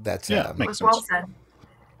That's makes sense. Well said.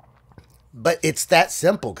 But it's that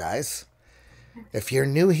simple, guys. If you're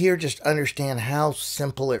new here, just understand how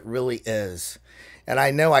simple it really is. And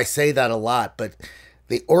I know I say that a lot, but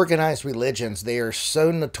the organized religions, they are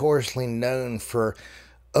so notoriously known for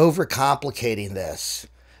overcomplicating this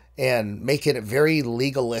and making it very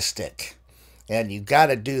legalistic. And you got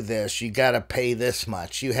to do this, you got to pay this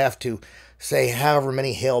much, you have to say however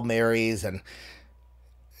many Hail Marys, and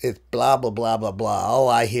it's blah, blah, blah, blah, blah. All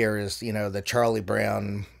I hear is, you know, the Charlie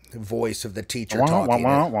Brown voice of the teacher talking.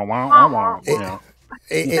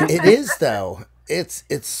 It is, though. It's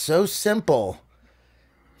so simple.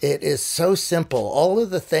 It is so simple. All of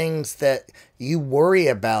the things that you worry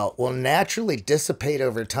about will naturally dissipate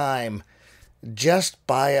over time just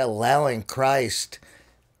by allowing Christ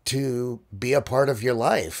to be a part of your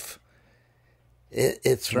life.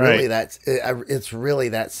 It's right. Really that it's really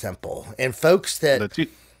that simple. And folks that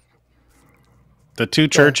the two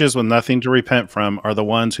churches with nothing to repent from are the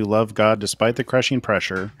ones who love God despite the crushing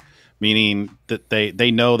pressure, meaning that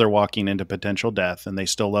they know they're walking into potential death and they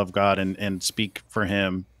still love God and speak for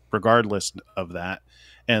him regardless of that.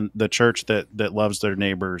 And the church that loves their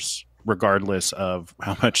neighbors regardless of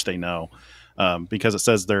how much they know, because it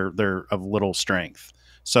says they're of little strength.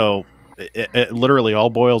 So it literally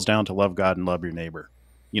all boils down to love God and love your neighbor.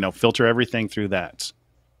 You know, filter everything through that.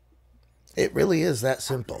 It really is that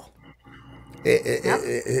simple.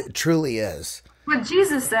 It truly is. What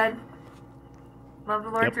Jesus said, love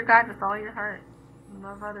the Lord your God with all your heart and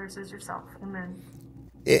love others as yourself. Amen.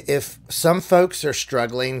 If some folks are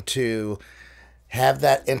struggling to have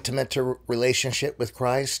that intimate relationship with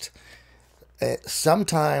Christ,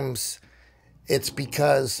 sometimes it's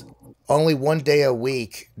because only one day a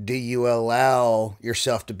week do you allow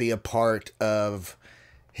yourself to be a part of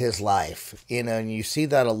his life. You know, and you see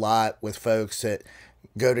that a lot with folks that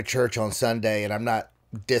go to church on Sunday, and I'm not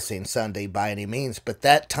dissing Sunday by any means, but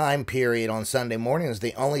that time period on Sunday morning is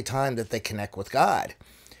the only time that they connect with God.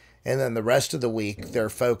 And then the rest of the week, they're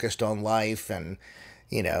focused on life and,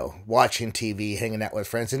 you know, watching TV, hanging out with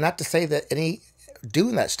friends. And not to say that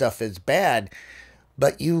doing that stuff is bad,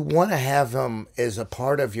 but you want to have them as a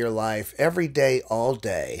part of your life every day, all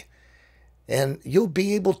day. And you'll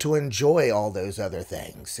be able to enjoy all those other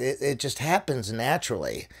things. It just happens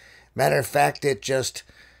naturally. Matter of fact, it just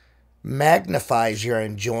magnifies your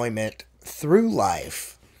enjoyment through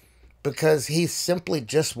life, because he simply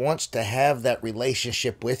just wants to have that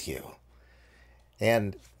relationship with you.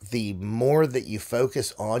 And the more that you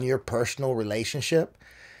focus on your personal relationship,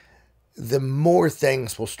 the more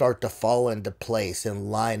things will start to fall into place and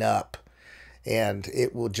line up. And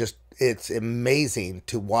it's amazing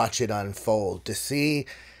to watch it unfold, to see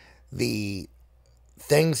the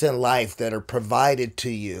things in life that are provided to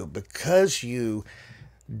you because you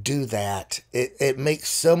do that. It makes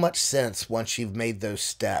so much sense once you've made those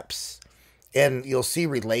steps, and you'll see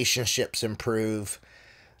relationships improve.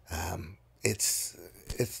 It's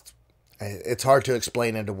hard to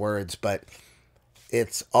explain into words, but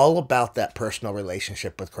it's all about that personal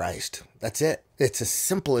relationship with Christ. That's it. It's as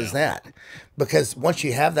simple as that. Because once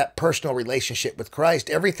you have that personal relationship with Christ,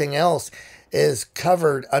 everything else is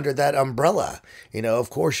covered under that umbrella. You know, of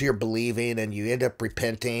course you're believing and you end up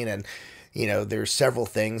repenting, and you know, there's several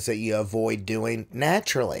things that you avoid doing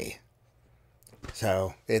naturally.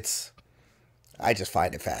 So I just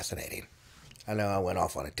find it fascinating. I know I went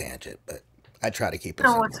off on a tangent, but I try to keep it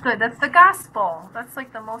simple. No, it's good. That's the gospel. That's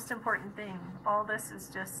like the most important thing. All this is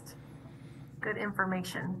just good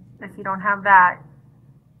information. If you don't have that,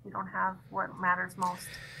 you don't have what matters most.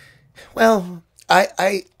 Well,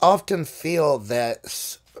 I often feel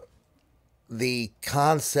that the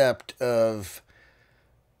concept of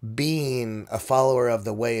being a follower of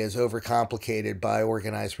the way is overcomplicated by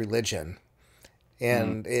organized religion,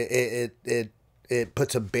 and it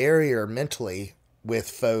puts a barrier mentally with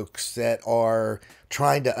folks that are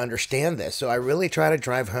trying to understand this. So I really try to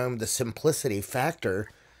drive home the simplicity factor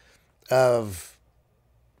of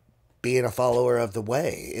being a follower of the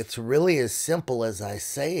way. It's really as simple as I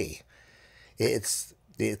say. It's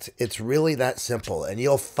really that simple, and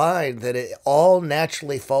you'll find that it all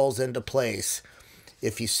naturally falls into place.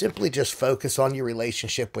 If you simply just focus on your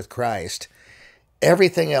relationship with Christ,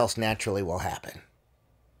 everything else naturally will happen.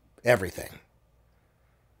 Everything.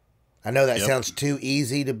 I know that sounds too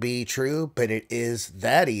easy to be true, but it is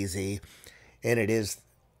that easy, and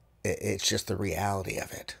it's just the reality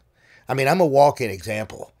of it. I mean, I'm a walking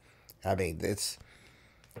example. I mean,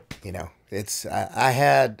 I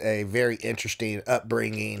had a very interesting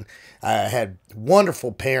upbringing. I had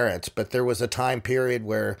wonderful parents, but there was a time period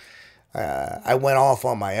where I went off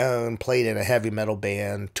on my own, played in a heavy metal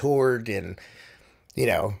band, toured, and you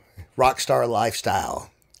know, rock star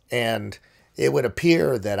lifestyle. And it would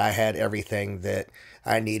appear that I had everything that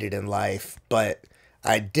I needed in life, but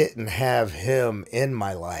I didn't have him in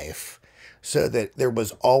my life. So that there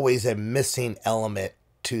was always a missing element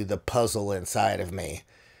to the puzzle inside of me.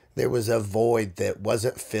 There was a void that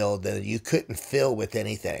wasn't filled, that you couldn't fill with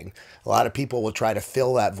anything. A lot of people will try to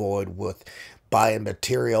fill that void with buying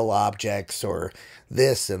material objects or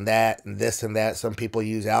this and that and this and that. Some people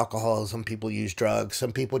use alcohol, some people use drugs,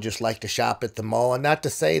 some people just like to shop at the mall. And not to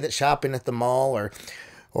say that shopping at the mall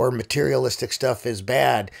or materialistic stuff is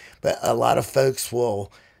bad, but a lot of folks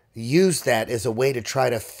will use that as a way to try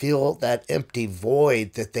to fill that empty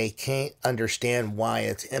void that they can't understand why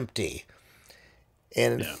it's empty.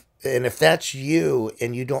 And and if that's you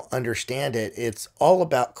and you don't understand it, it's all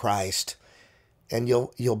about Christ, and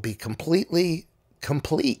you'll be completely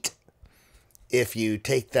complete if you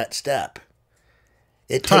take that step.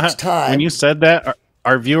 It takes time. When you said that,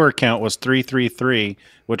 our viewer count was 333,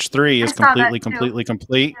 which 3 is completely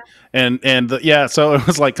complete. And so it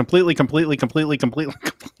was like completely complete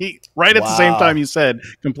right at the same time you said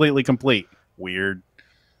completely complete. Weird.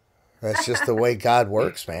 That's just the way God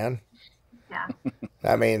works, man. Yeah.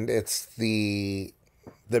 I mean, it's the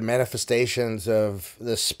manifestations of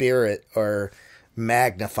the Spirit are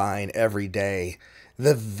magnifying every day.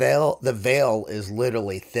 The veil is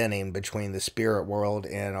literally thinning between the spirit world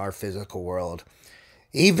and our physical world.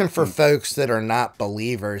 Even for folks that are not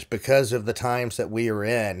believers, because of the times that we are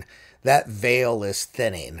in, that veil is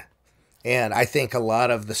thinning. And I think a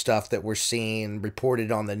lot of the stuff that we're seeing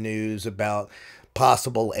reported on the news about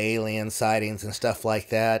possible alien sightings and stuff like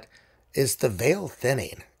that is the veil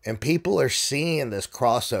thinning. And people are seeing this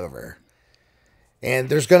crossover. And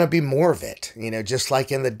there's going to be more of it, just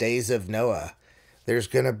like in the days of Noah. There's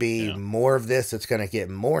going to be more of this. It's going to get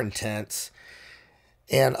more intense.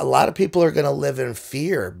 And a lot of people are going to live in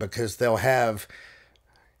fear because they'll have,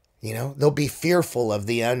 they'll be fearful of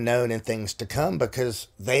the unknown and things to come because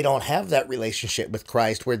they don't have that relationship with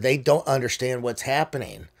Christ where they don't understand what's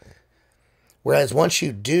happening. Whereas once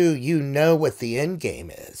you do, you know what the end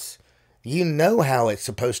game is. You know how it's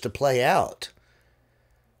supposed to play out.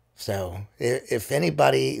 So if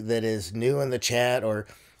anybody that is new in the chat or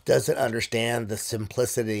doesn't understand the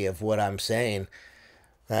simplicity of what I'm saying,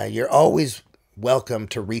 you're always welcome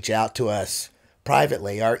to reach out to us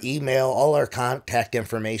privately. Our email, all our contact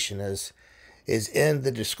information is in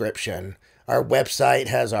the description. Our website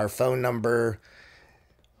has our phone number.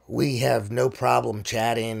 We have no problem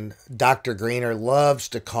chatting. Dr. Greener loves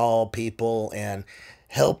to call people and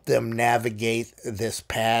help them navigate this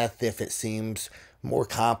path if it seems more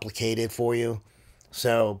complicated for you.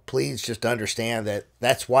 So please just understand that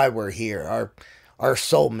that's why we're here. Our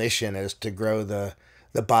sole mission is to grow the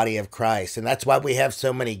body of Christ. And that's why we have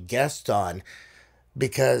so many guests on,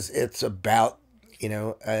 because it's about,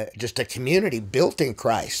 just a community built in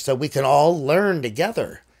Christ so we can all learn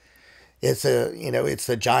together. It's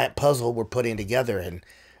a giant puzzle we're putting together. And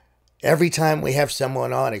every time we have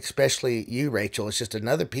someone on, especially you, Rachel, it's just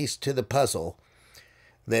another piece to the puzzle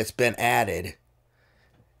that's been added.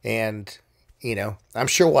 And, I'm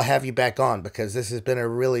sure we'll have you back on because this has been a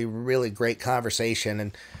really, really great conversation.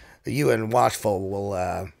 And you and Watchful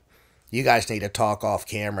will, you guys need to talk off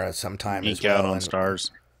camera sometime as well. Out on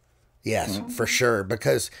stars. Yes, for sure.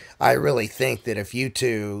 Because I really think that if you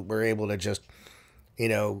two were able to just,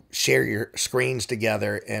 share your screens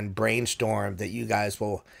together and brainstorm, that you guys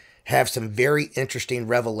will have some very interesting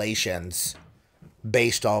revelations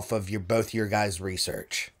based off of both your guys'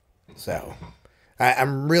 research. So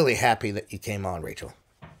I'm really happy that you came on, Rachel.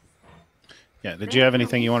 Yeah. Did you have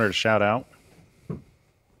anything you wanted to shout out?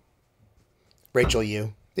 Rachel,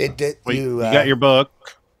 you got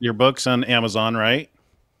your books on Amazon, right?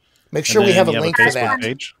 Make sure we have a link for that.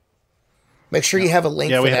 Page. Make sure you have a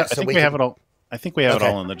link for that. I think we have it all. I think we have it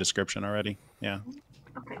all in the description already. Yeah.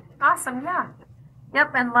 Okay. Awesome. Yeah.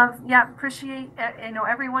 Yep. And appreciate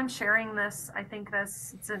everyone sharing this. I think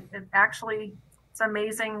it's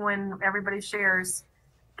amazing when everybody shares,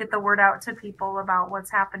 get the word out to people about what's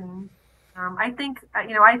happening. I think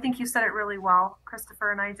you said it really well,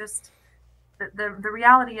 Christopher, and I just, the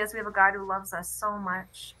reality is we have a God who loves us so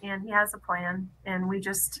much and he has a plan, and we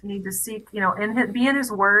just need to seek, be in his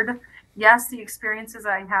word. Yes, the experiences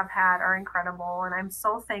I have had are incredible and I'm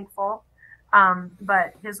so thankful.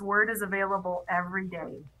 But his word is available every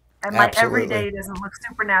day. And my every day doesn't look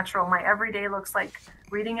supernatural. My every day looks like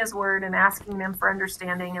reading his word and asking him for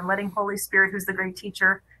understanding and letting Holy Spirit, who's the great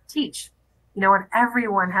teacher, teach. And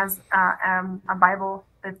everyone has a Bible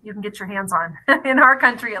that you can get your hands on, in our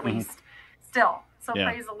country at least, still. So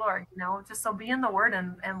praise the Lord, you know, just so be in the word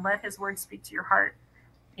and let his word speak to your heart.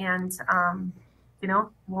 And, you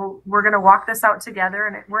know, we're going to walk this out together,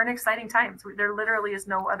 and we're in exciting times. There literally is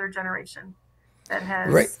no other generation that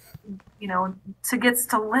has, you know, gets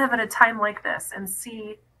to live at a time like this and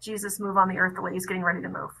see Jesus move on the earth the way he's getting ready to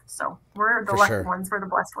move. So we're the lucky ones. We're the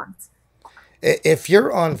blessed ones. If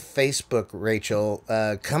you're on Facebook, Rachel,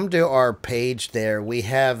 come to our page there. We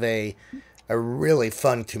have a really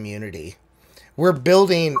fun community. We're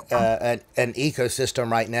building an ecosystem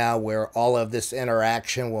right now where all of this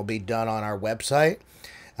interaction will be done on our website.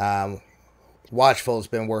 Watchful's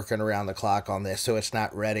been working around the clock on this, so it's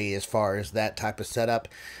not ready as far as that type of setup.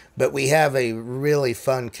 But we have a really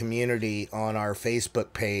fun community on our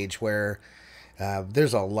Facebook page where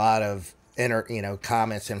there's a lot of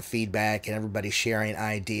comments and feedback, and everybody sharing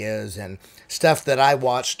ideas and stuff that I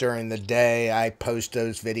watch during the day. I post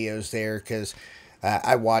those videos there because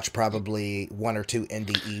I watch probably 1 or 2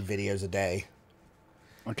 NDE videos a day.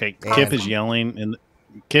 Okay, Kip is yelling in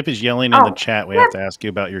the chat. We have to ask you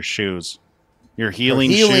about your shoes. Your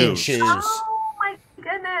healing shoes. Oh my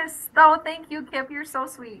goodness! Oh, thank you, Kip. You're so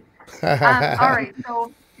sweet. All right,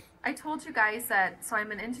 so I told you guys that, so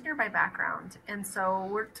I'm an engineer by background, and so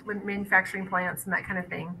worked with manufacturing plants and that kind of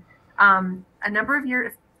thing. A number of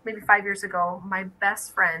years, maybe 5 years ago, my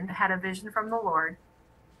best friend had a vision from the Lord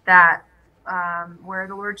that where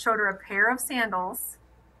the Lord showed her a pair of sandals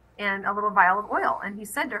and a little vial of oil, and he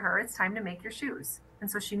said to her, "It's time to make your shoes." And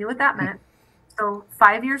so she knew what that meant. So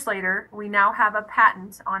 5 years later, we now have a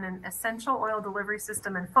patent on an essential oil delivery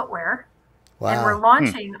system in footwear. Wow. And we're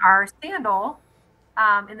launching our sandal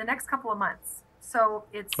in the next couple of months. So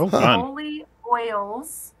it's Tholi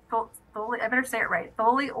Oils. I better say it right.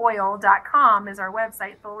 TholiOil.com is our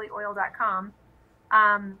website, TholiOil.com.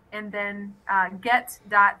 And then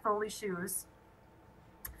get.tholyshoes.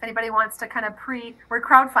 If anybody wants to kind of we're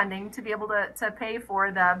crowdfunding to be able to pay for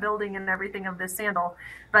the building and everything of this sandal.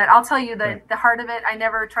 But I'll tell you that the heart of it, I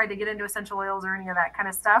never tried to get into essential oils or any of that kind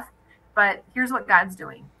of stuff. But here's what God's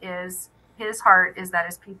doing is his heart is that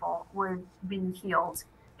his people would be healed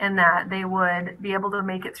and that they would be able to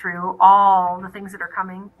make it through all the things that are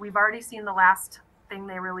coming. We've already seen the last thing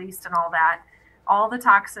they released and all that, all the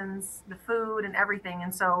toxins, the food and everything.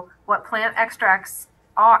 And so what plant extracts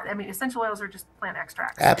are, I mean, essential oils are just plant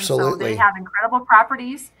extracts. Absolutely. And so they have incredible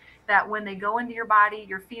properties that when they go into your body,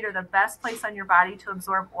 your feet are the best place on your body to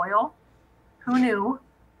absorb oil. Who knew?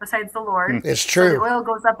 Besides the Lord. It's true. So the oil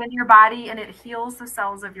goes up into your body and it heals the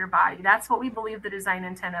cells of your body. That's what we believe the design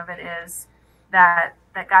intent of it is, that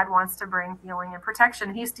God wants to bring healing and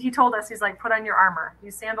protection. He told us, he's like, put on your armor.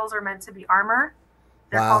 These sandals are meant to be armor.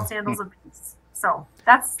 They're called sandals of peace. So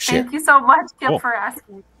thank you so much, Kim, for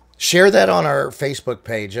asking. Share that on our Facebook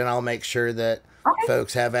page, and I'll make sure that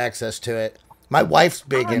folks have access to it. My wife's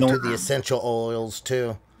big into the essential oils,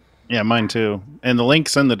 too. Yeah, mine, too. And the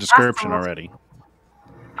link's in the description already.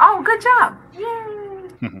 Oh, good job.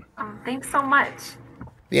 Yay. Thanks so much.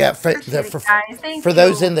 Yeah, for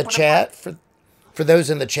those in the chat, for those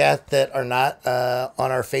in the chat that are not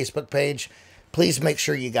on our Facebook page, please make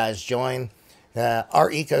sure you guys join. Our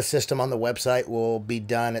ecosystem on the website will be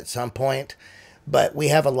done at some point, but we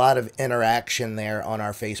have a lot of interaction there on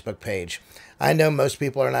our Facebook page. I know most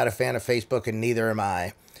people are not a fan of Facebook, and neither am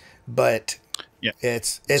I, but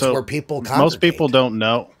it's where people congregate. Most people don't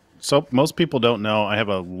know. So most people don't know I have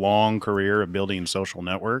a long career of building social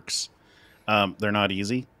networks. They're not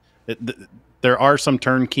easy. There are some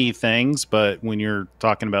turnkey things, but when you're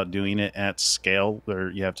talking about doing it at scale,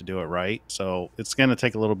 you have to do it right. So it's going to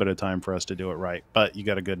take a little bit of time for us to do it right, but you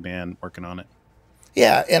got a good man working on it.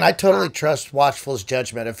 Yeah, and I totally trust Watchful's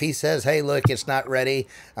judgment. If he says, hey, look, it's not ready,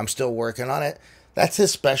 I'm still working on it, that's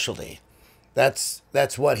his specialty. That's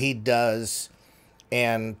what he does.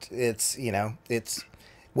 And it's,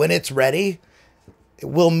 when it's ready,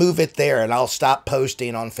 we'll move it there, and I'll stop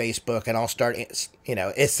posting on Facebook, and I'll start,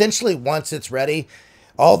 essentially once it's ready,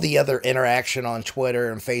 all the other interaction on Twitter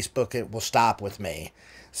and Facebook, it will stop with me.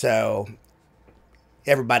 So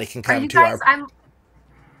everybody can come to our...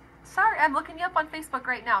 Sorry, I'm looking you up on Facebook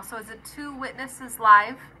right now. So is it Two Witnesses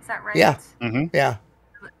Live? Is that right? Yeah. Mm-hmm. Yeah.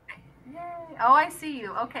 Yay. Oh, I see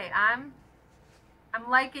you. Okay, I'm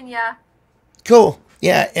liking you. Cool.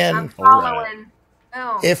 Yeah, and I'm following.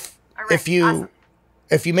 Oh, if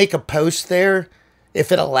you make a post there,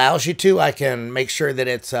 if it allows you to, I can make sure that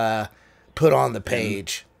it's put on the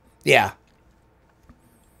page. Yeah.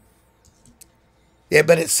 Yeah,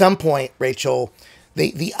 but at some point, Rachel,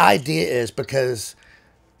 the idea is because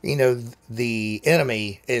the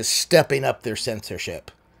enemy is stepping up their censorship.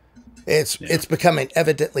 It's becoming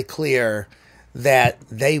evidently clear that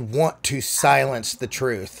they want to silence the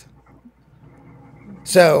truth.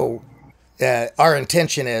 So our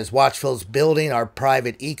intention is Watchful's building our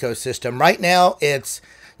private ecosystem. Right now,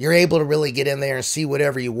 you're able to really get in there and see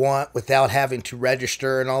whatever you want without having to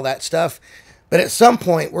register and all that stuff. But at some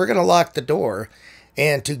point, we're going to lock the door.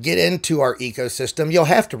 And to get into our ecosystem, you'll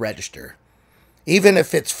have to register. Even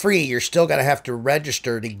if it's free, you're still going to have to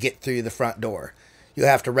register to get through the front door. You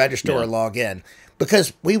have to register or log in.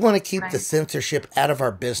 Because we want to keep the censorship out of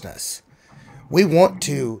our business. We want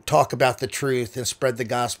to talk about the truth and spread the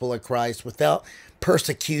gospel of Christ without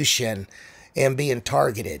persecution and being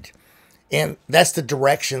targeted. And that's the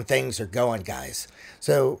direction things are going, guys.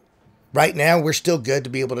 So right now, we're still good to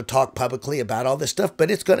be able to talk publicly about all this stuff, but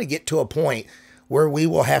it's going to get to a point where we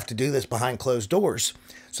will have to do this behind closed doors.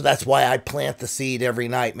 So that's why I plant the seed every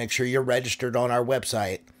night. Make sure you're registered on our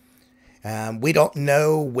website. We don't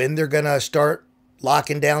know when they're going to start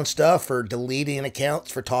locking down stuff or deleting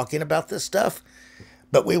accounts for talking about this stuff,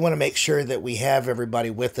 but we want to make sure that we have everybody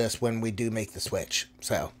with us when we do make the switch.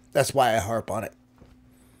 So that's why I harp on it.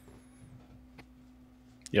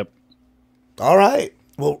 Yep. All right.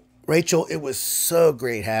 Well, Rachel, it was so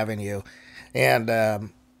great having you.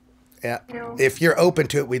 And if you're open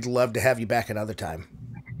to it, we'd love to have you back another time.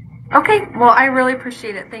 Okay. Well, I really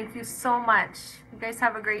appreciate it. Thank you so much. You guys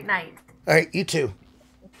have a great night. All right. You too.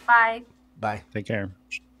 Bye. Bye. Take care.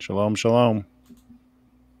 Shalom, shalom.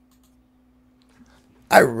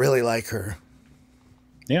 I really like her.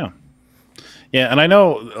 Yeah. Yeah. And I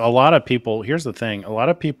know a lot of people, here's the thing. A lot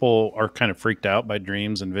of people are kind of freaked out by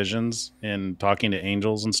dreams and visions and talking to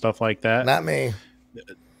angels and stuff like that. Not me.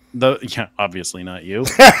 Obviously not you.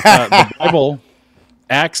 The Bible,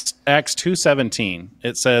 Acts 2:17,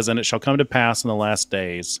 it says, "And it shall come to pass in the last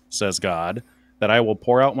days, says God, that I will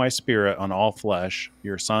pour out my spirit on all flesh.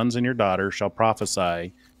 Your sons and your daughters shall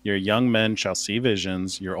prophesy. Your young men shall see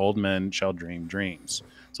visions. Your old men shall dream dreams."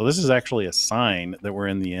 So this is actually a sign that we're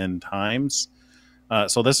in the end times.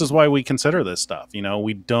 So this is why we consider this stuff.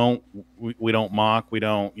 We don't mock. We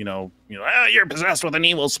don't, you're possessed with an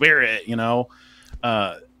evil spirit.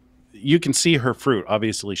 You can see her fruit.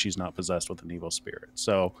 Obviously, she's not possessed with an evil spirit.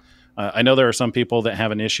 So I know there are some people that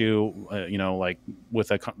have an issue, like with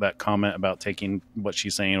that comment about taking what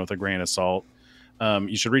she's saying with a grain of salt.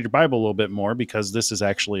 You should read your Bible a little bit more, because this is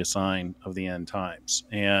actually a sign of the end times.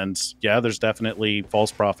 And yeah, there's definitely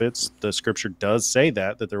false prophets. The scripture does say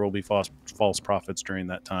that there will be false prophets during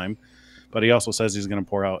that time, but he also says he's going to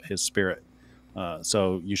pour out his spirit.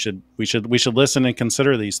 So we should listen and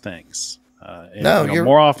consider these things.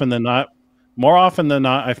 More often than not,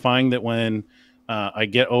 I find that when I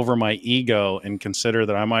get over my ego and consider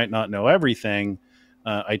that I might not know everything,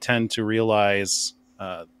 I tend to realize,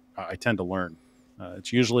 I tend to learn.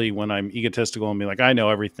 It's usually when I'm egotistical and be like, I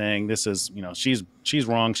know everything. This is, she's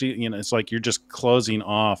wrong. It's like you're just closing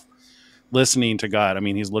off listening to God. I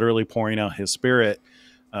mean, he's literally pouring out his spirit.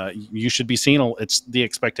 You should be seeing, the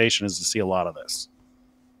expectation is to see a lot of this.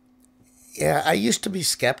 Yeah, I used to be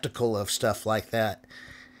skeptical of stuff like that.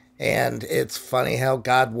 And it's funny how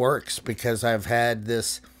God works, because I've had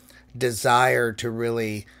this desire to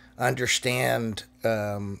really understand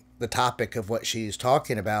the topic of what she's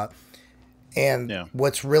talking about. And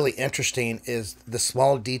what's really interesting is the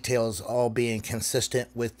small details all being consistent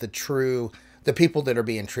with the people that are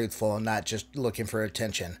being truthful and not just looking for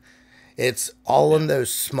attention. It's all in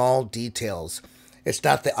those small details. It's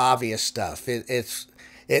not the obvious stuff. It's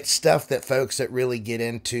stuff that folks that really get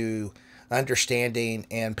into understanding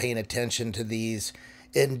and paying attention to these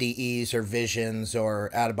NDEs or visions or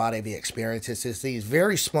out-of-body experiences is these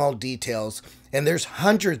very small details. And there's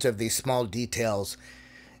hundreds of these small details.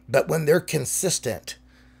 But when they're consistent,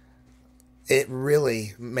 it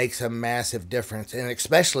really makes a massive difference. And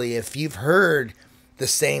especially if you've heard the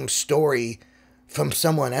same story from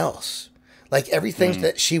someone else. Like everything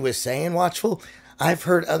that she was saying, Watchful, I've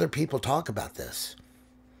heard other people talk about this.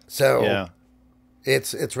 So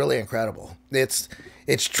it's really incredible. It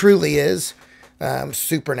truly is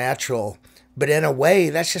supernatural. But in a way,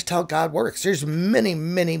 that's just how God works. There's many,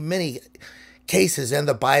 many, many cases in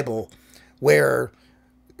the Bible where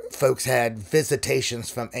folks had visitations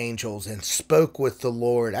from angels and spoke with the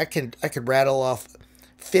Lord. I could rattle off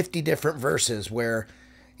 50 different verses where,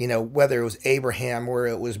 whether it was Abraham or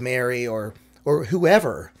it was Mary or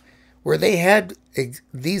whoever, where they had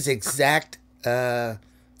these exact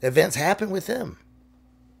events happen with them.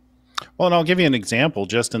 Well, and I'll give you an example.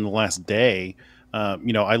 Just in the last day,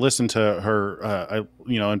 I listened to her,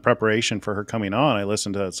 in preparation for her coming on, I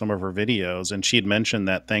listened to some of her videos, and she had mentioned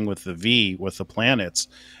that thing with the V with the planets,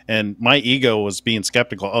 and my ego was being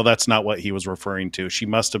skeptical. Oh, that's not what he was referring to. She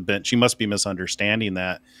must be misunderstanding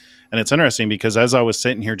that. And it's interesting because as I was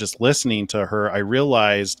sitting here just listening to her, I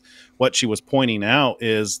realized what she was pointing out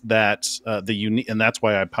is that and that's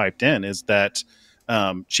why I piped in, is that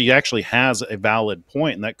she actually has a valid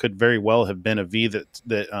point, and that could very well have been a V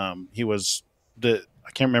that he was. I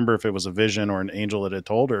can't remember if it was a vision or an angel that had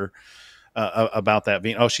told her about that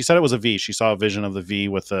V. Oh, she said it was a V. She saw a vision of the V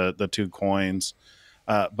with the 2 coins.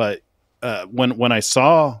 But when I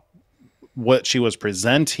saw what she was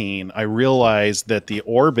presenting, I realized that the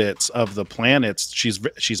orbits of the planets,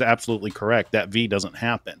 she's absolutely correct. That V doesn't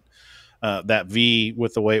happen. That V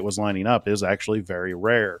with the way it was lining up is actually very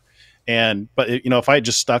rare. But if I had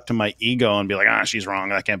just stuck to my ego and be like, she's wrong,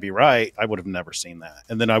 that can't be right, I would have never seen that.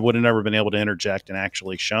 And then I would have never been able to interject and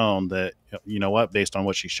actually shown that, based on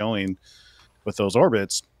what she's showing with those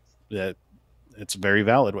orbits, that it's very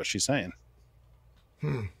valid what she's saying.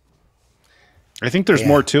 I think there's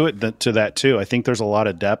more to it to that too. I think there's a lot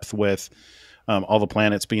of depth with all the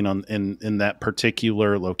planets being in that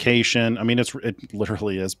particular location. I mean, it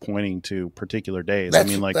literally is pointing to particular days.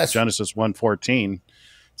 Genesis 1:14,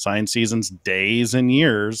 sign seasons, days, and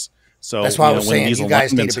years. So that's why I was saying you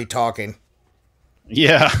guys need to be talking.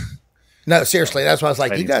 Yeah. No, seriously, that's why I was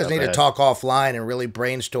like, you guys need to talk offline and really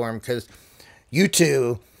brainstorm, because you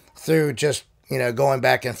two, through just going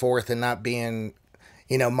back and forth and not being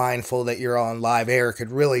mindful that you're on live air,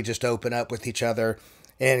 could really just open up with each other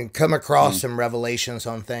and come across some revelations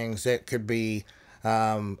on things that could be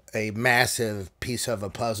a massive piece of a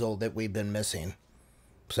puzzle that we've been missing.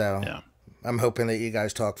 So I'm hoping that you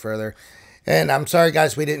guys talk further. And I'm sorry,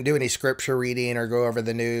 guys, we didn't do any scripture reading or go over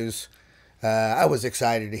the news. I was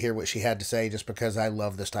excited to hear what she had to say just because I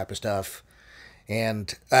love this type of stuff.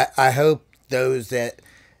 And I hope those that,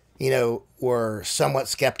 were somewhat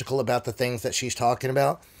skeptical about the things that she's talking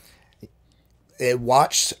about,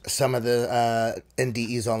 watch some of the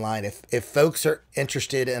NDEs online. If folks are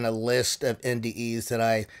interested in a list of NDEs that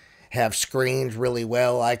I have screened really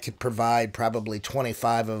well, I could provide probably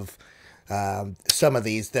 25 of some of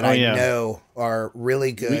these that know are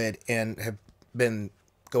really good and have been...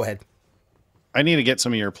 Go ahead. I need to get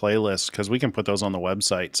some of your playlists, because we can put those on the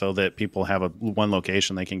website so that people have one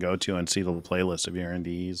location they can go to and see the playlist of your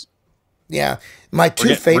NDEs. Yeah, my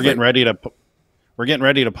two favorite. We're getting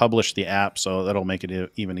ready to publish the app, so that'll make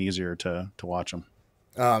it even easier to watch them.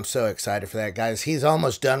 Oh, I'm so excited for that, guys. He's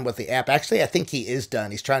almost done with the app. Actually, I think he is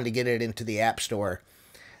done. He's trying to get it into the App Store.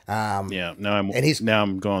 Now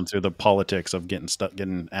I'm going through the politics of getting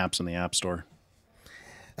apps in the App Store.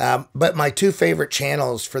 But my two favorite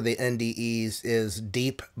channels for the NDEs is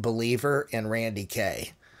Deep Believer and Randy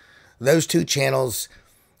K. Those two channels,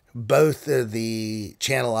 both of the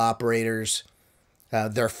channel operators,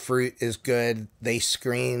 their fruit is good. They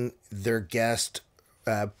screen their guest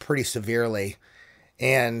pretty severely.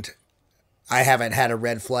 And I haven't had a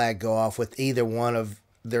red flag go off with either one of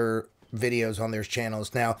their videos on their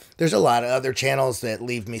channels. Now, there's a lot of other channels that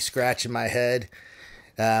leave me scratching my head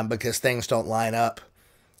because things don't line up.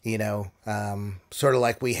 Sort of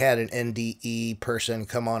like we had an NDE person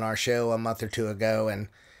come on our show a month or two ago, and,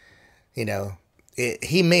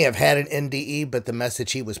 he may have had an NDE, but the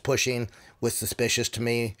message he was pushing was suspicious to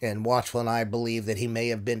me, and Watchful and I believe that he may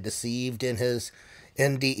have been deceived in his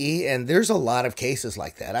NDE, and there's a lot of cases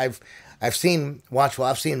like that. I've seen Watchful,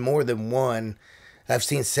 I've seen more than one. I've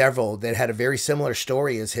seen several that had a very similar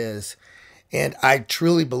story as his, and I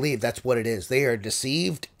truly believe that's what it is. They are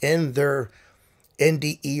deceived in their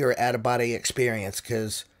NDE or out-of-body experience,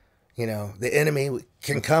 because, the enemy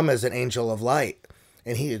can come as an angel of light,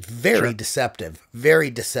 and he is very deceptive, very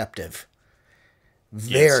deceptive,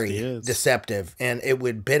 very deceptive, and it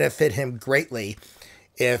would benefit him greatly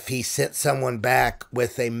if he sent someone back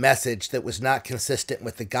with a message that was not consistent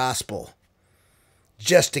with the gospel,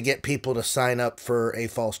 just to get people to sign up for a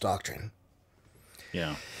false doctrine.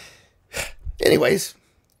 Yeah. Anyways,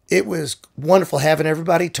 it was wonderful having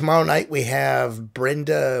everybody. Tomorrow night we have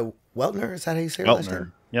Brenda Weltner. Is that how you say her last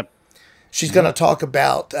name? Yep. She's going to talk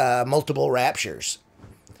about multiple raptures.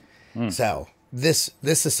 So this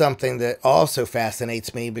is something that also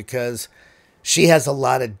fascinates me, because she has a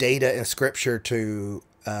lot of data and scripture to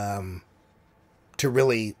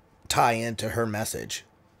really tie into her message.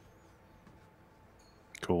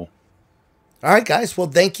 Cool. All right, guys. Well,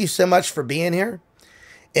 thank you so much for being here.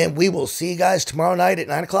 And we will see you guys tomorrow night at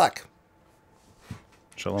 9 o'clock.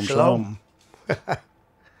 Shalom, shalom.